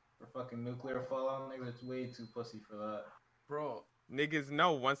 For fucking nuclear fallout, niggas way too pussy for that. Bro, niggas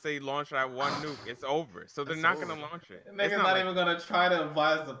know once they launch that one nuke, it's over. So they're not gonna launch it. Niggas not even gonna try to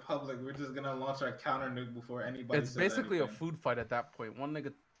advise the public. We're just gonna launch our counter nuke before anybody. It's basically a food fight at that point. One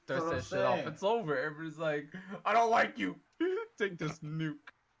nigga starts that shit off. It's over. Everybody's like, I don't like you. Take this nuke.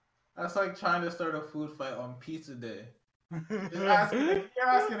 That's like trying to start a food fight on pizza day. You're asking to get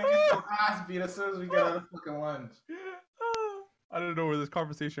your ass beat as soon as we get out of fucking lunch. I don't know where this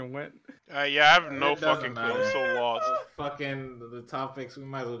conversation went. Yeah, I have no fucking clue. I'm so lost. Fucking the topics, we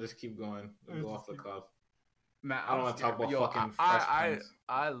might as well just keep going. We'll go off the cuff. Man, I don't want to talk about fucking fresh prints.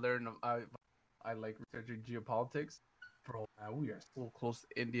 I learned I like researching geopolitics. Bro, man, we are so close to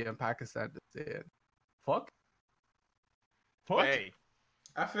India and Pakistan to say it. Fuck. Hey.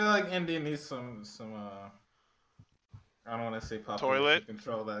 I feel like India needs some I don't want to say population Toilet?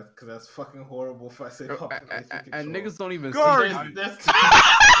 control that because that's fucking horrible if I say population control. And niggas don't even Guard!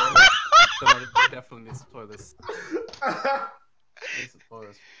 definitely need some toilets. Need some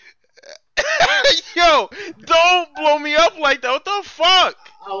toilets. Yo, don't blow me up like that. What the fuck?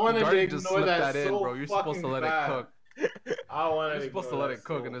 I wanted to Guardy just ignore slipped that that in, so bro. You're supposed to let it cook. I wanted You're supposed to let it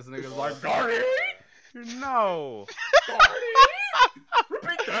cook, and this nigga's like, Guardy! No.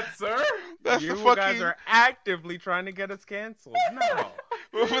 Repeat that, sir. That's You the fucking. guys are actively trying to get us canceled. No.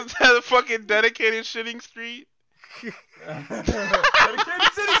 What was that? The fucking dedicated shitting street?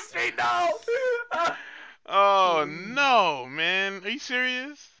 Dedicated City Street now. Oh no, man. Are you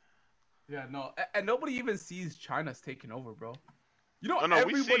serious? Yeah, no, and nobody even sees China's taking over, bro. You know, Oh, no,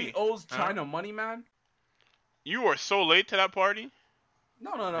 we everybody see. owes China money, man. You are so late to that party.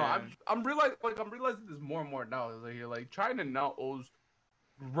 No. Man. I'm realizing this more and more now. Like China now owes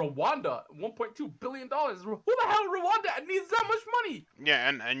Rwanda $1.2 billion. Who the hell Rwanda needs that much money? Yeah,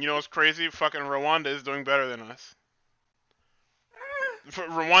 and you know what's crazy? Fucking Rwanda is doing better than us.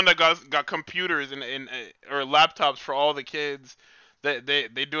 Rwanda got computers and or laptops for all the kids. They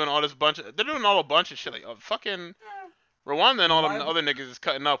doing all this bunch. They're doing all a bunch of shit. Like fucking Rwanda and all them other niggas is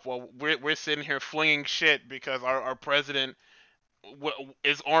cutting up while we're sitting here flinging shit because our president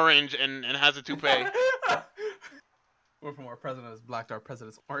is orange and has a toupee. We're from our president is black to our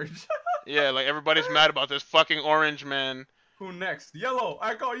president's orange. Yeah, like everybody's mad about this fucking orange man. Who next? Yellow.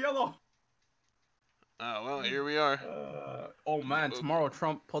 I call yellow. Oh well, here we are. Oh man, tomorrow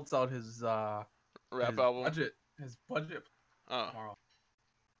Trump puts out his Rap his album. budget. His budget Oh. tomorrow.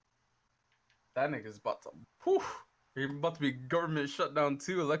 That nigga's about to. Whew, he's about to be government shutdown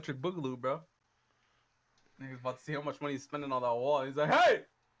too. Electric Boogaloo, bro. Nigga's about to see how much money he's spending on that wall. He's like, hey,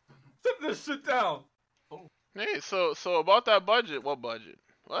 sit this shit down. Hey, so about that budget. What budget?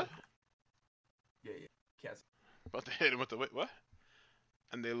 What? Yeah. Yes. About to hit him with the what?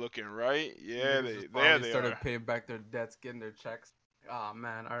 And they looking right. Yeah, Niggas just they finally started are. paying back their debts, getting their checks. Ah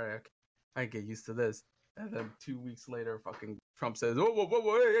man, all right, okay. I get used to this. And then 2 weeks later, fucking Trump says,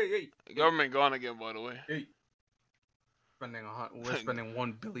 whoa, hey. Government gone again, by the way. Hey. We're spending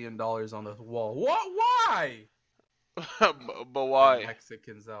 $1 billion on this wall. What? Why? but why?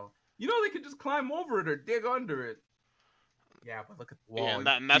 Mexicans out. You know they could just climb over it or dig under it. Yeah, but look at the wall.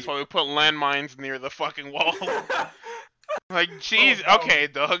 Yeah, and that's why we put landmines near the fucking wall. Like, jeez, Oh, no. okay,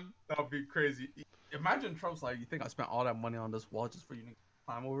 Doug. That would be crazy. Imagine Trump's like, you think I spent all that money on this wall just for you to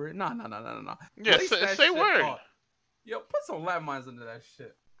climb over it? No. Yeah, Place say that shit word. up. Yo, put some landmines into that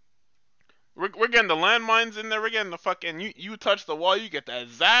shit. We're getting the landmines in there. We're getting the fucking you touch the wall, you get that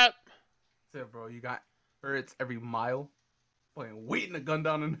zap. That's it, bro. You got turrets every mile. Fucking waiting to gun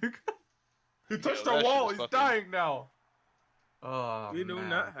down a nigga. He touched that the shit wall. is He's fucking- dying now. Oh, We do man.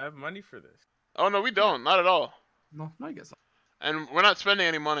 not have money for this. Oh no, we don't, not at all. No, I guess not. And we're not spending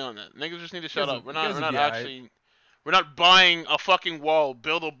any money on that. Niggas just need to shut Guys up. We're will- guys not will be alright. actually. We're not buying a fucking wall.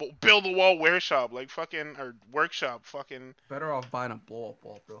 Build a wall wear shop like fucking or workshop fucking. Better off buying a blow up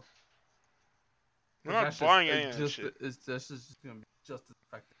wall, bro. We're not buying any of that just, shit. It's just gonna be just as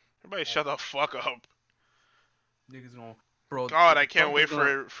effective. Everybody shut the fuck up. Niggas gonna, bro. God, I can't Trump wait is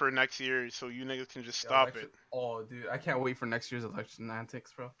gonna- for next year so you niggas can just Yeah, stop election- it. Oh, dude, I can't wait for next year's election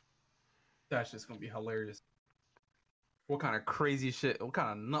antics, bro. That's just gonna be hilarious. What kind of crazy shit? What kind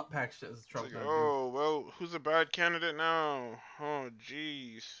of nutpack shit is It's Trump like, gonna do? oh well, who's a bad candidate now? Oh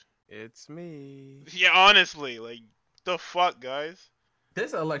jeez. It's me. Yeah, honestly, like the fuck, guys.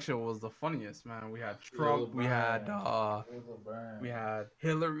 This election was the funniest, man. We had Trump, we had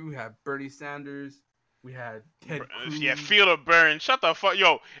Hillary, we had Bernie Sanders, we had Ted Cruz. Yeah, feel the burn. Shut the fuck,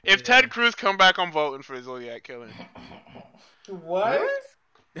 yo. If Yeah. Ted Cruz come back, I'm voting for Zodiac Killer. What?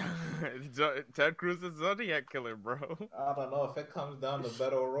 Ted Cruz is Zodiac Killer, bro. I don't know if it comes down to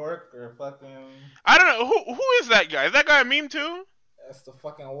Beto O'Rourke or fucking. I don't know who is that guy. Is that guy a meme too? That's the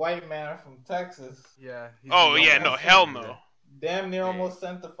fucking white man from Texas. Yeah. he's Oh the yeah, young no, one. hell no. Damn near almost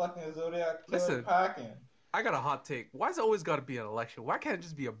sent the fucking Zodiac Killer Listen. packing. I got a hot take. Why's it always gotta be an election? Why can't it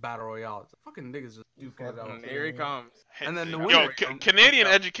just be a battle royale? Fucking niggas just do it out. And here he comes. And then the Yo, winner- Canadian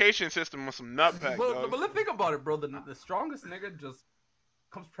education system was some nutpack, But dog. let's think about it, bro. The strongest nigga just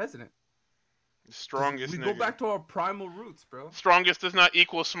becomes president. Strongest. We nigga. go back to our primal roots, bro. Strongest does not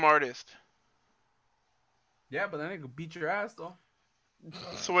equal smartest. Yeah, but then it could beat your ass though.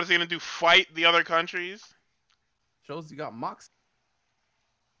 So what is he gonna do? Fight the other countries? Shows you got mox.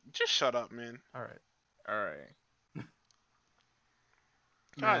 Just shut up, man. All right.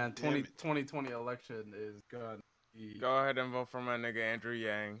 God Man, damn 2020 election is gonna be... Go ahead and vote for my nigga Andrew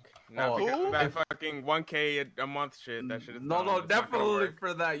Yang. Oh, who? That fucking 1K a month shit. That shit is No, dumb. It's not gonna definitely work.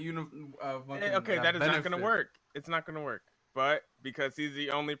 for that Okay, that is not gonna benefit. work. It's not gonna work. But because he's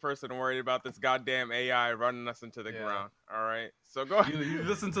the only person worried about this goddamn AI running us into the ground. All right, so go ahead. You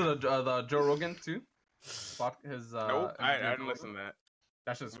listen to the Joe Rogan too? His Nope, I didn't listen to that.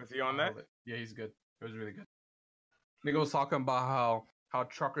 That's just Was he on that? Yeah, he's good. It was really good. Nigga was talking about how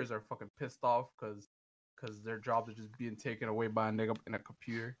truckers are fucking pissed off because their jobs are just being taken away by a nigga in a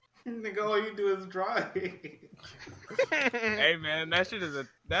computer. Nigga, all you do is drive. Hey man, that shit is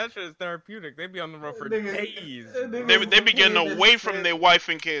therapeutic. They be on the road for days. They be getting away from their wife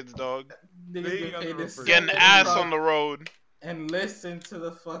and kids, dog. Getting ass on the road. And listen to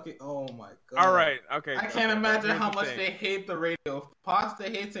the fucking... Oh my god. Alright, okay. I can't imagine how much they hate the radio. If Pasta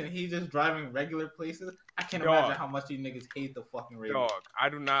hates it and he's just driving regular places, I can't imagine how much you niggas hate the fucking radio. Dog, I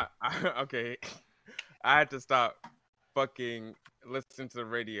do not... Okay. I had to stop fucking listening to the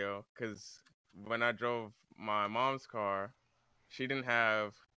radio because when I drove my mom's car, she doesn't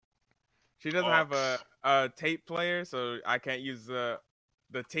have a tape player, so I can't use the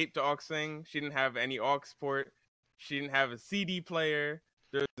tape to aux thing. She didn't have any aux port. She didn't have a CD player.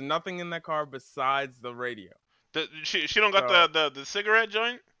 There's nothing in that car besides the radio. She don't got the cigarette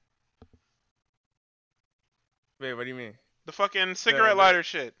joint? Wait, what do you mean? The fucking cigarette lighter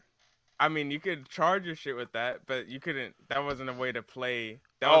shit. I mean, you could charge your shit with that, but you couldn't. That wasn't a way to play.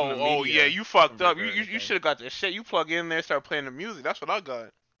 Yeah, you fucked up. You should have got the shit. You plug in there, start playing the music. That's what I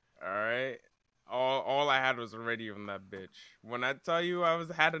got. All right. All I had was a radio from that bitch. When I tell you I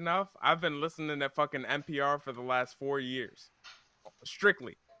had enough, I've been listening to fucking NPR for the last 4 years.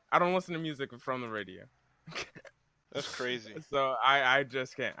 Strictly. I don't listen to music from the radio. That's crazy. So I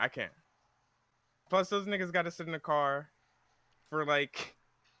just can't. I can't. Plus those niggas got to sit in the car for like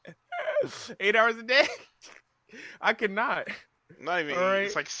 8 hours a day. I could not. Not even 8. Right?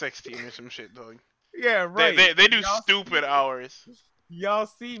 It's like 16 or some shit, dog. Yeah, right. They do stupid hours. Y'all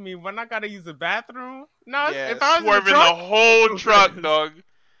see me when I gotta use the bathroom? No, yeah, if I was swerving the whole truck, dog.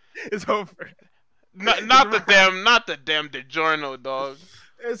 It's over. Not the damn DiGiorno, dog.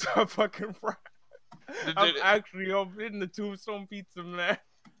 It's a fucking right. I'm actually in the Tombstone Pizza, man.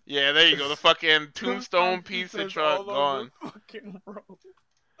 Yeah, there you go. The fucking Tombstone Pizza truck gone. Fucking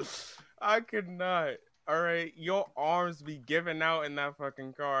road. I could not. Alright, your arms be giving out in that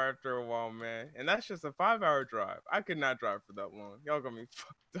fucking car after a while, man. And that's just a 5-hour drive. I could not drive for that long. Y'all gonna be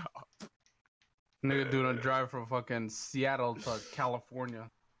fucked up. Nigga doing a drive from fucking Seattle to California.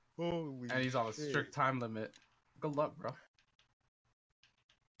 Holy and he's on a shit. strict time limit. Good luck, bro.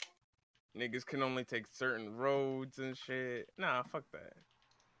 Niggas can only take certain roads and shit. Nah, fuck that.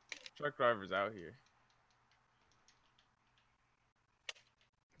 Truck drivers out here.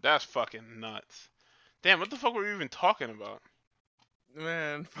 That's fucking nuts. Damn, what the fuck were we even talking about?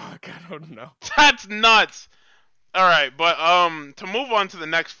 Man, fuck, I don't know. That's nuts! Alright, but, to move on to the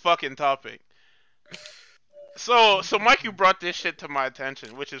next fucking topic. So Mike, you brought this shit to my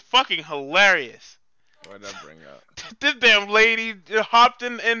attention, which is fucking hilarious. What'd I bring up? This damn lady hopped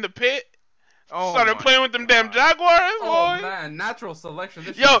in the pit, started playing with them damn Jaguars, boy. Oh, man, natural selection.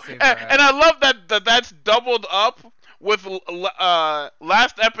 This Yo, and I love that's doubled up with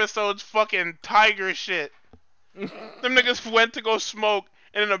last episode's fucking tiger shit. Them niggas went to go smoke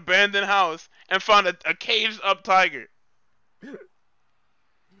in an abandoned house and found a caged up tiger.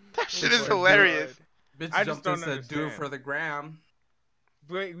 That shit is hilarious. Bitch I jumped just don't and said, understand. do it for the gram.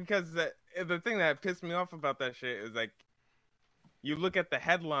 But because the thing that pissed me off about that shit is like, you look at the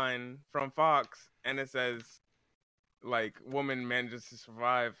headline from Fox and it says, like, woman manages to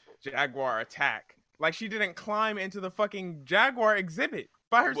survive Jaguar attack. Like, she didn't climb into the fucking Jaguar exhibit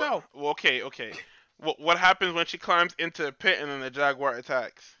by herself. Well, okay. What happens when she climbs into a pit and then the Jaguar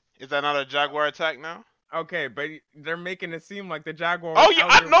attacks? Is that not a Jaguar attack now? Okay, but they're making it seem like the Jaguar. Oh yeah,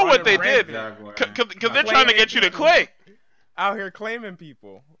 I know what they did. Because they're trying to get you to click. Out here claiming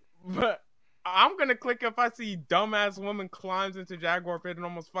people. But I'm gonna click if I see dumbass woman climbs into Jaguar pit and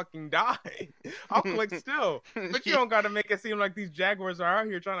almost fucking die. I'll click still. But you don't gotta make it seem like these Jaguars are out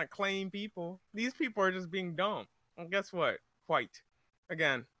here trying to claim people. These people are just being dumb. And guess what? White.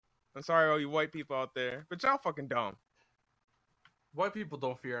 Again, I'm sorry all you white people out there, but y'all fucking dumb. White people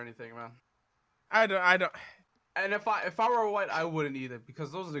don't fear anything, man. I don't. And if I were white, I wouldn't either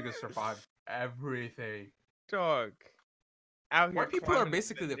because those niggas survived everything. Dog. Out here White people are climbing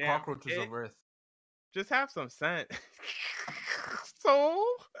basically the damn cockroaches pit. of Earth. Just have some sense. So?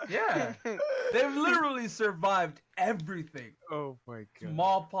 Yeah, they've literally survived everything. Oh my god.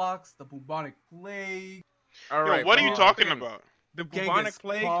 Smallpox, the bubonic plague. All Yo, right. what are you well, talking thing, about? The Genghis bubonic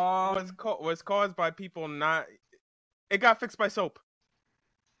plague Khan. was caused by people not. It got fixed by soap.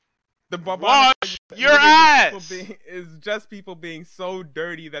 The bubonic Wash plague your literally ass! is just people being so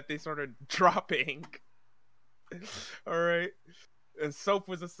dirty that they started dropping. All right, and soap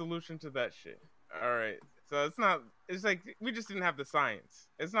was a solution to that shit. All right, so it's not. It's like we just didn't have the science.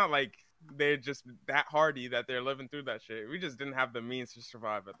 It's not like they're just that hardy that they're living through that shit. We just didn't have the means to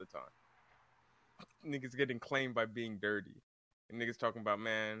survive at the time. Niggas getting claimed by being dirty. And niggas talking about,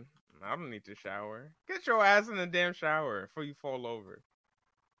 man, I don't need to shower. Get your ass in the damn shower before you fall over.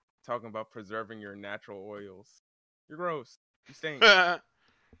 Talking about preserving your natural oils. You're gross. You stink.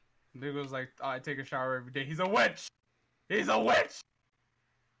 Nigga was like, I take a shower every day. He's a witch. He's a witch.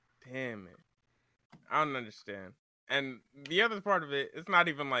 Damn it. I don't understand. And the other part of it, it's not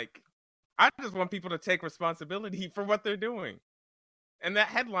even like, I just want people to take responsibility for what they're doing. And that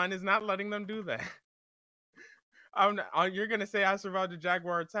headline is not letting them do that. You're going to say I survived a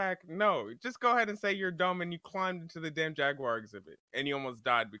Jaguar attack? No, just go ahead and say you're dumb and you climbed into the damn Jaguar exhibit and you almost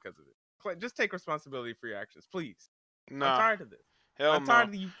died because of it. Just take responsibility for your actions, please. Nah. I'm tired of this. Hell I'm no. tired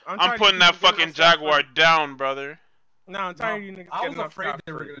of you. I'm putting that fucking Jaguar down, brother. No, I'm tired of you niggas I was getting off afraid they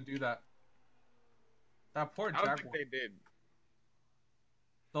scot-free. were gonna do that. That poor I don't Jaguar. think they did.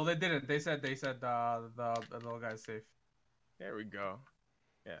 No, they didn't. They said the little guy's safe. There we go.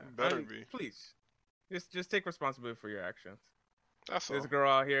 Yeah. Better be. Please. Just take responsibility for your actions. That's all. This girl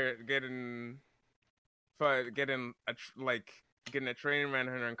out here getting a training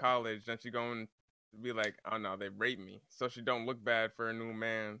manager in college, then she going to be like, oh no, they raped me, so she don't look bad for a new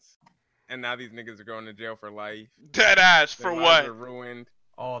man's. And now these niggas are going to jail for life. Dead ass Their for lives what? are ruined.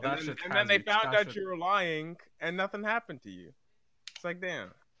 Oh, that And shit. then they found out you were lying, and nothing happened to you. It's like, damn,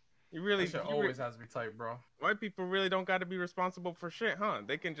 you really. That shit always has to be tight, bro. White people really don't got to be responsible for shit, huh?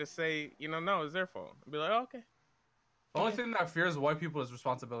 They can just say, no, it's their fault. Be like, oh, okay. The only thing that fears white people is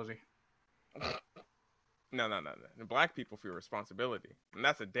responsibility. No. The black people fear responsibility, and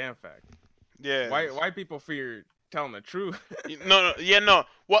that's a damn fact. Yeah. White people fear telling the truth. No.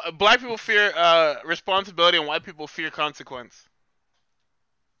 What black people fear responsibility, and white people fear consequence.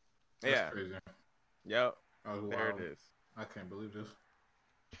 That's Yeah. crazy. Yep. Oh, There wow. it is. I can't believe this.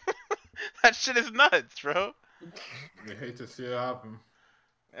 That shit is nuts, bro. You hate to see it happen.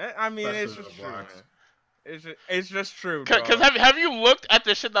 I mean, it's Especially just the true. blacks. Man. It's just true. Cause have you looked at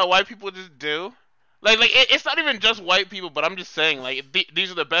the shit that white people just do? It's not even just white people, but I'm just saying,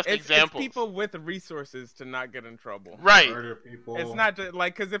 these are the best examples. It's people with resources to not get in trouble. Right. Murder people. It's not just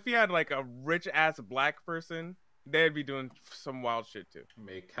because if you had like a rich ass black person, they'd be doing some wild shit too.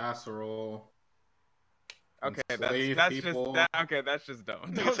 Make casserole. Okay, enslave that's people. that's just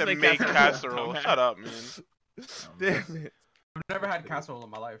dumb. They Don't said say make casserole. dumbass. Shut up, man. Damn it. I've never had casserole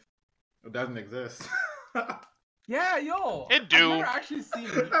in my life. It doesn't exist. Yeah, yo. It do. I've never actually seen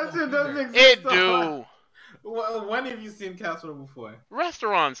That shit doesn't exist. It do. When have you seen casserole before?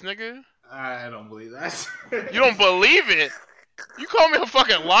 Restaurants, nigga. I don't believe that. You don't believe it? You call me a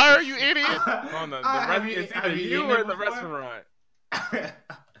fucking liar, you idiot? Oh no, it's either you eaten or it the before? restaurant.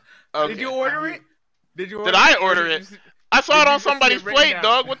 Okay. Did you order it? Did I order it? I saw Did it you on just see somebody's it written plate, down?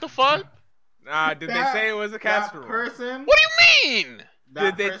 dog. What the fuck? Nah, did they say it was a casserole? That person. What do you mean?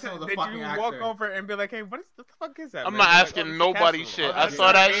 That Did person was a did fucking you actor. walk over and be like, hey, what the fuck is that? I'm man? not They're like, asking "Oh, it's a nobody casserole." shit. Oh, I that's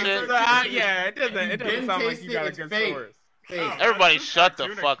saw that fake. shit. Yeah, it doesn't You didn't sound like taste you it, got a it's good fake. source. Hey, Everybody shut the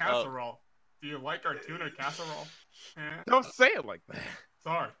fuck up. casserole. Do you like our tuna casserole? Don't say it like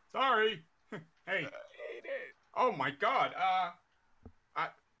that. Sorry. Hey. Oh my god.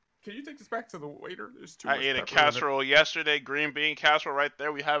 Can you take this back to the waiter? There's too I much ate a pepper in it. casserole yesterday, green bean casserole right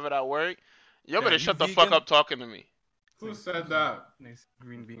there. We have it at work. Y'all better you shut the vegan? fuck up talking to me. who said that? Nice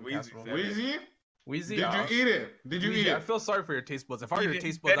green bean Wheezy casserole. said Wheezy? Wheezy. Did you eat it? Did you eat I it? feel sorry for your taste buds. If I were He your did-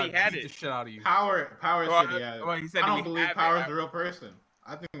 taste buds, said he I'd had beat it. Oh, the shit out of you. Power Well, said he had it. well, he said I don't he believe had it. Power's the real person.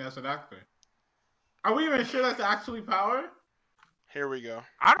 I think that's an actor. Are we even sure that's actually Power? Here we go.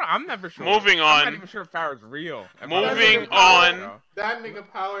 I'm never sure. Moving I'm on. not even sure if Power's real. Moving on. Bro. That nigga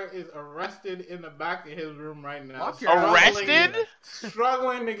Power is arrested in the back of his room right now. Lock your Arrested?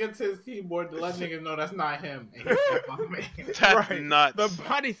 Struggling to get to his keyboard to let niggas know that's not him. And he's still fucking That's Right. nuts. The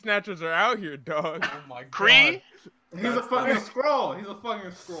body snatchers are out here, dog. Oh my god. Cree? He's a fucking scroll. He's a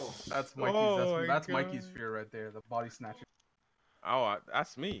fucking scroll. That's Mikey's. Oh my That's Mikey's God. fear right there. The body snatcher. Oh,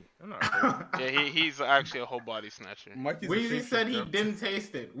 that's me. I'm not crazy. Yeah, he's actually a whole body snatcher. Weezy said he didn't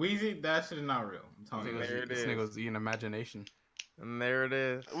taste it. Weezy, that shit is not real. I'm telling you. There it This is. nigga was eating imagination. And there it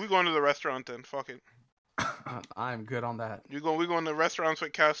is. We going to the restaurant then. Fuck it. I'm good on that. We going to restaurants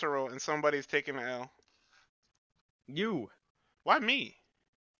with casserole and somebody's taking an L. You. Why me?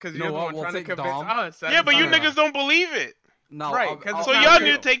 Because No, you're the one we'll trying to take convince Dom. us. that Yeah, it's but you not real. niggas don't believe it. No, Right, 'cause So it's y'all not need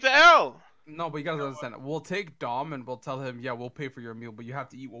to real. take the L. No, but you gotta understand. We'll take Dom and we'll tell him, yeah, we'll pay for your meal, but you have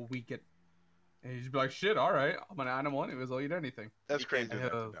to eat what we get. And he'd just be like, shit, all right, I'm an animal anyways. I'll eat anything. That's You can't crazy. do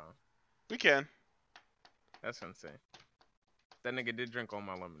that to Uh, Dom. We can. That's insane. That nigga did drink all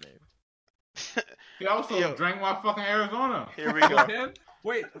my lemonade. He also Yo. drank my fucking Arizona. Here we go. Him?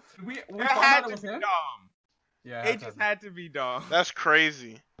 Wait, we It found had out it to was be him? Dom. Yeah, It just had to be Dom. That's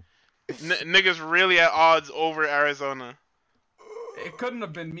crazy. Niggas really at odds over Arizona. It couldn't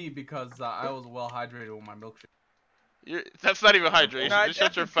have been me because I was well hydrated with my milkshake. That's not even hydration. No, it Just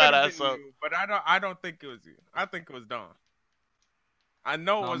shut your definitely fat could've ass been up. you, but I don't think it was you. I think it was Dom. I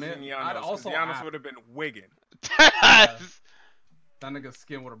know it No, wasn't man, Giannis. I'd 'Cause also Giannis add- would have been wigging. That nigga's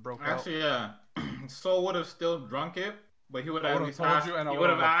skin would have broke out. Actually, yeah. Soul would have still drunk it, but he would I have at would've least told asked. you and I He would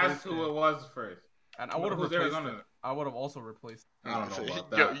have would've asked replaced who it. it was first. And I would have Who's replaced Arizona? it. I would have also replaced it. I don't know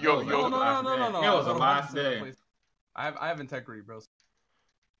about Yo, that. yo, That was yo. like the last day. No. It was the I would've last 100% day. replaced it. I have integrity, bros.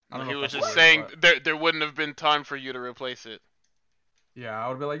 I don't He know was if just that's saying right, there wouldn't have been time for you to replace it. Yeah, I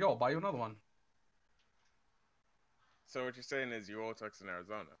would be like, yo, I'll buy you another one. So what you're saying is you all texts in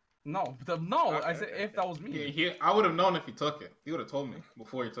Arizona. No, I said if that was me. I would have known if he took it. He would have told me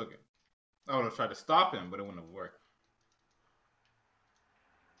before he took it. I would have tried to stop him, but it wouldn't have worked.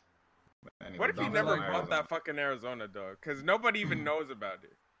 But anyway, What if he Dom's never in bought Arizona. that fucking Arizona dog? Because nobody even knows about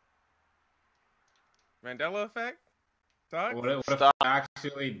it. Mandela effect? Dog? What if Stop. I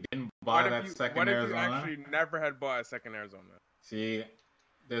actually didn't buy that second what if you Arizona? actually never had bought a second Arizona? See,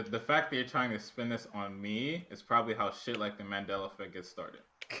 the fact that you're trying to spin this on me is probably how shit like the Mandela effect gets started.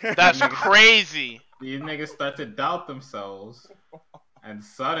 That's crazy. These niggas start to doubt themselves, and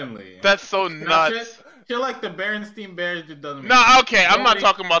suddenly That's so Now, nuts. shit like the Berenstein Bears just doesn't. No, okay, I'm not Nobody-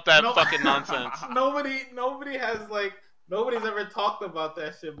 talking about that no- fucking nonsense. Nobody has nobody's ever talked about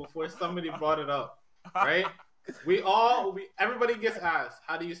that shit before somebody brought it up, right? Everybody gets asked,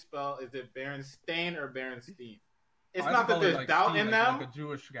 how do you spell? Is it Berenstain or Berenstein? It's I not that spell it there's like doubt Steve, in like, them. Like a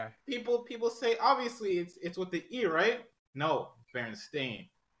Jewish guy. People say obviously it's with the E, right? No, Berenstain.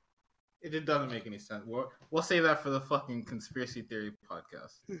 It just doesn't make any sense. We'll save that for the fucking conspiracy theory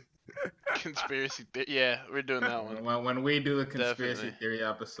podcast. Conspiracy theory. Yeah, we're doing that one. When we do the conspiracy Definitely. theory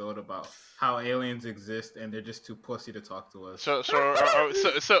episode about how aliens exist and they're just too pussy to talk to us.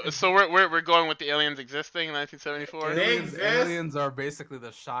 So we're going with the aliens existing in 1974. They Aliens, exist. aliens are basically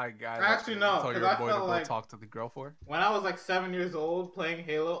the shy guy. that Actually, no, you tell 'cause your I boy to felt go like- talk to the girl for. When I was like 7 years old playing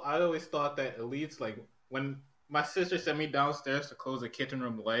Halo, I always thought that elites, like when my sister sent me downstairs to close the kitchen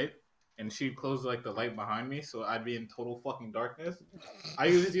room light, and she'd close like the light behind me, so I'd be in total fucking darkness. I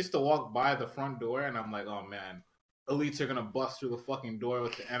used to walk by the front door, and I'm like, oh man, elites are gonna bust through the fucking door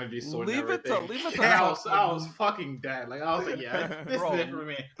with the energy sword. Leave and it to- everything. leave it to And us. I was fucking dead. Like I was like, yeah, this Bro. is it for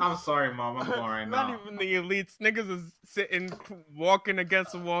me. I'm sorry, mom. I'm going right Not now. even the elites. Niggas is sitting, walking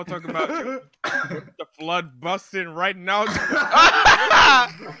against the wall, talking about the flood busting right now.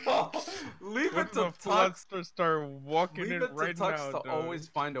 Leave When it the to Tux. floodsters start walking Leave in it to right Tux now. to dog. always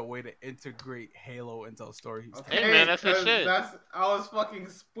find a way to integrate Halo into a story. He's Okay, Hey, man, that's his 'cause shit. I was fucking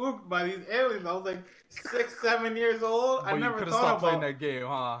spooked by these aliens. I was like 6, 7 years old. I But you never could have thought stopped playing about. that game,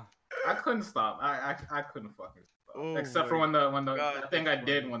 huh? I couldn't stop. I couldn't fucking stop. Oh Except for my when the God, I think I that's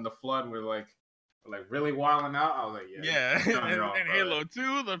did funny. when the flood were like really wilding out. I was like, Yeah, you're and wrong, in brother. Halo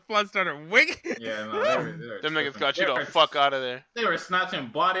 2, the flood started wigging. Yeah, no, they were Them niggas tripping. got you They the were- fuck out of there. They were snatching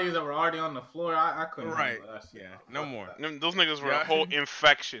bodies that were already on the floor. I couldn't. Right. handle that shit. Yeah, Fuck no more. that. Those niggas were Yeah. a whole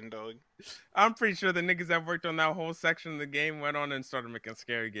infection, dog. I'm pretty sure the niggas that worked on that whole section of the game went on and started making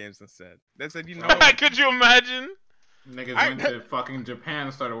scary games instead. They said, you know what? Could you imagine? Niggas I- went to fucking Japan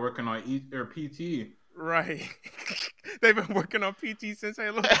and started working on or PT. Right. They've been working on PT since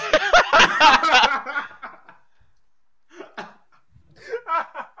Halo.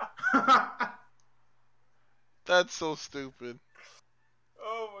 That's so stupid.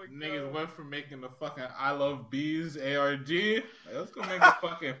 Oh my Niggas went from making the fucking I Love Bees ARG. Like, let's go make a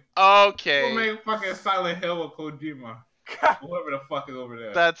fucking Okay. We'll make fucking Silent Hill with Kojima. Whoever the fuck is over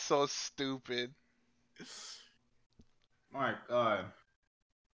there. That's so stupid. My God.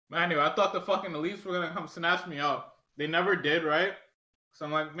 But anyway, I thought the fucking elites were gonna come snatch me up. They never did, right? So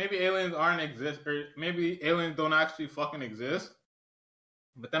I'm like, maybe aliens aren't exist, or maybe aliens don't actually fucking exist.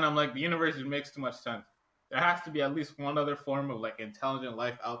 But then I'm like, the universe just makes too much sense. there has to be at least one other form of like intelligent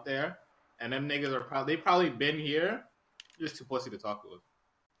life out there, and them niggas are they probably been here, just too pussy to talk to us.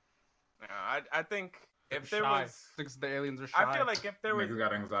 I think if there shy. was, Because the aliens are shy. I feel like if there was Niggas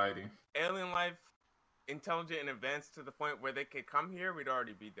got anxiety. alien life, intelligent and advanced to the point where they could come here, we'd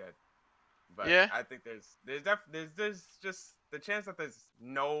already be dead. But Yeah. I think there's just the chance that there's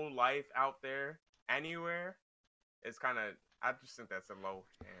no life out there anywhere is kind of. I just think that's a low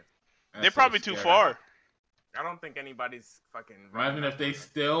chance. They're probably too far. I don't think anybody's fucking. Imagine if they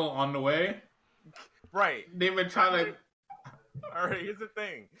still on the way. Right. They've been trying to. All right. Here's the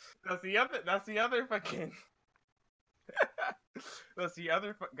thing. That's the other fucking. That's the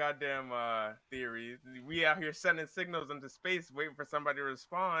other goddamn theory. We out here sending signals into space, waiting for somebody to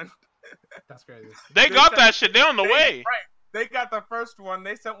respond. That's crazy. They got that shit. They're on the way. Right. They got the first one.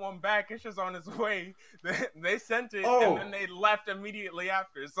 They sent one back. It's just on its way. They sent it, Oh. and then they left immediately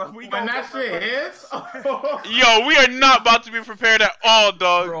after. So we When that shit hits. Yo, we are not about to be prepared at all,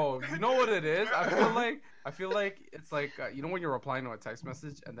 dog. Bro, you know what it is? I feel like it's like you know when you're replying to a text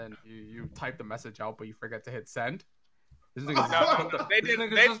message and then you type the message out but you forget to hit send. This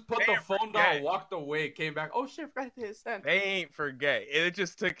nigga just put the phone down, walked away, came back. Oh shit, forgot to hit send. They ain't forget. It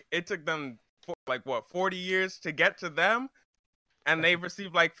took them like what 40 years to get to them, and they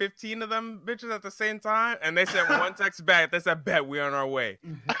received like 15 of them bitches at the same time, and they sent one text back. They said, "Bet we on our way."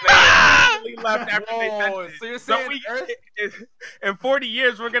 They left after they sent it. So you're saying in 40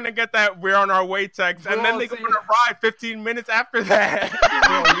 years we're gonna get that "we're on our way" text, and then they're gonna arrive 15 minutes after that.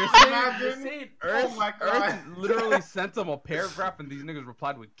 You're saying Earth, Oh my God. Earth literally sent them a paragraph and these niggas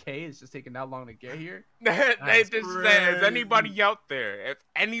replied with K. It's just taking that long to get here. They just said, "Is anybody out there? If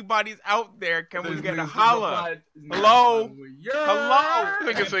anybody's out there, can we get a holla? Hello? Hello?"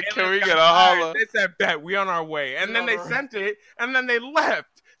 Nigga said, "Can we get a holla?" They said, "Bet we on our way," and then they sent it, and then they left.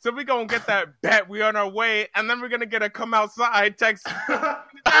 So we gonna get that "bet we on our way," and then we're gonna get a "come outside" text.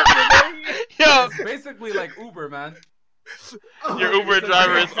 Yo, It's basically like Uber, man. your Uber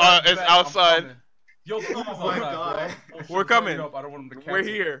driver is outside. Yo, the Uber's Oh my outside, God. bro. Oh, shit, We're coming. hurry up. I don't want them to We're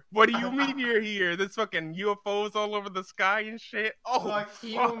cancel. here. What do you mean you're here? There's fucking UFOs all over the sky and shit. Oh, Like, can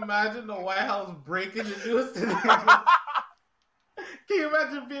you imagine the White House breaking the news to these? Can you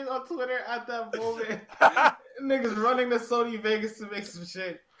imagine being on Twitter at that moment? Niggas running to Sony Vegas to make some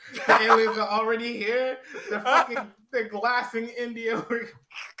shit. The aliens are already here. They're glassing India.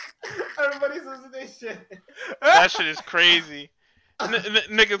 Everybody's losing their shit. That shit is crazy.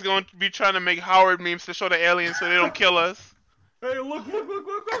 Niggas going to be trying to make Howard memes to show the aliens so they don't kill us. Hey, look.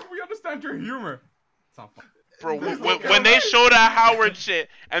 We understand your humor. It's not fun. Bro, when they show that Howard shit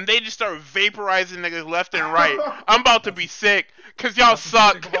and they just start vaporizing niggas left and right, I'm about to be sick because y'all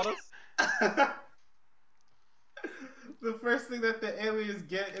suck. Think about us? The first thing that the aliens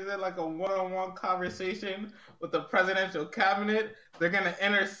get is in like a one-on-one conversation with the presidential cabinet. They're gonna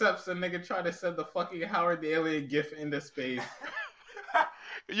intercept some nigga trying to send the fucking Howard the Alien gif into space.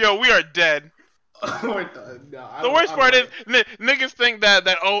 Yo, we are dead. We're done. No, The worst part is niggas think that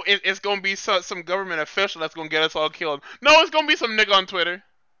it's gonna be some government official that's gonna get us all killed. No, it's gonna be some nigga on Twitter.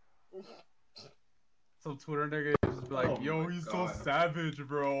 Some Twitter nigga just be like, Oh yo, my he's God. so savage,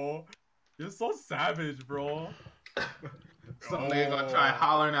 bro. You're so savage, bro. Some nigga gonna try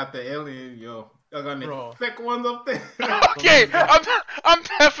hollering at the alien. Yo, y'all gonna Bro. need thick ones up there. Okay, I'm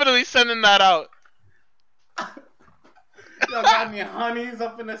definitely sending that out. Y'all got any honeys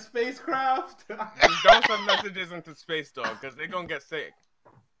up in the spacecraft? Just don't send messages into space, dog, because they're gonna get sick.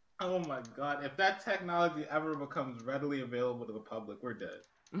 Oh my God! If that technology ever becomes readily available to the public, we're dead.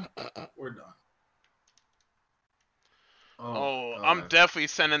 We're done. Oh, God. I'm definitely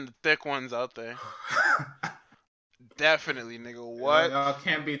sending the thick ones out there. Definitely, nigga. What? Y'all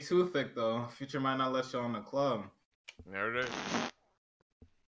can't be too thick though. Future might not let you on the club. There it is.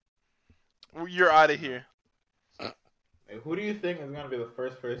 You're out of here. Hey, who do you think is gonna be the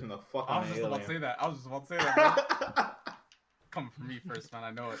first person to fuck I on was an just about to say alien? that. I was just about to say that, man. Coming for me first, man.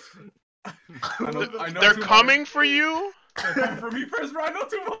 I know it. I know They're too coming for you? much. They're coming for me first, bro. I know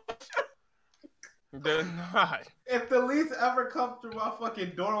too much. They're not. If the leads ever come through my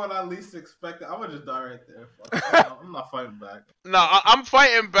fucking door when I least expect it, I'm gonna just die right there. Fuck, I'm not fighting back. No, I'm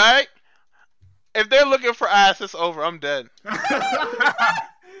fighting back. If they're looking for ass, it's over. I'm dead.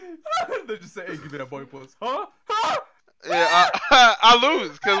 They just say, hey, give me that boy puss. Huh? Huh? Yeah, I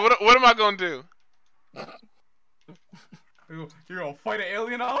lose. Because what am I going to do? You're gonna fight an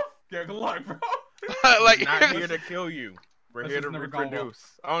alien off? Yeah, good luck, bro. Like, Not here to kill you. We're That's here just to never gone well. reproduce.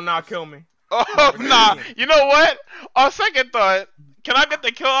 Oh, nah, kill me. oh, nah. You know what? On second thought, can I get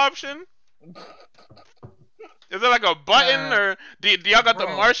the kill option? Is it like a button, or do y'all got the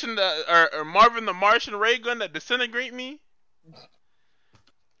Bro. Martian, or Marvin the Martian ray gun that disintegrate me?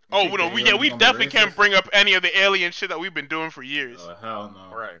 Oh think no, the we aliens gonna be definitely can't racist? bring up any of the alien shit that we've been doing for years. Oh hell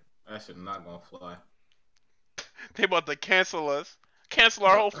no! Right. That shit not gonna fly. They about to cancel us, cancel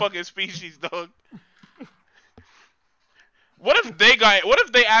our whole fucking species, dog. What if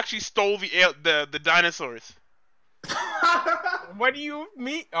they actually stole the dinosaurs? What do you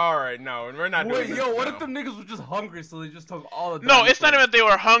mean? All right, no, we're not doing Wait, this. yo, what now. if them niggas were just hungry, so they just took all the No, it's not dinosaurs? even that they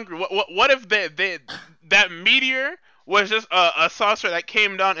were hungry. What if that meteor was just a saucer that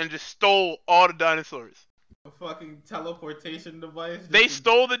came down and just stole all the dinosaurs? A fucking teleportation device. They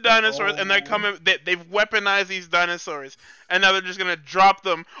stole the dinosaurs and they're Oh. coming. They've weaponized these dinosaurs, and now they're just gonna drop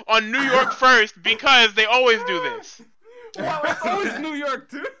them on New York first because they always do this. Wow, it's always New York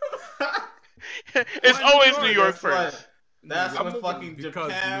too. It's Why always New York That's what- first. That's I'm when moving fucking Because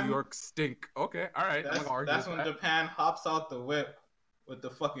Japan. New York stink. Okay, all right. I'm That's, gonna argue that's with when that. Japan hops out the whip with the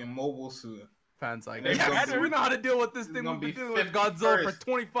fucking mobile suit. Fans like, It's yeah, gonna we be- know how to deal with this it's thing. gonna We've been be dealing with Godzilla for 51st.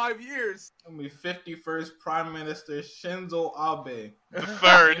 25 years. It's gonna be 51st Prime Minister Shinzo Abe The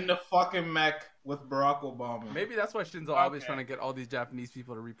third. in the fucking mech with Barack Obama. Maybe that's why Shinzo Abe is Okay. trying to get all these Japanese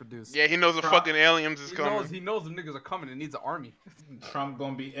people to reproduce. Yeah, he knows the Trump- fucking aliens is coming. He knows the niggas are coming and needs an army. Trump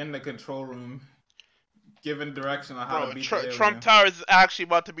gonna be in the control room, giving direction on how Bro, to beat Trump the Trump alien. Towers is actually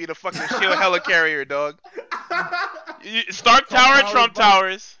about to be the fucking shield helicarrier, dog. Stark Tower, Trump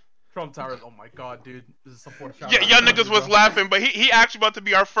Towers. Trump Towers. Oh my god, dude. This is some poor shout Yeah, out. y'all niggas was laughing, but he actually about to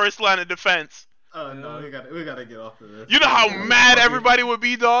be our first line of defense. Oh no, we gotta get off of this. You know how mad everybody would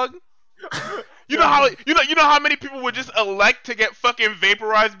be, dog. You know how many people would just elect to get fucking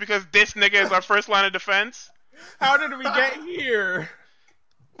vaporized because this nigga is our first line of defense. How did we get here?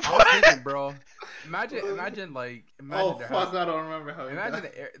 I was thinking, bro. Imagine Oh there fuck, has- I don't remember how. Imagine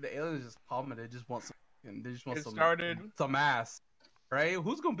the aliens just come and they just want It started. some ass, right?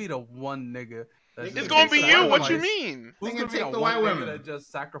 Who's gonna be the one nigga? That's It's It's just gonna be you. What you sacrifice- mean? Who's They gonna can be take the the one white nigga women. that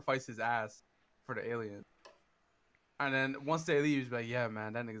just sacrifice his ass for the alien? And then once they leave, he's like, "Yeah,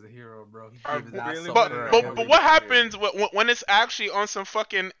 man, that nigga's a hero, bro. He I gave his ass really up But for wanna an know but, alien." but what happens when it's actually on some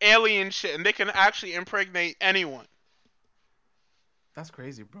fucking alien shit and they can actually impregnate anyone? That's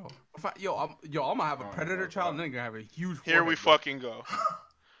crazy, bro. I'm gonna have a predator child, and then gonna have a huge. Here we forehead, bro. fucking go.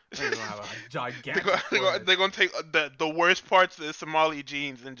 They're gonna have a They're gigantic. gonna, forehead. they're gonna take the worst parts of the Somali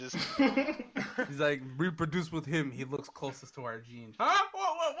genes and just He's like, reproduce with him. He looks closest to our genes. Huh?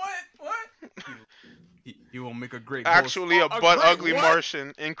 What? He will make a great. host. actually a butt great ugly what?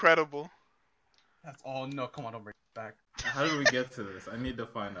 Martian. Incredible. That's all. No, come on, don't bring it back. How did we get to this? I need to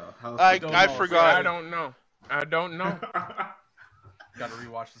find out. How I don't I know. forgot. I don't know. I don't know. Gotta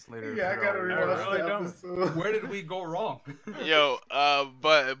rewatch this later. to Yeah, I figure gotta out rewatch really the don't. episode. Where did we go wrong? Yo,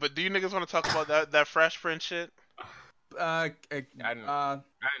 but do you niggas want to talk about that Fresh Prince shit? I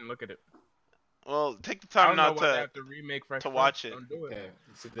didn't look at it. Well, take the I time don't know not why they to. have to remake Fresh to Prince. watch it. Don't do it. Okay,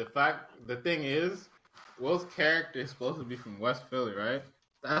 so the thing is, Will's character is supposed to be from West Philly, right?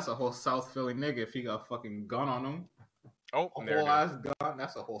 That's a whole South Philly nigga. If he got a fucking gun on him, Oh, a there it whole is. ass gun,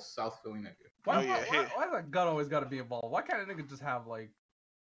 that's a whole South Philly nigga. Why, Oh, yeah, why does that gun always gotta be involved? Why can't a nigga just have like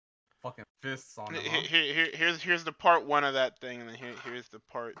fucking fists on him? Huh? Here's the part one of that thing, and then here's the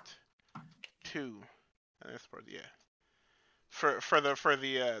part two. And this part, yeah. For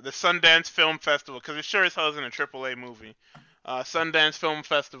the Sundance Film Festival, because it sure as hell isn't a AAA movie. Sundance Film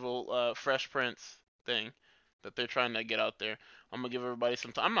Festival, Fresh Prince thing that they're trying to get out there. I'm gonna give everybody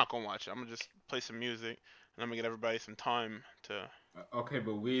some time. I'm not gonna watch it. I'm gonna just play some music, and I'm gonna get everybody some time to. Okay,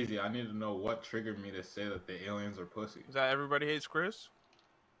 but Weezy, I need to know what triggered me to say that the aliens are pussy. Is that Everybody Hates Chris?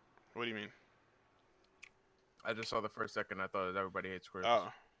 What do you mean? I just saw the first second. I thought it was Everybody Hates Chris.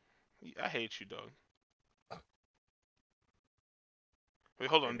 Oh, I hate you, dog. Wait,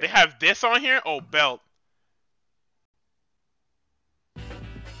 hold on. Okay. They have this on here? Oh, belt.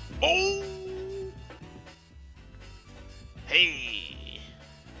 Oh! Hey!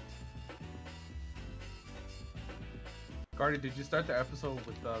 Guardy, did you start the episode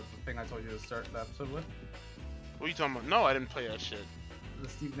with the thing I told you to start the episode with? What are you talking about? No, I didn't play that shit. The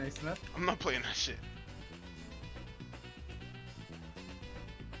Stephen A. Smith? I'm not playing that shit.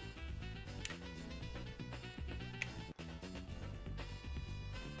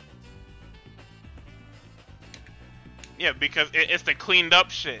 Yeah, because it's the cleaned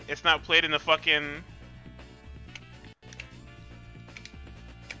up shit. It's not played in the fucking.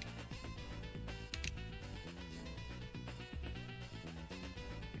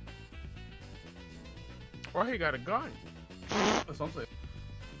 Or he got a gun. That's what I'm saying.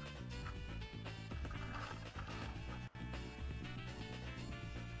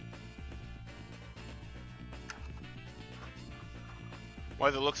 why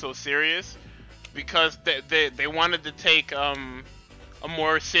they look so serious, because they wanted to take a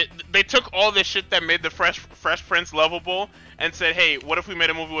more they took all the shit that made the Fresh Prince lovable and said, hey, what if we made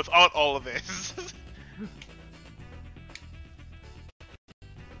a movie without all of this?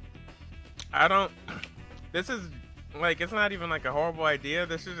 This is like, it's not even like a horrible idea.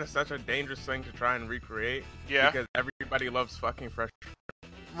 This is just such a dangerous thing to try and recreate. Yeah. Because everybody loves fucking Fresh Prince.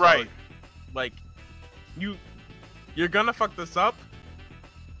 Right. So, like, you're gonna fuck this up,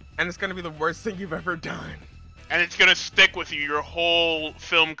 and it's gonna be the worst thing you've ever done. And it's gonna stick with you your whole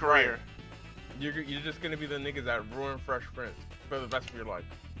film career. Right. You're just gonna be the niggas that ruin Fresh Prince for the rest of your life.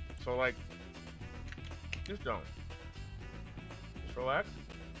 So, like, just don't. Just relax.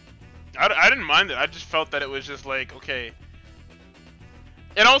 I didn't mind it. I just felt that it was just like, okay.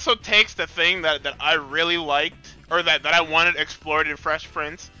 It also takes the thing that I really liked, or that I wanted explored in Fresh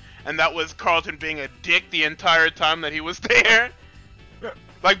Prince, and that was Carlton being a dick the entire time that he was there.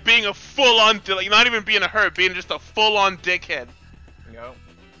 Like, being a full-on, like, not even being a hurt, being just a full-on dickhead. Yep.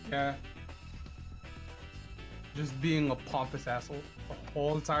 Yeah. Just being a pompous asshole the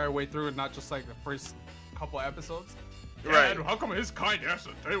whole entire way through, and not just like the first couple episodes. Right. And how come his kind has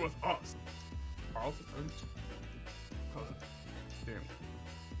to stay with us? Carlton. Damn.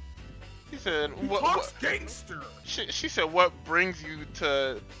 He said, He talks gangster. She said, what brings you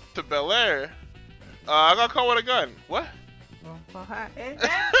to Bel Air? I got caught with a gun. What?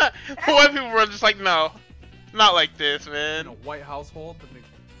 White people were just like, no, not like this, man. In a white household,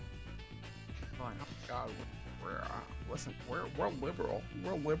 oh God, we're liberal.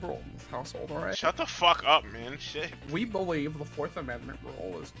 We're liberal in this household, all right? Shut the fuck up, man. Shit. We believe the Fourth Amendment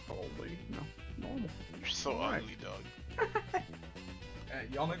rule is totally, normal. You're so ugly, dog. Hey,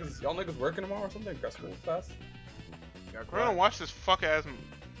 y'all niggas working tomorrow or something? Got school class? We're gonna watch this fuck ass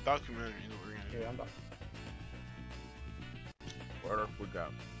documentary. Yeah, I'm done. What else we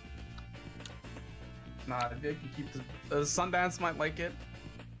got? Nah, they can keep the Sundance might like it,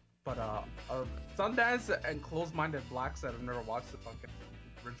 but Sundance and closed-minded blacks that have never watched the fucking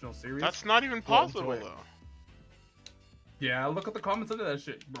original series. That's not even possible though. Yeah, look at the comments under that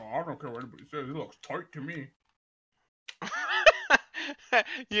shit, bro. I don't care what anybody says. It looks tight to me.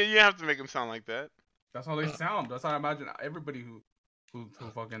 You have to make them sound like that. That's how they sound. That's how I imagine everybody who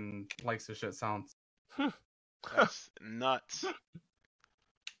fucking likes this shit sounds. That's nuts.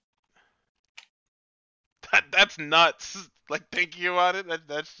 That's nuts. Like, thinking about it,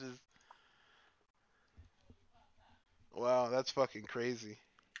 that's just... Wow, that's fucking crazy.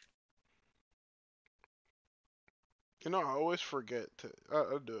 You know, I always forget to...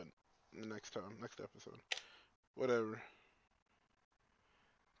 I'll do it the next time, next episode. Whatever.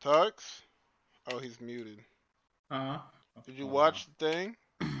 Tux? Oh, he's muted. Uh-huh. Did you watch the thing?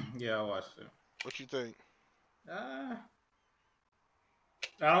 Yeah, I watched it. What you think? I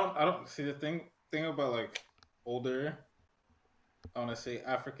don't see the thing about like older, I want to say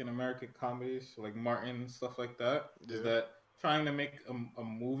African American comedies like Martin, stuff like that. Yeah. Is that trying to make a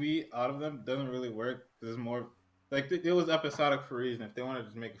movie out of them doesn't really work. There's more like it was episodic for a reason. If they wanted to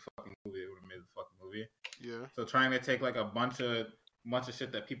just make a fucking movie, they would have made a fucking movie. Yeah. So trying to take like a bunch of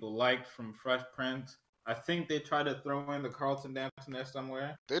shit that people liked from Fresh Prince. I think they tried to throw in the Carlton dance in there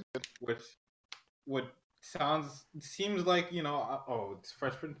somewhere. They did. Which seems like, it's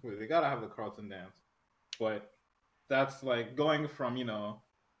Fresh Prince movie. They gotta have the Carlton dance. But that's like going from,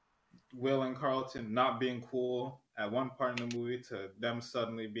 Will and Carlton not being cool at one part in the movie to them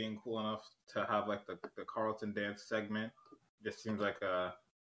suddenly being cool enough to have like the Carlton dance segment. Just seems like a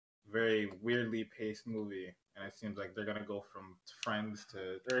very weirdly paced movie. And it seems like they're gonna go from friends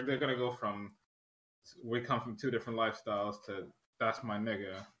or they're gonna go from we come from two different lifestyles to that's my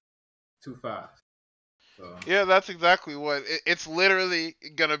nigga too fast. So. Yeah, that's exactly what it's literally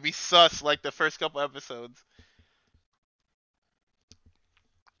gonna be sus like the first couple episodes.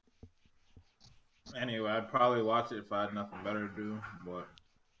 Anyway, I'd probably watch it if I had nothing better to do, but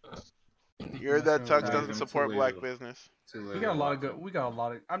you heard that Tux doesn't support black business. We got a lot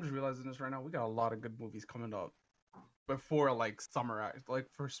of I'm just realizing this right now. We got a lot of good movies coming up before like summer, like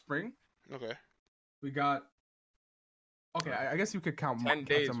for spring. Okay. We got. Okay, I guess you could count 10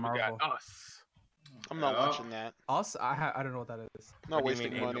 days. Captain Marvel. We got Us. I'm not watching that. Us? I don't know what that is. I'm not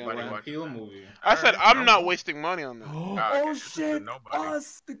wasting money on that. Key and Peele movie. I said I'm not wasting money on that. Oh shit!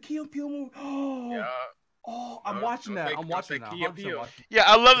 Us, the Key and Peele movie. Yeah. Oh, I'm watching that. I'm watching that. Yeah,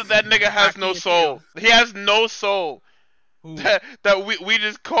 I love that nigga has no soul. He has no soul. That we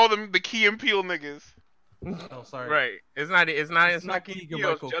just call them the Key and Peele niggas. Oh, sorry. Right. It's not Key and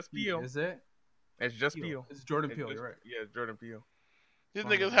Peele. It's just Peele. Is it? It's just Peele. It's Jordan Peele. You're right. Yeah, it's Jordan Peele. These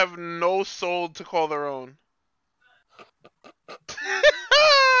niggas have no soul to call their own.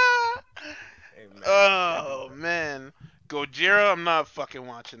 Oh man, Gojira, I'm not fucking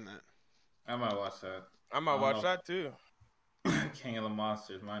watching that. I might watch that. I might watch that too. King of the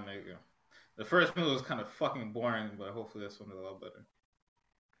Monsters, my nigga. The first movie was kind of fucking boring, but hopefully this one is a lot better.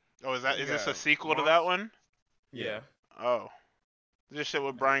 Oh, is this a sequel to that one? Yeah. Oh, this shit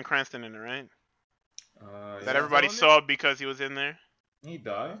with Bryan Cranston in it, right? That yeah. everybody saw because he was in there. He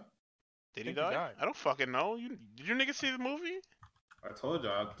died. Did he die? I don't fucking know. Did you niggas see the movie? I told you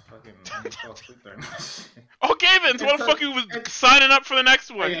I fucking fell asleep during that shit. Okay then, so what the fuck you was signing up for the next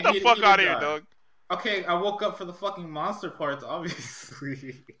one? Get the fuck out of here, dog. Okay, I woke up for the fucking monster parts,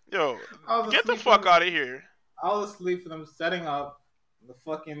 obviously. Yo, get the fuck out of here. I was asleep for them setting up the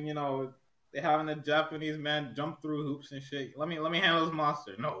fucking, they having a Japanese man jump through hoops and shit. Let me handle this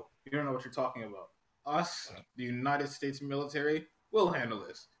monster. No, you don't know what you're talking about. Us, the United States military, will handle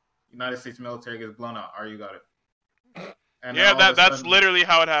this. United States military gets blown out. You got it. And yeah, that's literally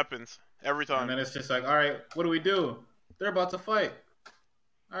how it happens every time. And then it's just like, all right, what do we do? They're about to fight.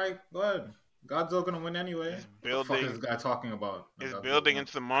 All right, go ahead. Godzilla gonna win anyway. What the fuck is this guy talking about? He's building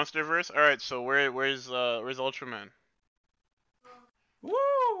into the MonsterVerse. All right, so where's Ultraman?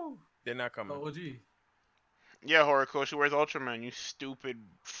 Woo! They're not coming. OG. Yeah, Horikoshi, where's Ultraman? You stupid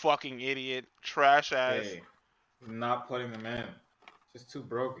fucking idiot, trash ass. Hey, not putting them in. Just too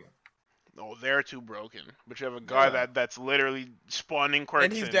broken. Oh, they're too broken. But you have a guy that's literally spawning quirks.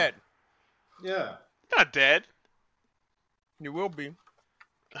 And he's dead. Yeah. Not dead. He will be.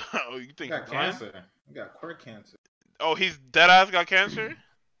 Oh, you think he got cancer? He got quirk cancer. Oh, he's dead ass got cancer?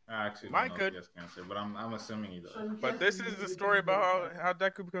 I actually don't know if he has cancer, but I'm assuming he does. But this is the story about how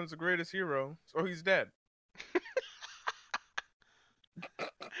Deku becomes the greatest hero. So he's dead.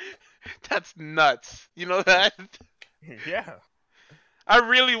 That's nuts. You know that? Yeah. I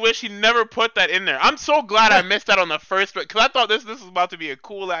really wish he never put that in there. I'm so glad I missed that on the first page, because I thought this was about to be a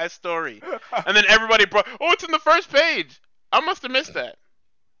cool ass story. And then everybody it's in the first page. I must have missed that.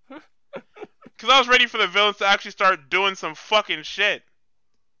 Because I was ready for the villains to actually start doing some fucking shit.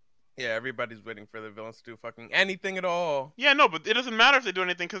 Yeah, everybody's waiting for the villains to do fucking anything at all. Yeah, no, but it doesn't matter if they do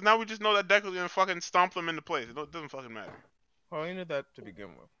anything, because now we just know that Deku's gonna fucking stomp them into place. It doesn't fucking matter. Well, you knew that to begin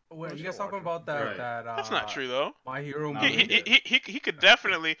with. Wait, you guys talking about that? Right. That's not true though. My Hero movie. He could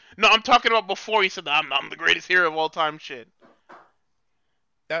definitely. No, I'm talking about before he said that I'm the greatest hero of all time. Shit.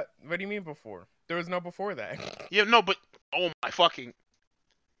 What do you mean before? There was no before that. Yeah, no, but oh my fucking.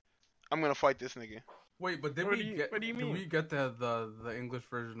 I'm gonna fight this nigga. Wait, but did we get the English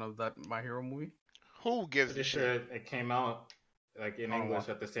version of that My Hero movie? Who gives a shit? It came out like in English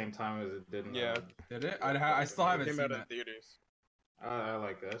at the same time as it did. Did it? I still haven't seen it. In theaters. I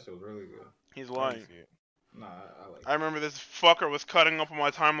like that. That shit was really good. He's lying. Nah, I like. I remember this fucker was cutting up on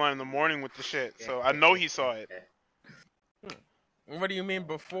my timeline in the morning with the shit, so I know he saw it. What do you mean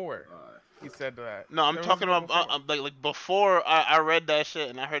before? He said that. No, I'm talking about like before I read that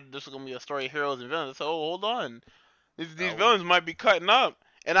shit and I heard this was gonna be a story of heroes and villains. I said, oh, hold on, these villains might be cutting up.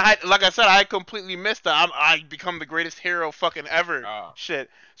 And I had completely missed that. I become the greatest hero fucking ever.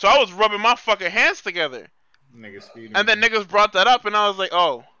 Shit. So I was rubbing my fucking hands together. And then niggas brought that up, and I was like,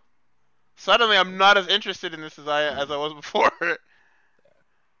 oh. Suddenly, I'm not as interested in this as I was before.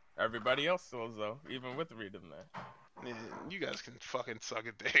 Everybody else was though, even with reading that. Man, you guys can fucking suck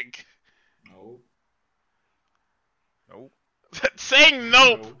a dick. Nope. Saying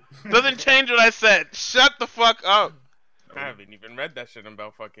nope doesn't change what I said. Shut the fuck up. I haven't even read that shit in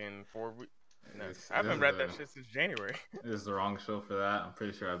about fucking 4 weeks. No, I haven't read that shit since January. This is the wrong show for that. I'm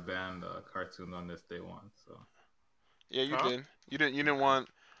pretty sure I banned cartoons on this day one. So. Yeah, you did. You didn't want.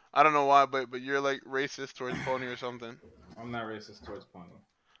 I don't know why, but you're like racist towards Pony or something. I'm not racist towards Pony.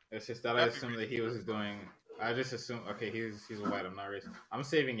 It's just that I assumed that he was doing. I just assumed. Okay, he's a white. I'm not racist. I'm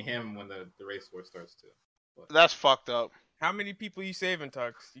saving him when the race war starts too. But. That's fucked up. How many people you saving,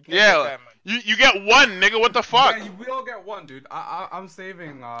 Tux? You get one, nigga. What the fuck? Yeah, we all get one, dude. I'm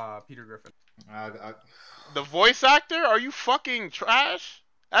saving Peter Griffin. The voice actor? Are you fucking trash?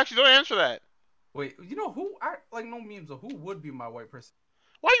 Actually, don't answer that. Wait, you know who? No memes. So who would be my white person?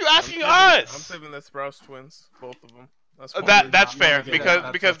 Why are you asking us? I'm saving the Sprouse twins, both of them. That's fair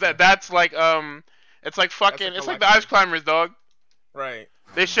because that's like it's like fucking it's like the Ice Climbers, dog. Right.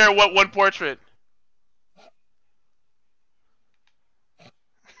 They share one portrait.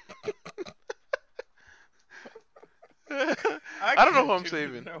 I don't know who I'm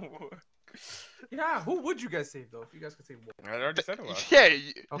saving. Yeah, who would you guys save though? If you guys could save one. I already said it was. Yeah,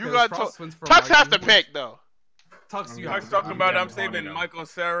 you got Tux has to pick though. Tux talking about I'm saving Michael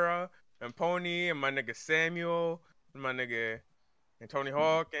Cera and Pony and my nigga Samuel and my nigga and Tony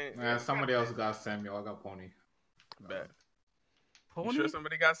Hawk and somebody else got Samuel. I got Pony. Bet. Pony? You sure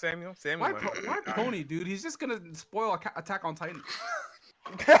somebody got Samuel? Samuel. Why Pony, dude? He's just gonna spoil Attack on Titan.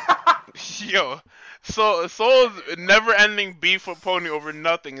 Yo, Soul's never-ending beef with Pony over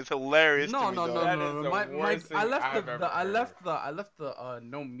nothing is hilarious. No. worst thing I left I've the ever I heard. left the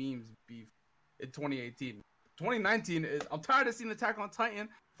no memes beef in 2018. 2019 is I'm tired of seeing Attack on Titan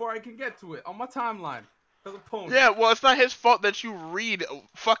before I can get to it on my timeline because of Pony. Yeah, well, it's not his fault that you read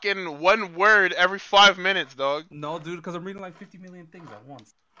fucking one word every 5 minutes, dog. No, dude, because I'm reading like 50 million things at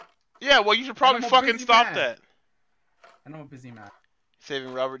once. Yeah, well, you should probably I'm a fucking busy stop man. that. And I'm a busy man.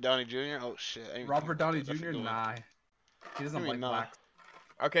 Saving Robert Downey Jr. Oh shit. I didn't Robert think Downey that's what Jr. I'm doing. Nah, he doesn't What do you like mean, nah? blacks.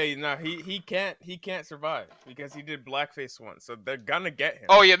 Okay, no, he can't survive because he did blackface once, so they're gonna get him.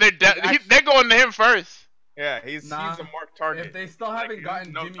 Oh yeah, actually- they're going to him first. yeah, he's a marked target. If they still Like, haven't there's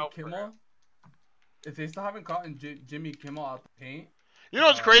gotten no Jimmy help for Kimmel, him. if they still haven't gotten Jimmy Kimmel out the paint, You know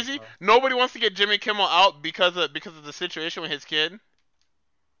what's crazy? Nobody wants to get Jimmy Kimmel out because of the situation with his kid.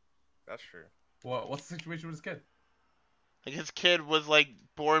 That's true. what's the situation with his kid? Like his kid was like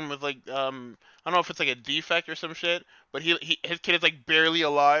born with like I don't know if it's like a defect or some shit, but his kid is like barely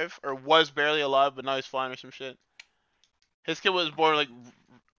alive or was barely alive, but now he's fine or some shit. His kid was born like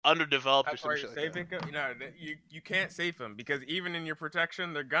underdeveloped or That's some why shit. you're Like that. saving him. You know, you can't save him because even in your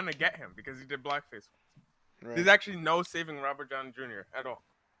protection, they're gonna get him because he did blackface. Right. There's actually no saving Robert Downey Jr. at all.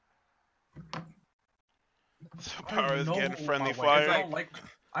 So Power is getting friendly my wife. fire.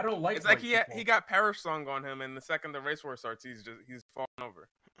 I don't like. It's like white he people. got Parish song on him, and the second the race war starts, he's falling over.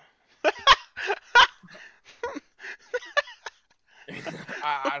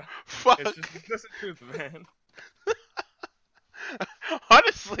 Fuck. It's just the truth, man.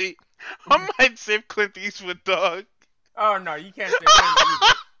 Honestly, I might save Clint Eastwood, dog. Oh no, you can't say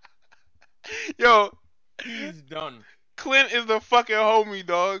him Yo, either. He's done. Clint is the fucking homie,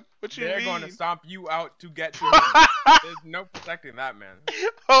 dog. What you They're mean? going to stomp you out to get to him. There's no protecting that man.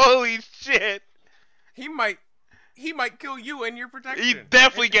 Holy shit. He might kill you and your protection. He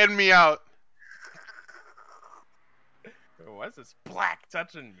definitely getting me out. What's this black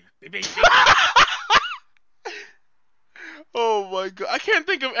touching me? Oh my god. I can't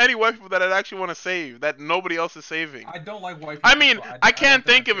think of any white people that I'd actually want to save that nobody else is saving. I don't like white people. I mean, so I can't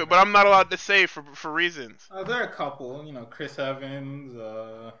don't think of it, but I'm not allowed to save for reasons. There are a couple, you know, Chris Evans,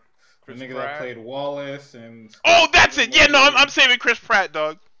 the Chris nigga Pratt. that played Wallace, and Oh, that's it. Yeah, no, I'm saving Chris Pratt,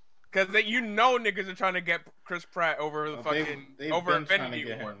 dog. Because niggas are trying to get Chris Pratt over the they've over been trying to Infinity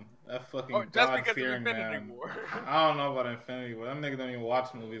get War. him. That fucking Oh, just because of God-fearing Infinity man. War. I don't know about Infinity War. Them niggas don't even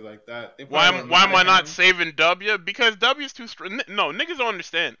watch movies like that. They Why probably am I not him. saving W? Because W's too strong. No, niggas don't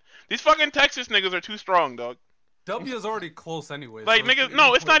understand. These fucking Texas niggas are too strong, dog. W is already close anyway. Like, so niggas,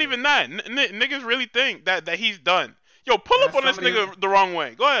 no, it's not even that. Niggas really think that he's done. Yo, pull up on this nigga the wrong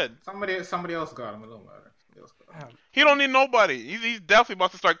way. Go ahead. Somebody else got him. It don't matter. Somebody else got him. He don't need nobody. He's definitely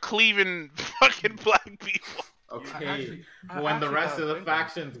about to start cleaving fucking black people. Okay, when the rest of the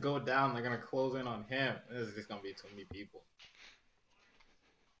factions go down, they're gonna close in on him. This is just gonna be too many people.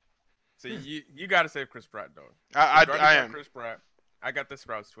 So you gotta save Chris Pratt, though. I am. Chris Pratt. I got the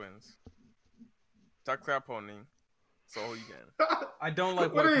Sprouts twins. Tuck that pony. So you can. I don't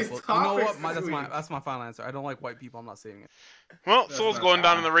like What white are these people. You know what? topics this week? That's my final answer. I don't like white people. I'm not saving it. Well, That's Soul's not going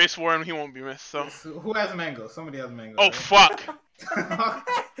down bad. in the race war and he won't be missed. So. So who has mango? Somebody has mango. Oh right? fuck.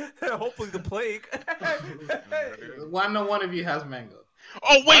 Hopefully the plague. One of you has mango.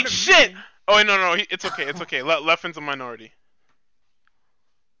 Oh One wait, of shit. you- Oh wait, no, it's okay, it's okay. Leffin's a minority.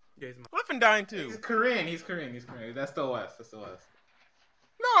 Liffin dying He's too. Korean. That's the West.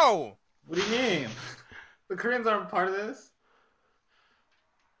 No. What do you mean? The Koreans aren't part of this?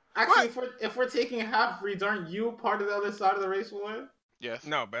 Actually, if we're taking half-breeds, aren't you part of the other side of the race war? Yes.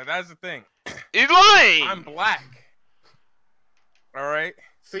 No, but that's the thing. He's lying. I'm black. All right.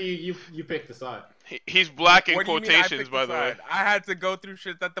 So you picked the side. He's black in What do you mean I quotations, picked by the way. side? I had to go through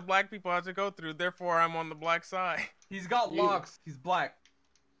shit that the black people had to go through. Therefore, I'm on the black side. He's got locks. He's black.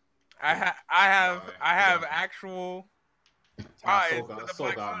 I have Yeah. actual Nah, ties so to got- the so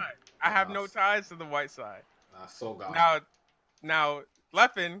black got- side. I have nah, no ties to the white side. So God. Now,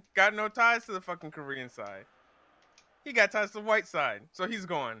 Leffin got no ties to the fucking Korean side. He got ties to the white side, so he's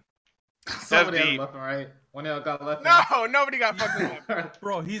going. Somebody has deep. left, right? One of y'all got left. No, nobody got fucking left.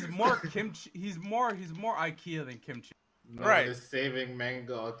 Bro, he's more kimchi. He's more IKEA than kimchi. No, Right. just saving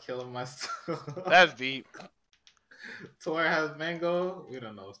mango. I'll kill myself. That's deep. Tor has mango. We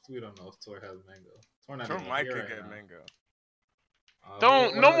don't know if Tor has mango. Tor not Sure, even Mike here could right get now. mango.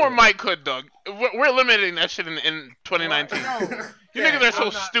 Don't. What No are more they? Mike Hood, dog. We're eliminating that shit in 2019. No. You Yeah, niggas are so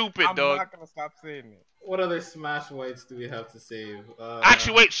I'm not- stupid, I'm dog. not gonna stop saying it. What other Smash Whites do we have to save?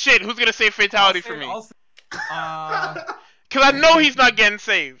 Actually, wait, shit. Who's gonna say fatality for me? Cause I know he's not getting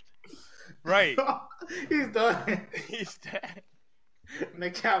saved. Right. He's done. He's dead. And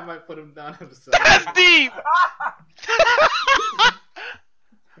the cat might put him down himself. That's deep.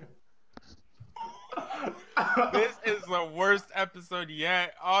 This is the worst episode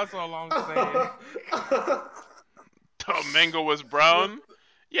yet. Also, along saying. Oh, Mango was brown.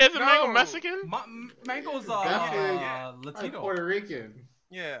 Yeah, is it Mango Mexican? Mango's Like Latino. Puerto Rican.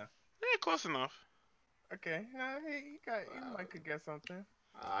 Yeah. Yeah, close enough. Okay. You might could get something.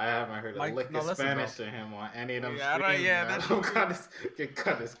 I haven't heard a lick of Spanish to him on any of them streams. I'm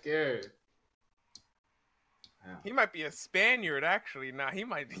kind of scared. Yeah. He might be a Spaniard, actually. Nah,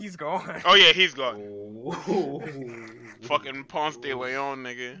 he's gone. Oh yeah, he's gone. Ooh. Fucking Ponce de Leon,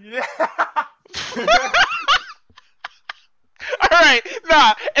 nigga. Yeah. Alright,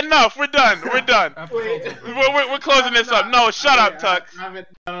 nah, enough. We're done. We're done. Wait. We're closing this up. No, shut up, Tux.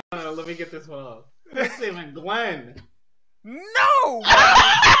 No, let me get this one off. Let's even Glenn. No!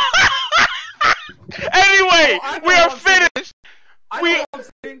 Anyway, we are finished. I know what I'm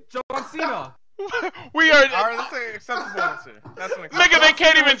saying. John Cena. We are. Alright, that's an acceptable answer. That's an Nigga, they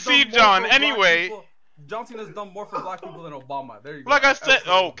can't even see John. Anyway. John Cena's done more for black people than Obama. There you go. Like I said,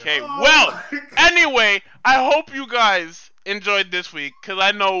 okay. Well, anyway, I hope you guys enjoyed this week, because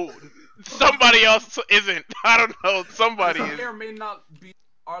I know somebody else isn't. I don't know. Somebody is. May or may not be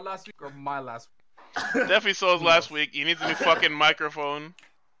our last week or my last week. Definitely Soul's last week. He needs a new fucking microphone.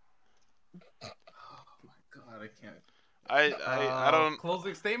 Oh my god, I can't. I don't.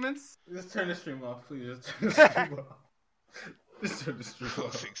 Closing statements? Just turn the stream off, please. Just turn the stream off. Just turn the stream off.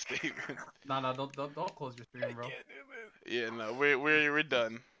 Closing statement. No, don't close your stream, bro. Yeah, no, we're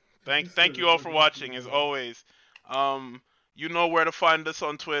done. Thank you all for watching, as always. You know where to find us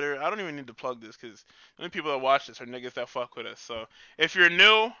on Twitter. I don't even need to plug this, because the only people that watch this are niggas that fuck with us. So if you're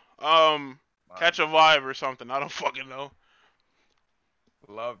new, catch a vibe or something. I don't fucking know.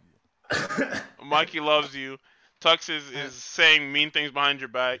 Love you. Mikey loves you. Tux is saying mean things behind your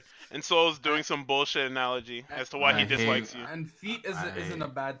back, and Soul's doing some bullshit analogy as to why he dislikes you. And feet isn't a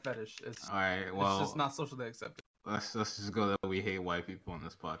bad fetish. Alright, well, it's just not socially accepted. Let's just go that we hate white people on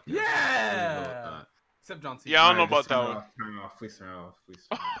this podcast. Yeah! Except John Cena. Yeah, I don't know about that one. Turn it off. Please turn it off. Please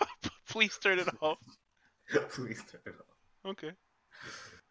turn it off. Please turn it off. Please turn it off. Okay.